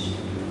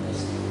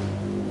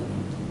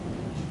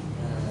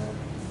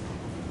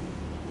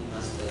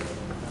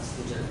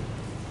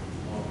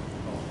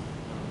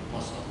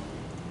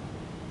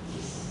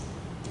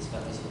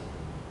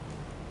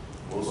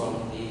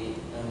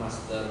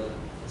 master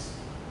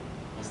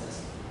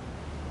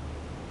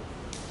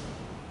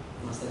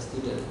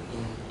student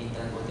in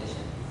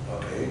transportation.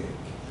 Okay.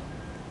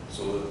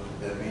 So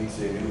that means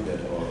they knew that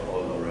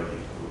all already.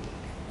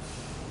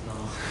 No.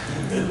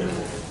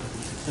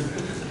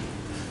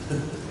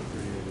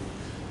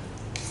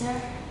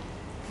 Sir,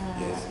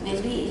 Yes.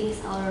 maybe it is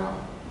out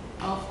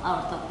of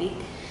our topic,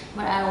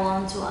 but I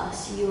want to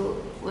ask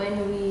you,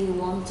 when we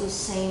want to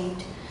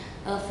send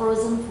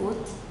frozen food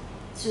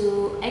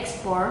to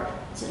export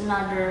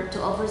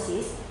to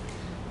overseas,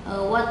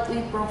 what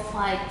we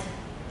provide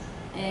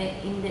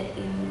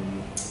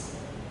in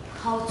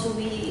how to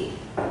we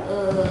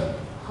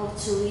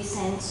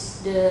send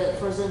the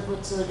frozen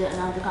food to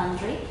another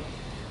country?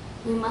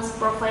 We must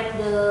provide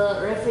the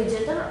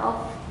refrigerator of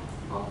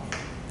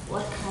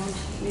what kind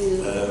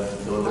you?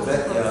 No, must the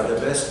provide?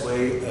 best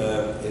way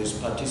is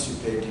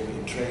participating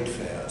in trade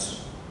fairs.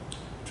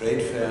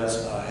 Trade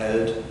fairs are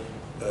held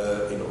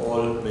in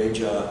all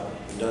major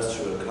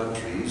industrial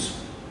countries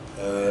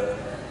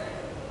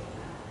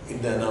in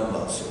their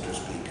numbers, so to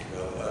speak,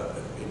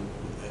 in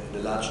a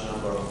large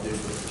number of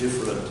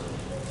different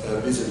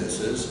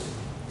businesses.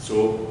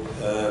 So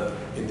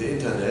in the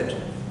internet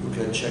you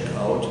can check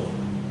out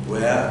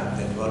where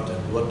and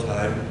what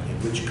time in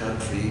which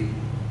country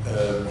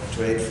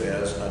trade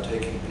fairs are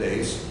taking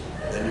place.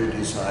 Then you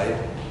decide,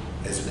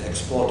 as an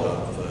exporter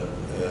of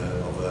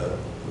a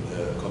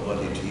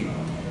commodity,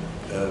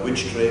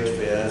 which trade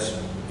fairs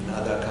in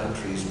other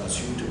countries are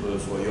suitable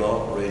for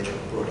your range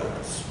of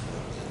products.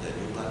 And then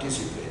you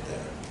participate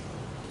there.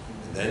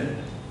 And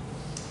then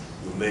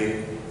you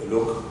may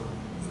look,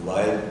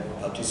 while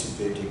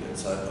participating on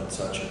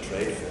such a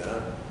trade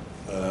fair,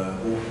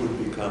 who could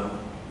become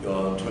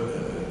your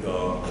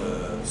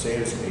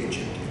sales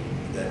agent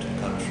in that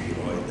country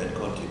or in that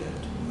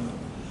continent.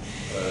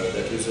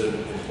 That is an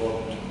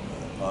important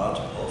part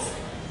of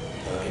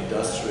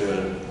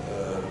industrial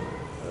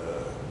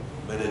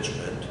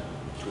management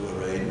to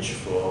arrange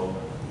for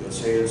your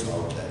sales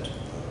outlet.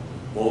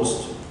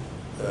 Most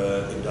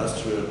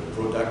industrial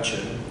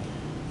production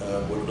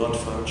would not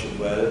function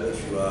well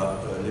if you are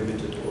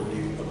limited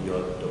only on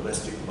your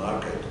domestic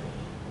market.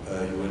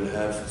 You will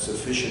have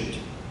sufficient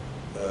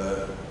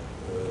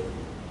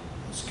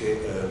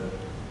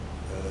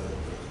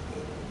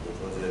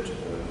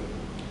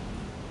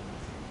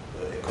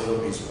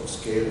economies of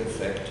scale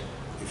effect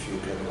if you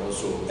can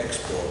also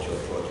export your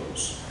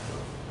produce.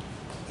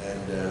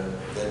 And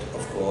that,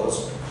 of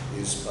course,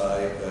 is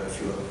by,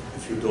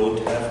 if you don't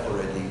have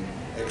already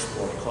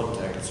export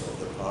contacts of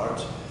the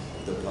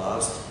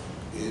past,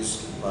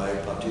 is by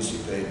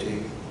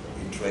participating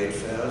in trade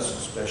fairs,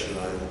 especially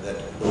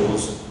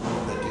those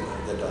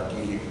that are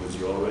dealing with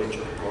your range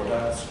of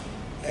products.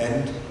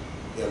 And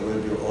there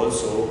will be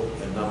also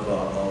a number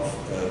of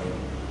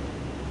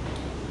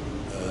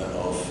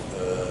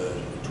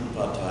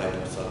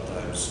two-partite,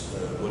 sometimes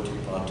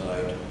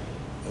multi-partite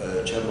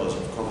chambers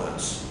of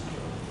commerce.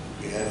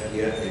 We have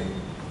here in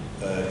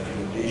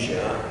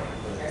Indonesia,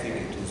 I think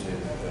it is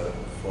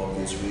for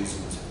obvious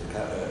reasons, in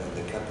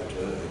the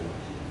capital, in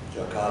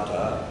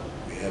Jakarta,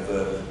 we have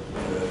an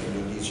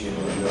Indonesian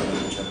or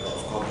German chamber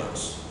of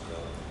commerce.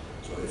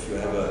 So if you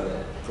have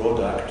a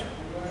product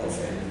of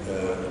an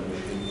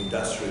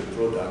industrial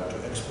product to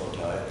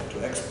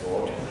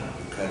export,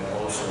 you can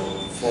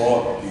also,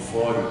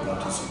 before you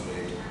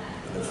participate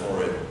in a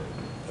foreign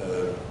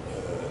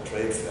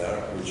trade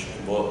fair, which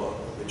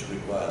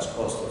requires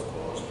cost, of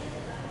course,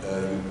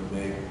 you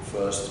may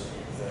first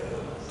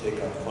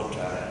take up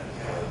contact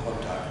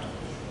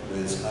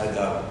with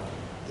either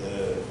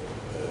the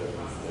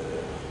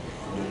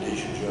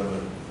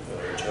Indonesian-German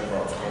Chamber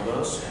of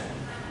Commerce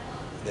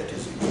that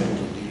is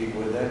exactly dealing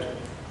with that,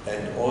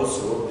 and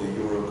also the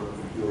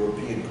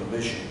European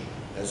Commission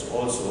has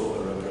also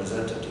a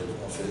representative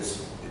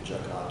office in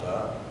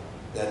Jakarta.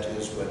 That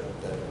is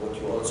what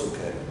you also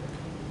can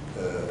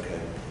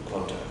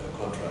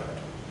contract.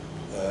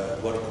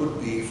 What could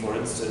be, for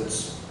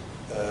instance,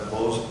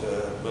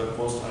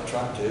 most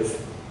attractive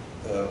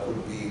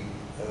could be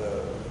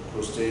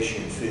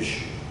crustacean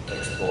fish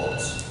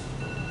exports,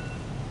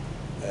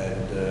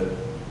 and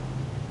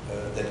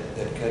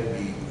that can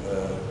be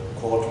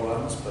caught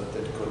ones, but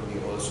that could be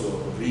also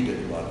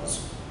breeded ones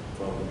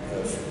from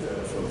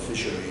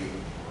fish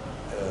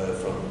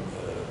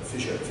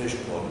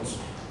ponds,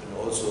 and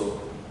also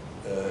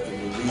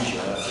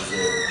Indonesia is a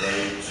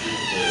very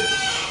suitable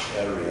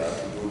area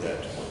to do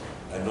that.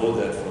 I know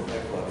that from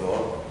Ecuador,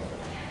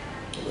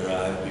 where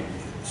I've been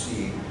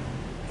seeing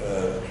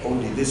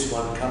only this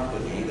one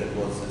company that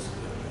was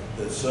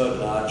the third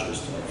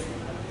largest of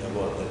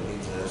what that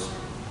means there's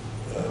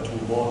two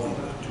more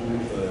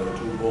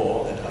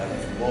that are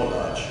even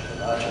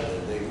larger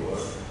than they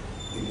were.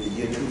 In the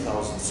year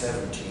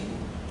 2017,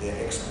 they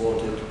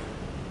exported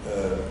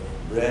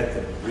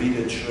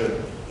breeded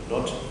shrimp,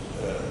 not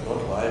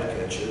wild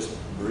catches,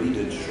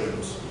 breeded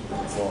shrimps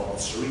for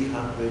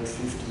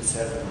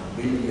 $357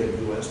 million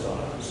US.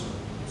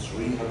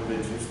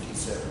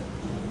 $357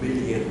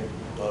 million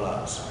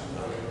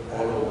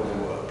all over the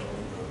world.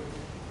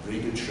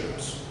 Breeded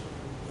shrimps.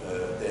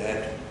 They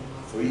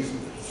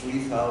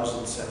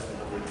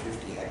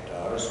 3,750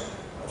 hectares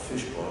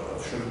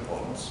of shrimp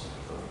ponds,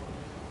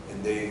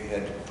 and they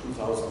had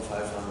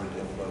 2,500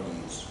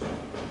 employees.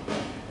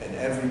 And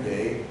every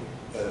day,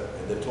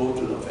 the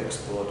total of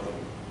export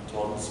in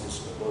tons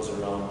was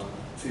around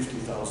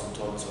 50,000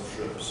 tons of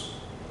shrimps.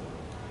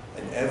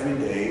 And every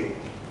day,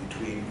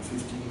 between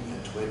 15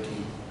 and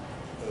 20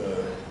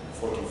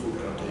 40 food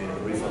container,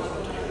 reefer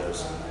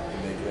containers, we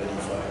made ready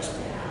for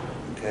export.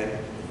 You can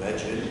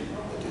imagine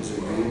it is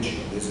a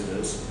huge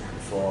business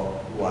for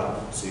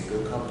one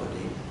single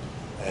company,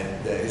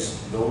 and there is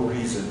no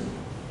reason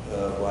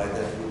why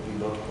that would be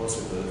not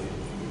possible in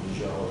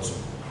Indonesia also.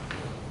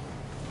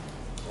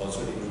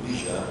 Also in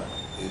Indonesia,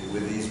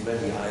 with these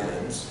many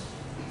islands,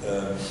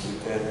 you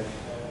can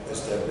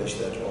establish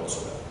that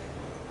also.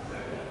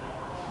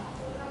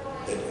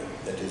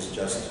 That is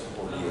just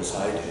only a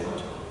side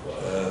hint.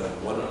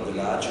 One of the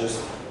largest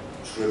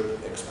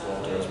shrimp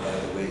exporters, by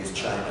the way, is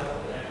China.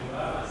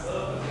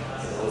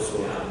 And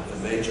also a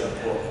major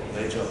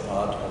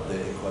part of the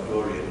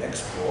Ecuadorian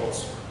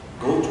exports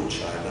go to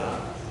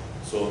China.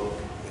 So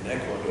in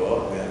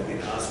Ecuador, we have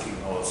been asking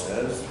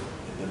ourselves,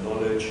 in the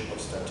knowledge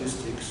of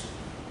statistics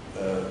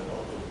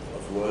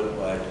of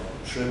worldwide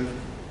shrimp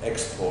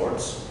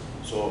exports.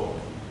 So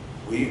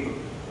we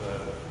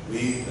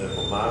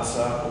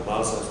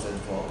OMARSA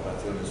stands for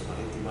Operaciones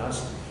Marítimas.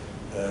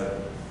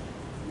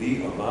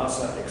 We,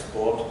 OMARSA,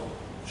 export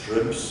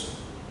shrimps.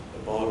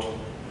 About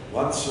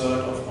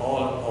 1/3 of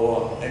all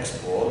our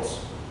exports,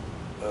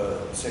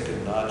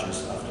 second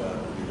largest after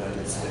the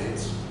United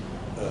States,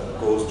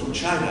 goes to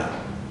China.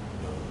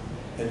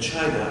 And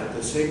China, at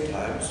the same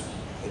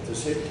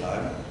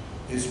time,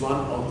 is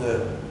one of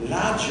the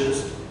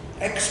largest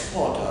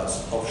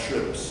exporters of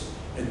shrimps.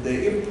 And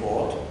they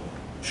import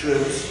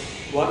shrimps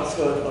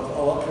 1/3 of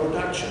our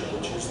production,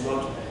 which is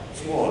not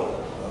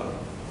small.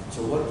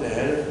 So what the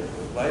hell,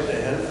 why the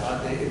hell are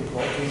they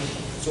importing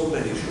so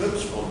many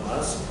shrimps from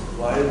us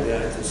while they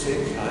are at the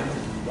same time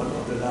one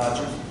of the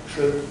largest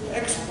shrimp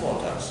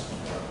exporters?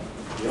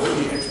 The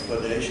only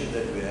explanation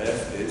that we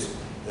have is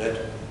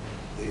that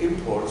the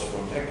imports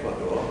from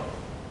Ecuador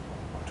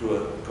to a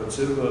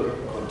considerable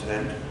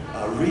content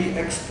are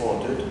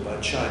re-exported by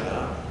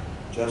China,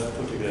 just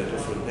putting a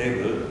different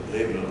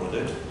label on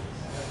it.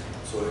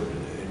 So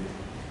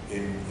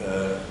in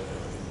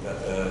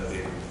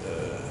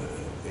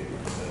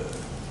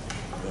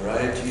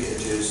variety,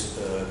 it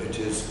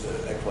is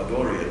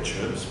Ecuadorian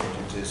shrimps, but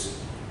it is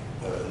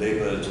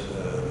labeled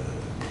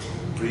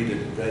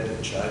bred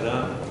in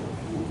China.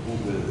 Who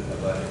will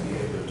ever be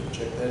able to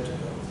check that?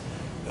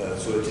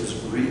 So it is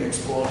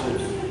re-exported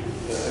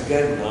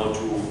again now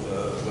to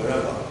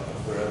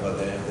wherever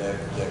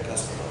their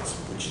customers,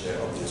 which they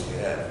obviously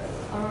have.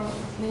 Or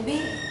maybe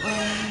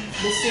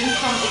the shrimp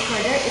from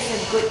Ecuador is a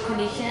good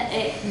condition,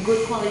 a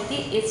good quality.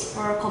 It's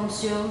for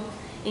consume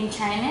in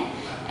China,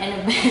 and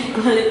a bad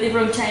quality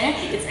from China,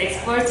 it's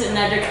export to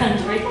another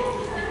country.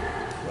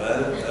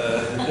 Well,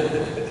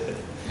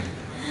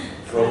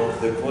 from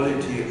the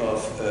quality of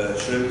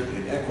shrimp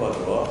in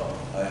Ecuador,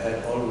 I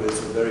had always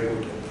a very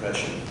good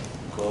impression,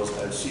 because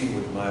I've seen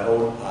with my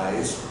own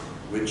eyes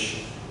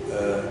which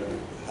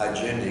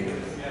hygienic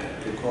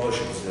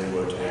precautions they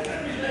were taking.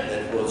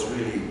 That was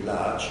really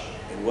large,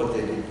 and what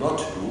they did not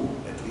do,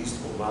 at least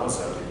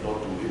OMARSA did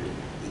not do it,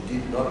 they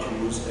did not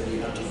use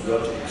any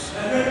antibiotics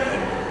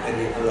and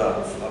any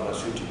other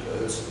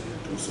pharmaceuticals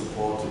to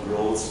support the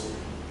growth,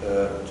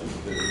 of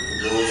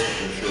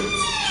the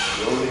shrimps.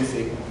 The only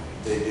thing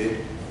they did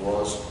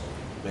was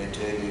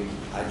maintaining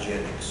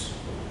hygienics,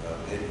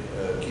 and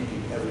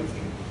keeping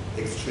everything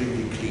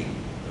extremely clean,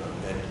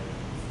 and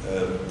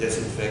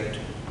disinfect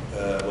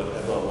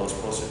whatever was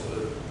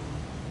possible.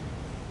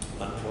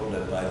 One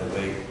problem, by the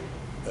way,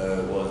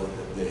 was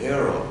the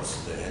herons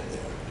they had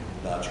there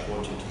in large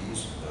quantities.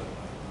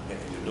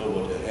 You know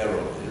what a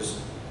heron is.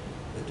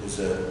 It is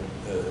a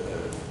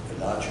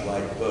large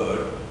white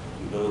bird.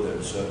 You know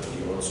them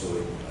certainly also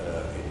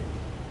in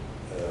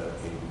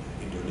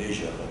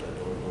Indonesia, but I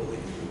don't know the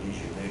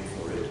Indonesian name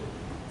for it.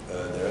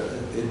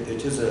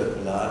 It is a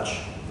large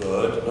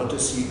bird, not a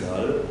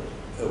seagull,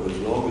 with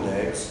long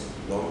legs,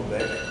 long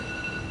back,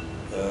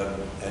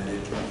 and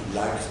it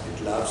loves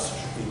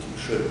eating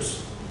shrimps.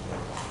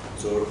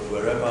 So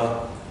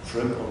wherever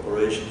shrimp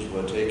operations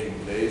were taking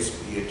place,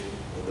 be it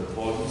on the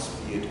ponds,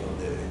 be it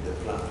in the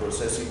plant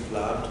processing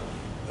plant,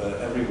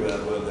 everywhere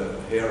were the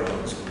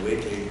herons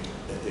waiting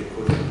that they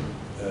could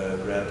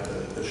grab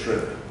a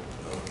shrimp.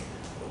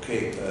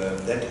 Okay,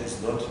 that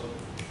is not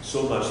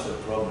so much the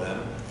problem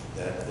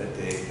that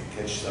they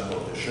catch some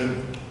of the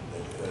shrimp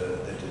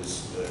that is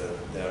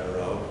there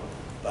around,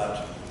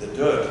 but the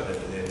dirt that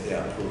they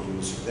are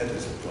producing, that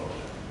is a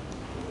problem.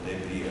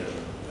 Namely a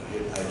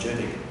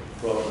hygienic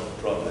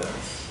problem.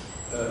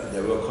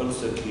 There were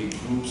constantly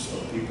groups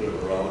of people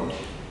around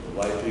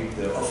wiping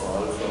the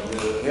offal from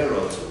the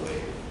herons away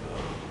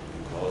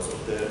because of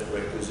the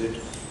requisite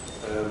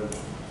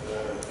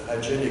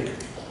hygienic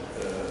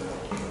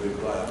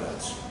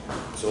requirements.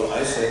 So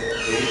I said,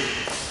 okay,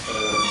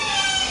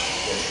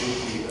 there should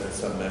be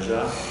some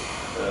measure,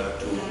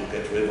 to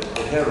get rid of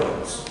the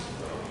herons.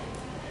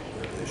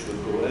 They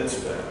should go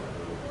elsewhere.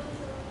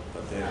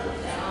 But they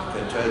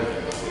can tell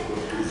them they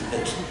would do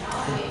that.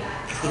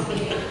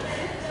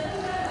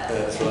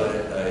 So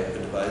I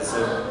advise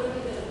them.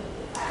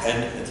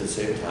 And at the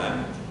same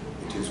time,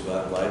 it is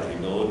widely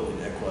known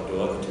in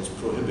Ecuador, it is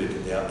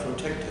prohibited, they are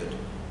protected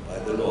by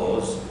the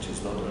laws, it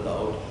is not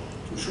allowed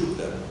to shoot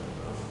them.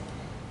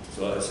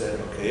 So I said,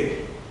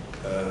 okay,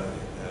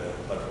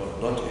 but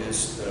what not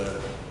is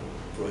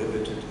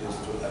prohibited is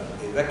to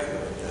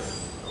evacuate them.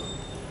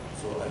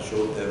 So I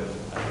showed them,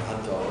 I'm a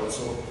hunter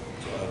also,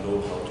 so I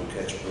know how to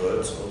catch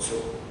birds also,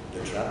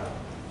 the trap.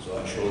 So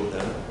I showed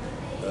them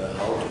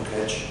how to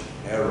catch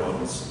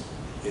herons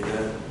in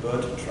a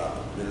bird trap,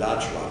 the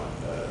large one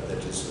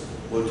that is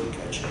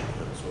multi-catching.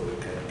 So you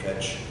can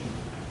catch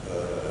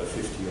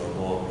 50 or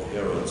more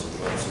herons in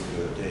one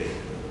single day.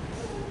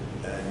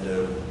 And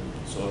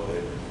so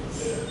in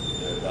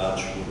a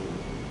large wooden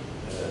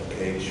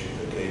cage,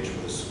 a cage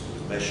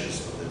with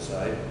meshes on the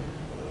side,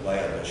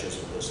 wire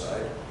meshes on the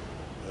side,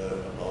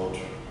 about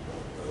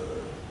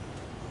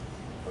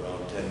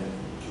around 10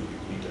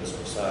 cubic meters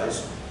of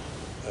size.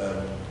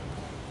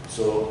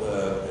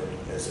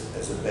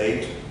 As a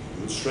bait,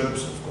 use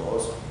shrimps, of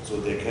course, so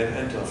they can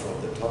enter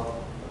from the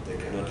top, but they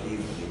cannot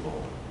leave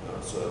anymore.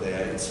 So they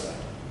are inside.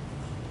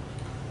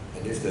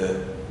 And if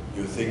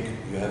you think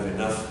you have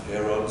enough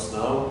herons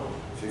now,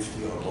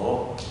 50 or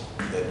more,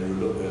 then you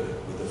look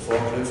with a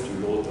forklift,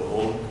 you load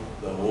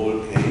the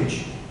whole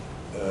cage,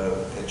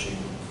 catching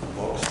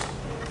box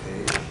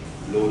cage,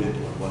 load it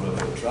on one of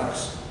the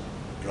trucks,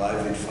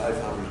 drive it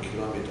 500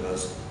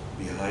 kilometers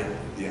behind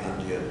the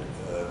Andean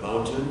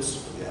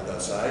mountains on the other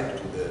side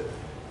to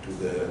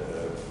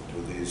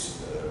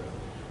this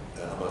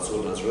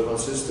Amazonas river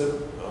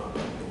system,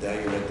 and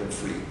there you let them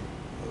free.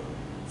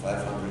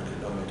 500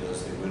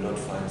 kilometers, they will not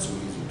find so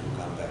easy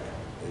to come back.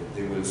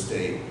 They will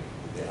stay in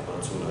the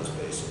Amazonas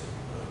basin.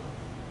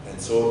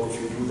 And so if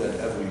you do that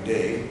every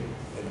day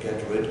and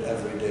get rid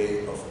every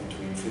day of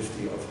between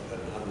 50 and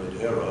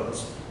 100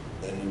 herons,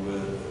 then you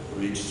will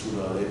reach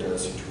sooner or later a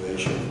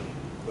situation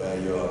where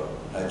your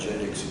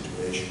hygienic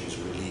situation is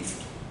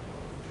relieved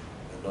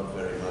and not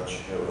very much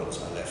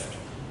herons are left.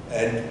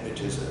 And it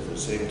is at the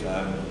same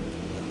time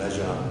a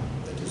measure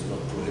that is not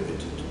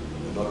prohibited.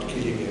 You're not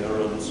killing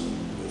herons,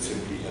 you're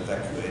simply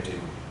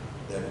evacuating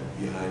them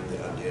behind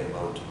the Andean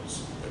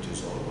mountains. That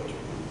is all what you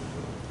do.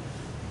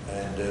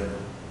 And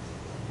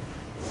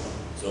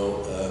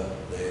so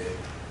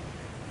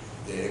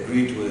they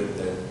agreed to it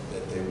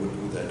that they would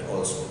do that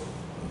also.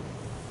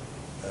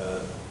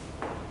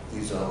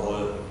 These are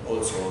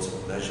all sorts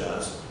of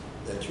measures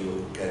that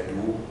you can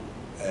do,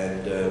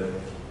 and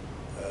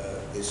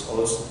it's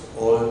also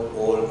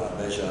all are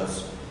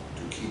measures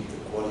to keep the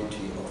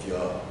quality of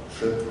your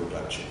shrimp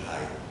production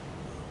high.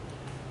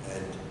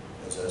 And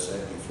as I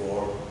said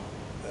before,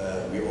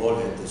 we all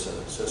had this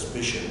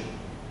suspicion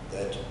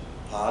that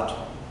part,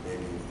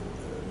 maybe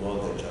more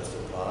than just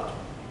a part,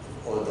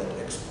 of all that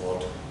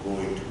export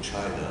going to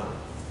China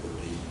would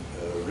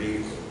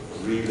be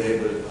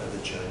relabeled by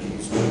the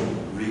Chinese,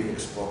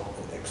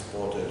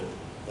 exported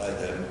by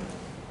them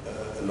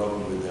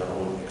along with their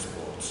own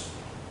exports.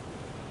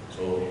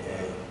 So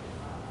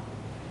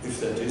if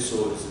that is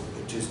so,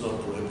 it is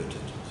not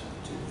prohibited.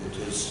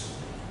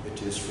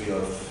 It is free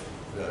of,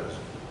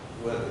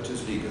 well, it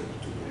is legal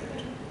to do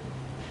it.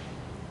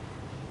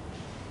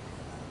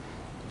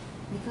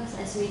 Because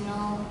as we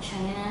know,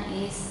 China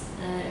is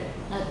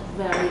not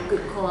very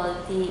good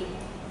quality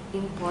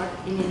import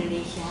in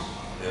Indonesia.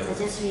 Yeah.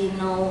 Such as we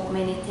know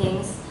many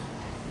things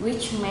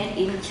which made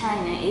in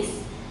China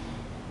is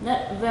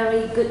not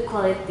very good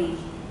quality.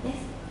 Yes,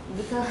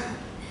 because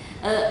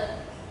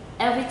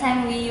every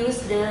time we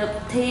use the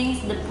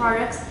things, the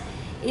products,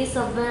 it's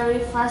a very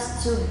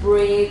fast to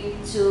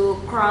break,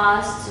 to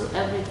cross, to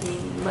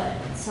everything. But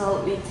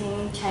so we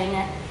think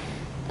China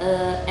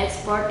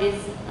export is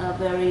a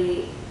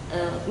very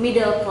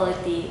middle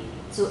quality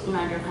to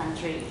another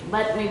country.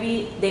 But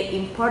maybe they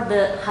import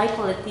the high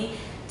quality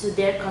to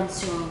their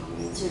consumer,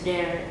 to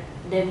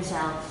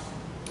themselves.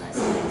 That's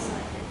things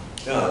like that.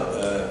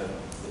 Yeah,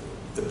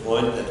 the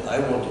point that I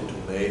wanted to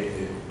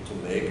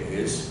make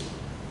is,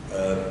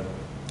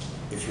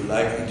 if you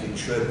like eating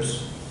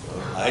shrimps,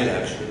 I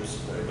like shrimps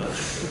very much.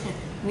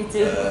 Me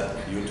too.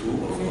 You too,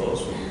 of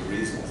course, for good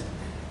reasons.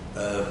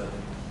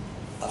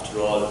 After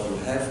all, you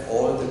have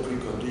all the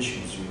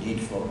preconditions you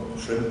need for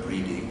shrimp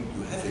breeding.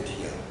 You have it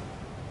here.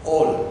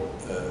 All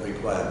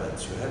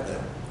requirements, you have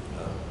them.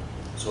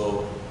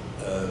 So,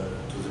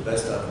 to the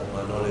best of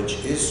my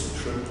knowledge, is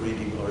shrimp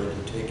breeding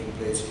already taking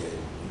place here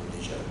in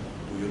Indonesia?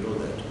 Do you know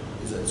that?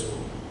 Is that so?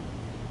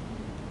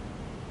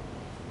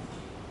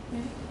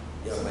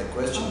 Yeah, my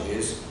question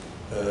is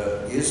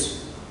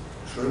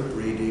shrimp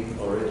breeding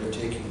already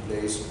taking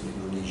place in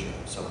Indonesia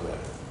somewhere?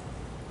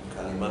 In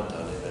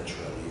Kalimantan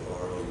eventually,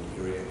 or in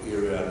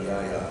Irian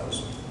Jaya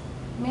also?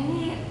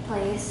 Many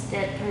places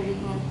that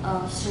breeding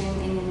shrimp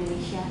in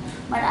Indonesia,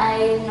 but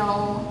I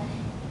know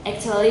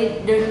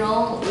actually there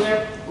no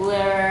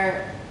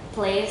where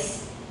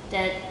place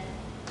that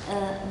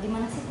Di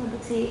mana sih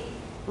produksi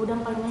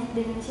udang paling banyak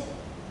di Indonesia?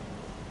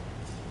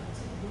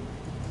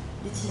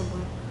 Di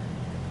Cirebon.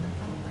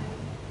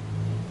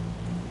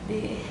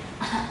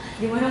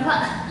 Di mana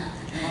Pak?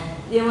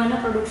 Di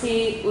mana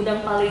produksi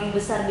udang paling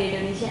besar di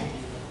Indonesia?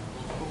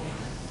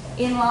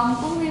 In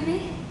Lampung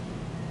maybe?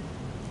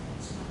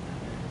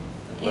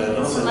 In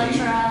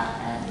Sumatera.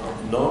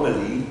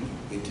 Normally,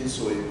 it is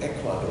so in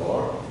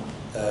Ecuador,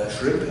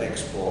 shrimp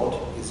export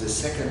is the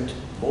second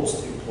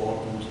most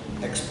important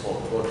export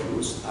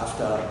produce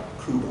after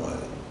crude oil.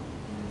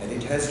 And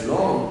it has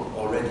long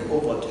already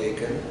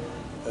overtaken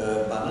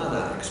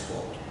banana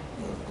export.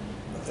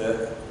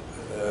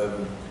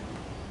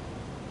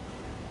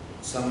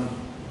 Some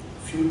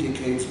few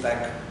decades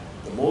back,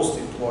 the most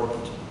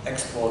important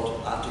export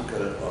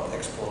article or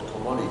export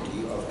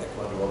commodity of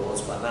Ecuador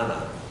was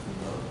banana.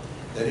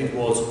 Then it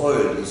was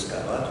oil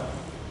discovered.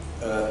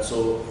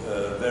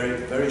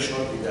 Very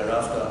shortly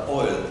thereafter,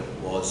 oil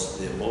was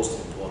the most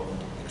important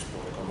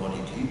export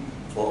commodity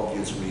for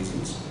obvious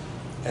reasons.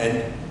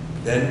 And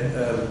then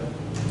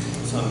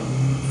some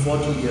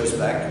 40 years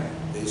back,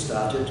 they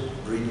started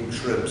breeding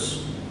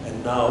shrimps.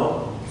 And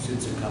now,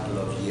 since a couple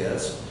of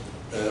years,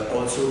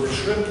 also the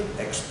shrimp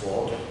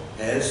export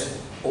has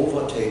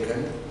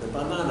overtaken the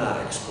banana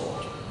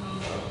export.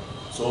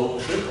 So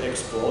shrimp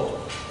export,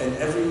 and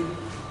every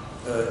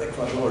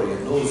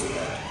Ecuadorian knows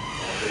that.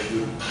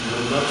 You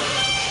will not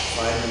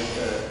find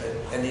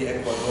any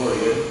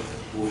Ecuadorian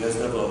who has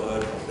never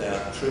heard of their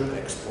shrimp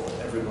export.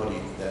 Everybody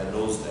there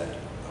knows that.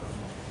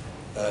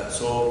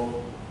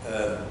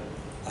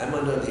 I'm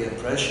under the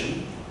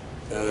impression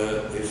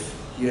if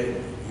here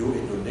you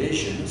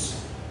Indonesians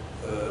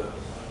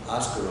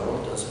ask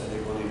around, does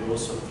anybody know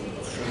something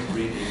of shrimp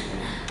breeding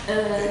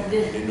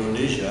in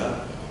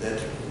Indonesia, that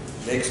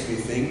makes me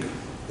think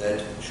that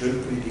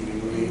shrimp breeding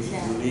in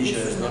Indonesia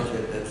is not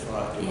yet that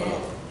far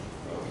developed. Yeah.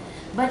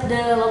 But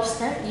the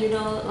lobster, you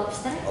know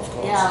lobster? Of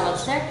course. Yeah, yes.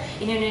 lobster.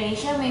 In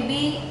Indonesia,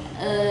 maybe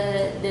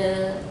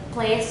the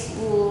place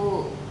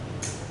who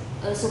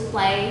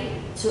supply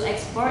to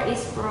export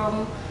is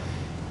from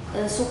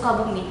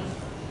Sukabumi.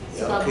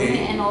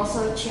 Sukabumi and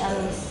also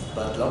Ciamis.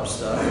 But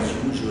lobster is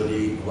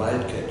usually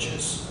wild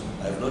catches.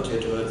 I've not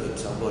yet heard that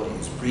somebody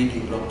is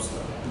breeding lobster.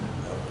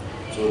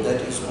 So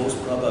that is most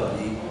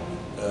probably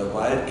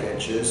wild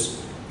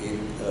catches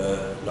in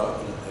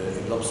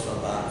lobster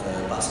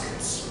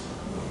baskets.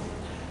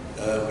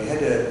 We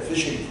had a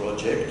fishing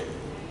project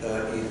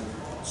in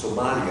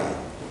Somalia.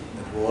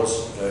 It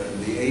was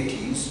in the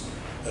 80s,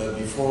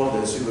 before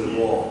the civil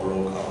war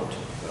broke out,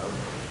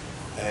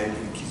 and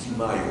in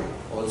Kismayo,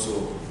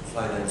 also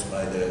financed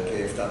by the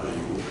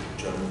KfW,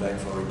 German Bank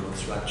for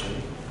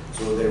Reconstruction.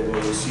 So they were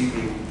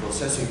receiving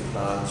processing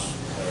plants,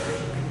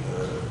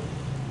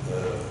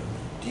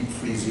 deep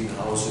freezing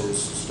houses,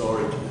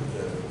 storage,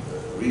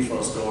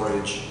 reefer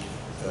storage,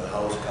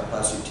 house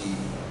capacity,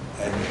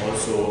 and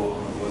also,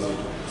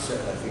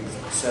 I think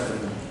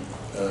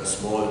 7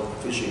 small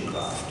fishing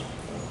craft.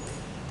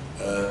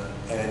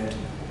 And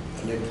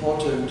an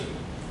important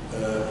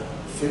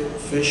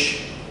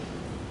fish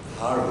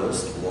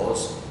harvest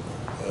was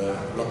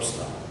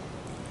lobster,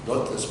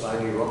 not the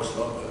spiny rock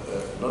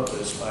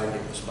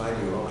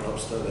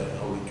lobster that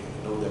how we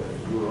know them in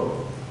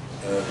Europe,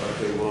 but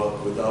they were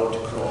without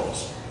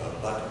claws,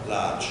 but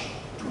large,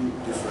 2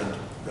 different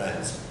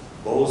brands,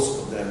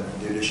 both of them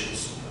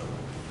delicious.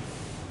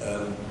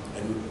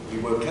 And we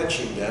were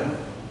catching them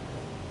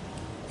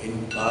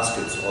in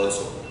baskets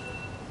also.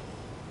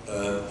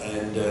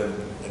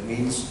 That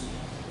means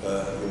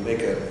you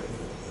make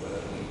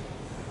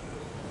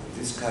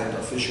this kind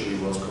of fishery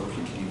was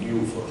completely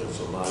new for the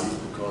Somalis,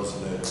 because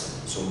the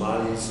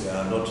Somalis, they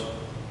are not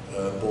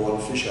born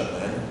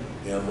fishermen,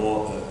 they are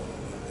more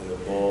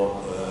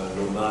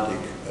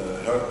nomadic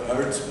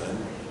herdsmen,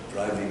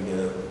 driving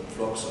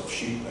flocks of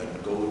sheep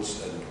and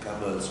goats and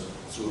camels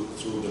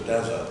through the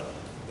desert.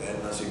 They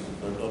had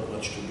not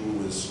much to do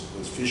with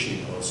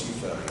fishing or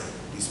seafaring,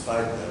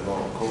 despite their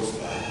long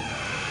coastline.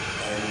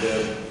 And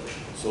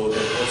so that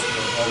was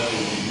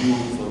comparatively new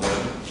for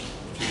them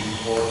to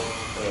report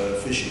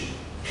fishing.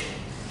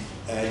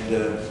 And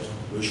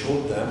we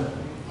showed them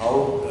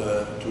how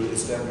to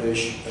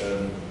establish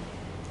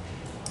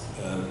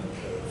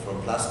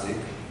from plastic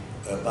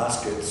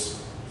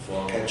baskets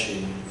for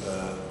catching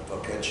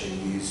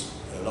these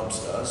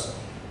lobsters.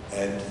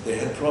 And they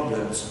had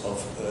problems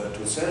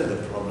to sell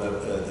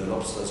the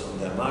lobsters on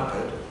their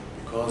market,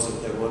 because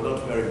they were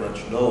not very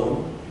much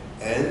known,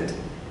 and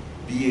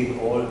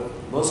being all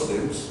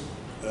Muslims,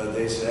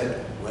 they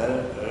said,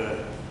 well,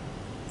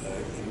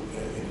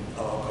 in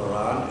our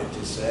Quran it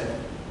is said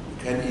you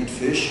can eat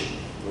fish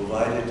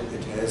provided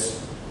it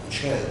has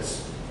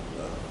shells,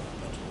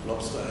 but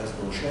lobster has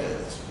no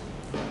shells.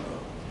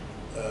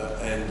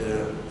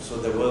 So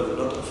there were a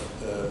lot of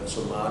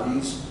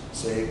Somalis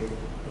saying,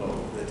 no,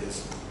 that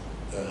is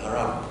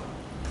haram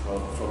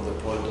from the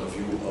point of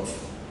view of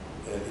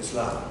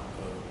Islam.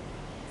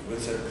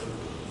 It's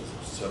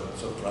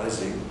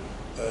surprising.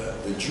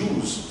 The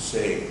Jews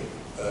say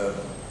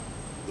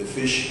the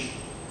fish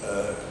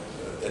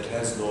that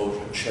has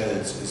no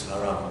shells is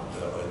haram,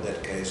 or in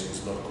that case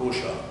is not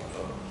kosher.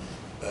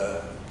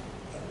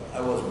 I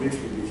was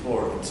briefly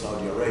before in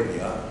Saudi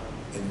Arabia,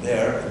 and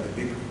there in the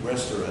big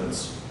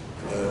restaurants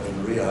in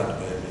Riyadh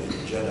and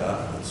in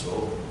Jeddah and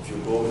so, if you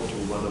go into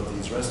one of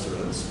these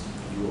restaurants,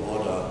 you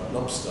order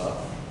lobster,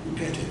 you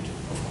get it,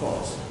 of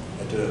course,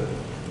 at a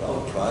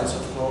low price,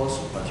 of course,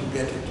 but you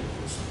get it.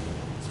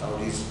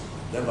 Saudis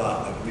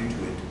never agree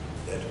to it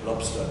that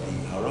lobster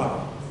be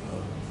haram,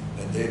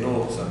 and they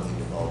know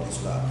something about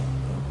Islam.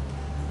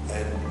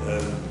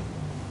 And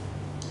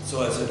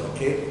so I said,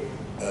 okay,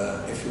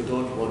 if you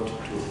don't want to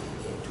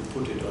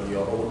put it on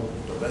your own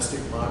domestic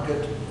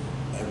market,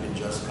 I've been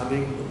just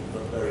coming,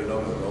 not very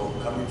long ago,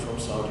 coming from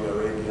Saudi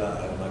Arabia,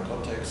 I have my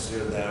contacts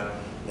still there,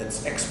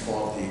 let's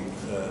export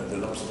the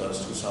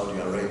lobsters to Saudi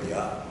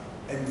Arabia.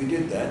 And we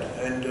did that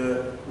and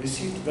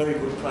received very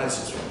good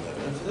prices from them.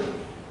 And I said,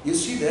 you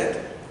see that?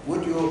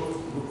 Would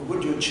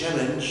you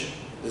challenge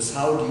the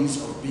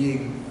Saudis of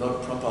being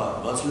not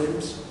proper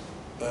Muslims?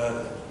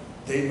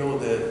 They know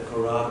the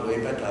Quran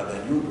way better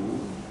than you do.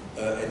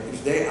 And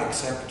if they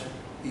accept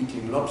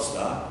eating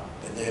lobster,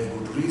 and they have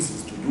good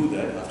reasons to do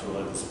that, after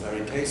all it's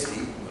very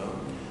tasty,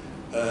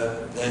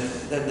 then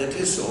that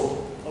is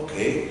so.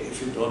 Okay,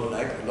 if you don't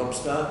like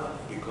lobster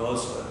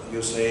because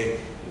you say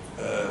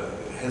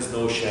has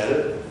no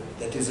shell,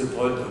 that is a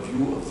point of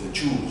view of the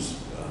Jews.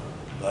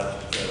 But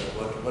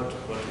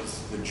what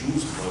is the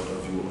Jews' point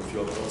of view of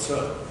your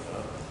concern?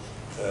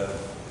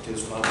 It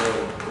is far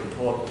more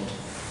important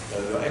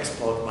your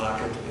export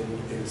market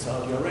in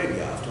Saudi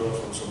Arabia. After all,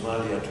 from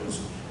Somalia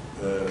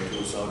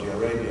to Saudi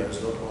Arabia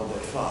is not all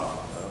that far.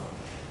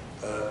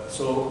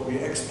 So we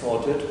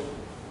exported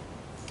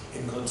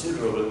in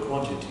considerable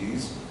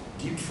quantities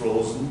deep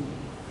frozen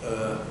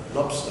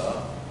lobster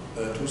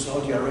to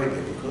Saudi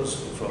Arabia because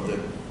from the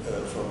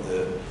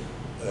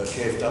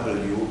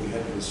KfW we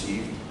had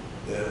received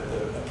the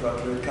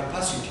appropriate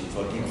capacity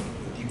for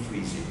deep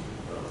freezing.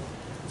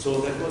 So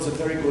that was a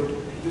very good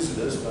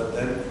business, but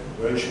then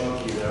very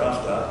shortly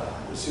thereafter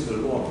the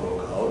civil war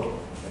broke out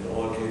and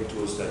all came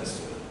to a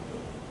standstill.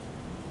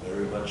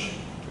 Very much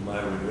to my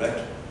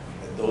regret.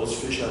 And those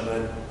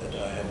fishermen that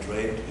I had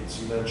trained in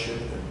seamanship,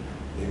 and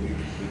they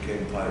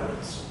became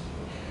pirates.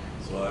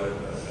 So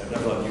I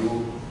never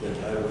knew that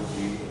I would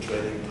be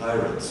training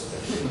pirates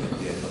at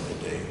the end of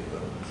the day.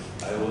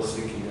 I was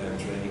thinking I'm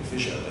training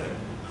fishermen.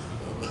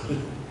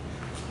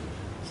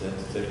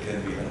 that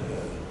can be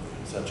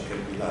such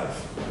can be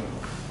life.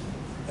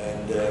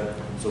 And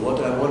so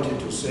what I wanted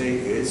to say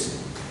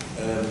is,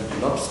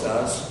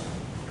 lobsters.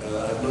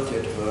 I've not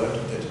yet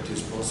heard that it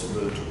is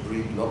possible to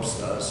breed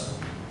lobsters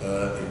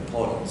in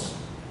ponds,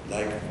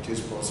 like it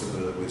is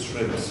possible with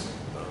shrimps.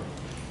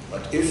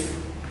 But if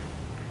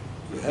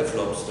you have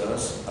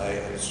lobsters, I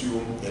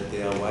assume that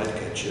they are wild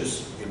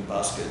catches in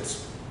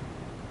baskets.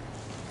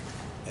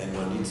 And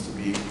one needs to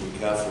be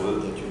careful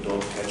that you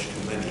don't catch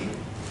too many,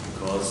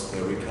 because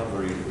the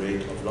recovery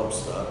rate of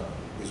lobster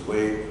is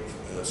way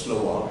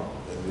slower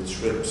than with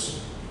shrimps.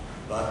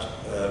 But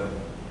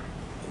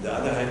on the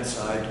other hand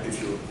side,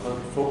 if you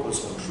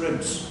focus on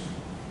shrimps,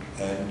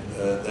 and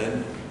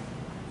then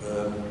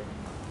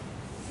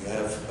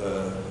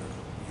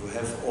you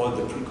have all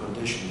the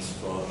preconditions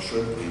for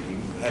shrimp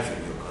breeding you have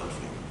in your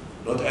country.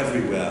 Not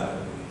everywhere.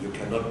 You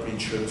cannot breed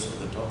shrimps on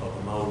the top of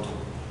a mountain.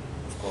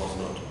 Of course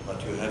not.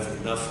 But you have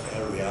enough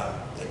area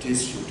that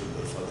is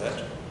suitable for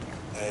that.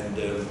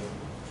 And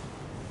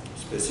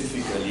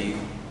specifically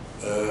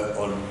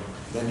on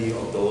many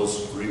of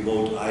those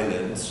remote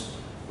islands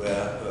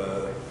where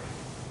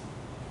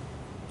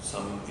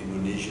some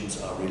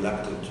Indonesians are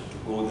reluctant to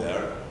go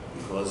there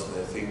because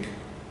they think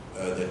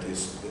that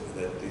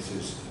this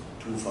is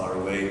too far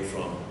away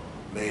from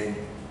main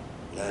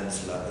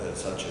lands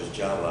such as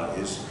Java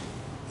is.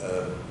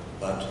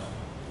 But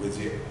with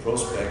the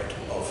prospect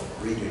of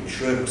breeding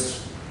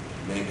shrimps,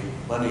 make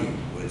money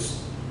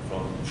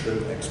from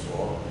shrimp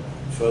export,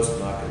 first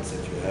markets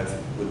that you have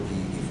would be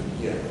even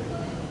here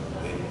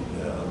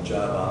on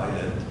Java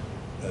Island,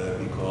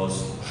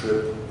 because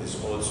shrimp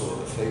is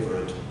also a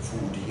favorite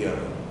food here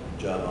on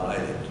Java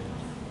Island.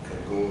 You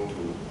can go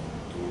to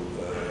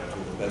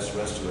the best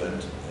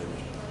restaurant and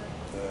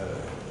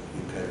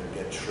you can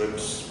get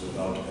shrimps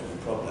without any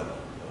problem.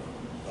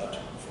 But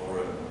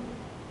for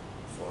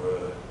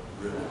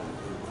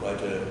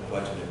quite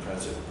an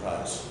impressive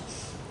price.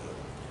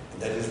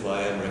 And that is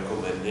why I'm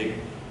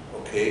recommending,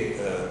 okay,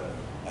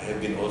 I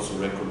have been also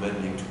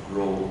recommending to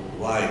grow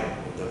wine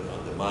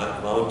on the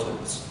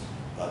mountains,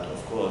 but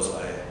of course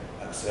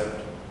I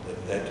accept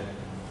that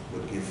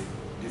would give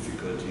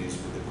difficulties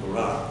with the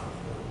Quran.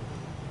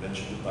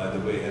 Mentioned, by the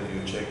way, have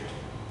you checked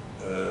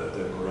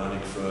the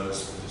Quranic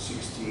verse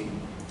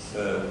 16,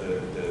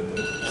 the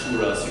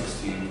Surah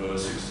 16,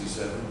 verse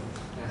 67?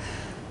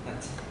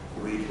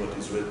 Read what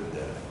is written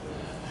there.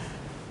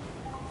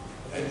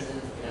 And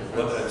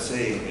what I'm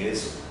saying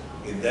is,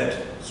 in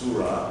that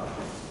surah,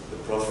 the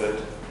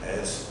Prophet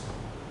has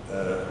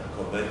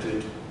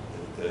commented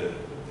the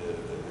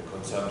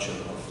consumption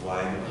of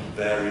wine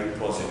very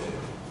positive.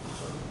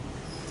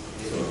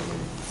 So,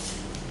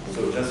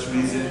 So just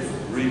read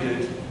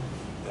it,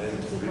 and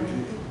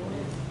repeat.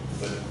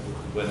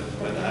 But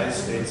when I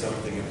state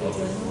something about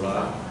the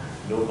Quran,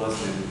 no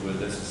Muslim will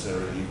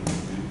necessarily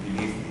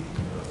believe me.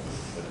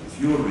 But if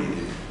you read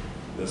it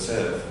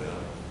yourself,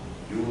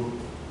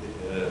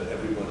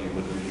 everybody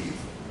would believe.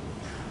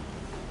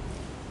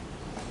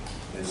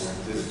 This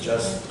is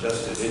just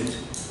a hint.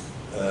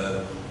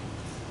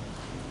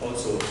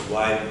 Also,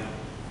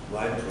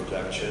 wine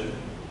production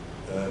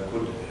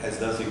has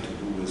nothing to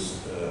do with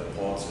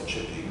ports and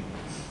shipping.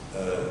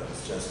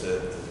 It's just a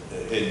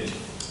hint.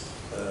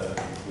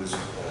 With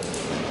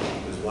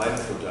wine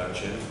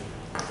production,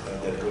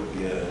 that would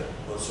be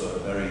also a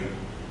very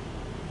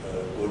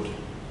good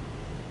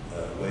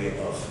way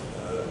of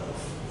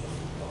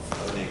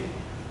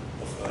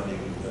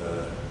earning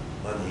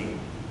money.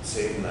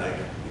 Same like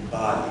in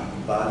Bali.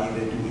 In Bali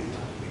they do it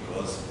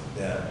because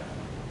they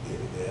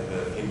have a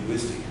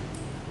Hinduistic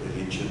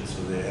religion,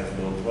 so they have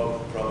no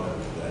problem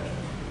with that.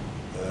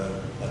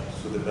 But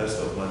to the best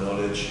of my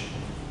knowledge,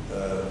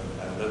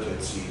 I've not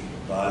yet seen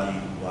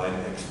Bali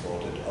wine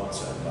exported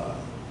outside Bali.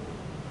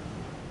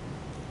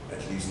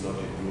 At least not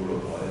in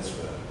Europe or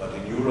elsewhere. But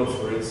in Europe,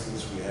 for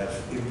instance, we have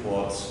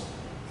imports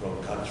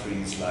from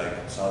countries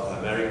like South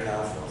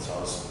America, from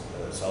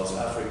South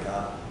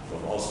Africa,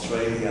 from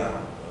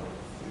Australia.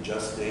 You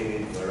just name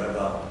it,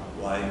 wherever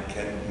wine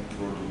can be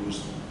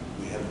produced,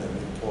 we have them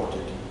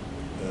imported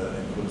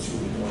and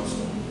consume it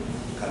also.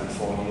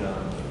 California,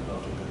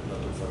 not to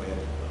forget.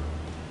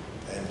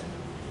 And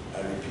I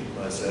repeat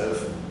myself,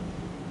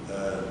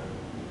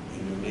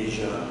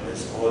 Indonesia has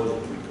all the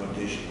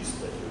preconditions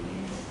that you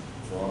need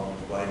for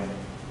wine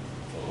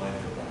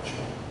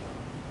production,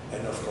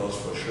 and of course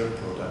for shrimp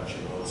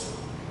production also.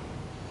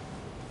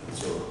 And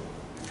so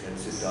you can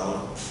sit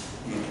down,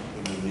 eat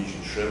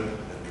Indonesian shrimp,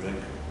 and drink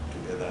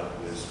together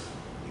with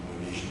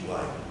Indonesian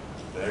wine.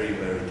 It's very,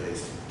 very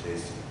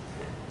tasty,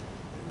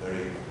 and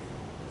very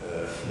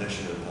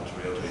national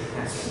patriotic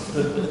also.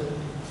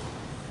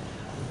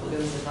 Okay,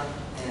 Mr. Franz,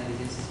 and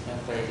this is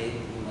Friday.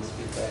 You must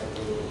prepare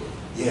to.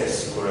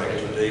 Yes, correct.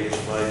 Today is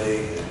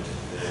Friday, and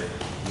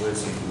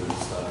Wednesday will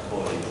start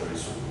calling very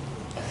soon.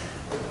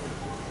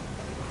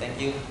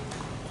 Thank you.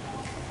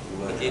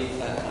 Mungkin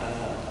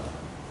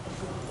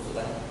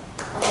kebetulan.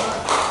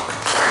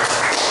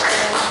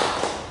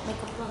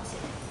 Makeup close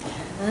ya.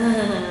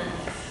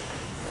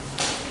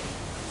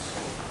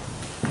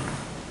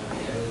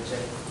 Okay, I will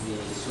check the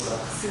surah.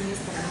 Sini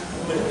sekarang.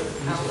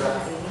 Aku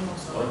hari ini mau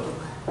sholat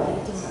Jumat.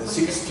 Itu nggak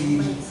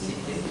 67.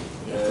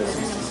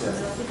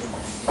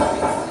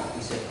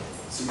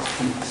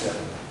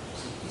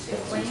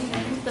 Pokoknya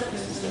aku tetap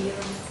beli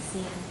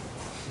kesian.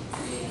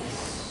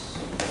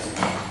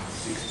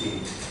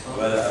 16.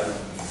 Well,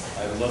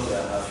 I'm not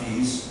a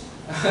Hafiz.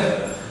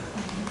 I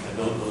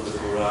don't know the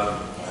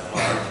Quran by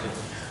heart.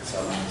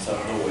 Some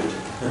know it.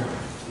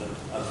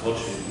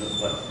 Unfortunately,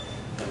 but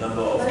a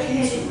number of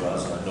key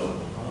surahs I know.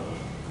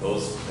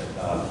 Those that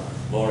are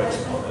more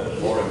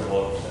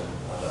important than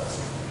others.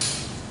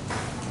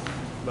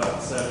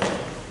 But sir,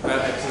 well,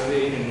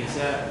 actually in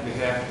Indonesia we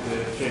have the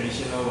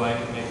traditional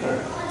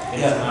winemaker in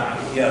Semarang.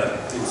 Yeah,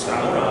 in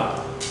Semarang.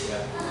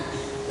 Yeah.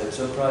 That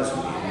surprised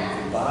me.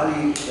 In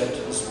Bali, that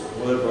is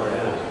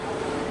worldwide.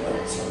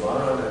 But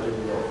Semarang, I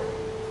didn't know.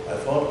 I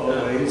thought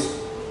always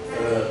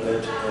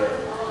that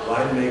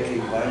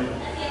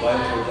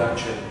wine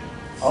production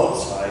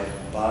outside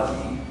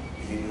Bali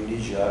in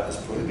Indonesia is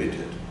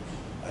prohibited.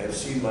 I have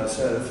seen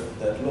myself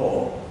that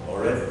law,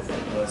 or read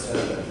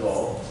myself that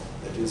law,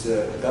 that is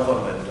a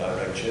government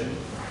direction,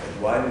 that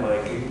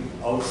winemaking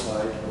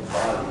outside of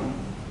Bali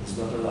is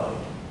not allowed.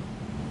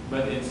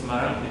 But in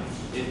Semarang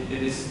it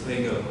is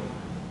legal.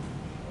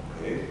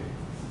 Okay.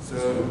 So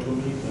to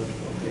me, but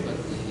okay. But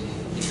the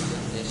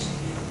implementation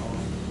of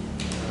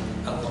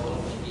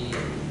alcohol maybe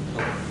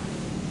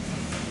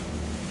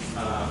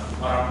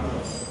orang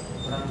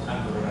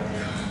anggur.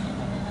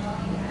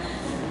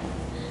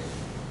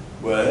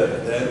 Well,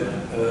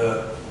 then,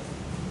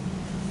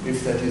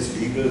 if that is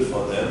legal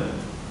for them,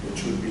 it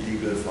should be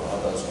legal for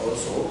others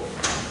also.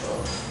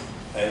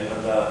 And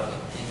under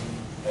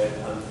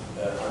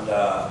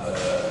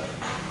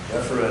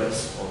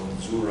reference on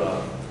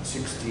Surah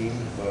 16,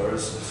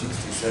 verse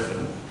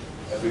 67,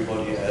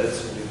 everybody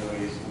else in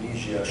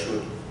Indonesia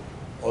should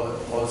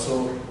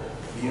also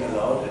be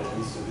allowed, at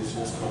least the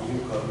business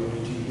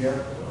community here.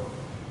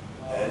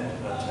 And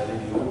I'm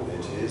telling you,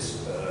 it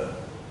is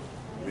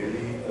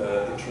really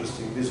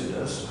interesting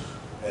business.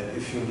 And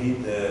if you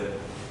need the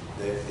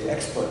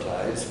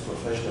expertise,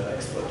 professional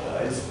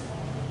expertise,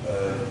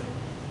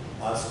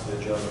 ask the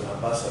German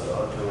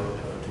ambassador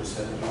to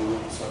send you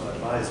some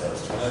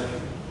advisors to help you.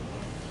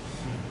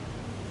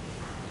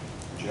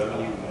 In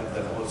Germany, we have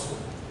them also.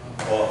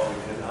 Or you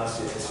can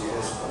ask the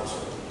SES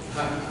also.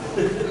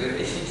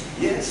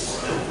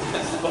 Yes,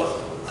 of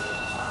course.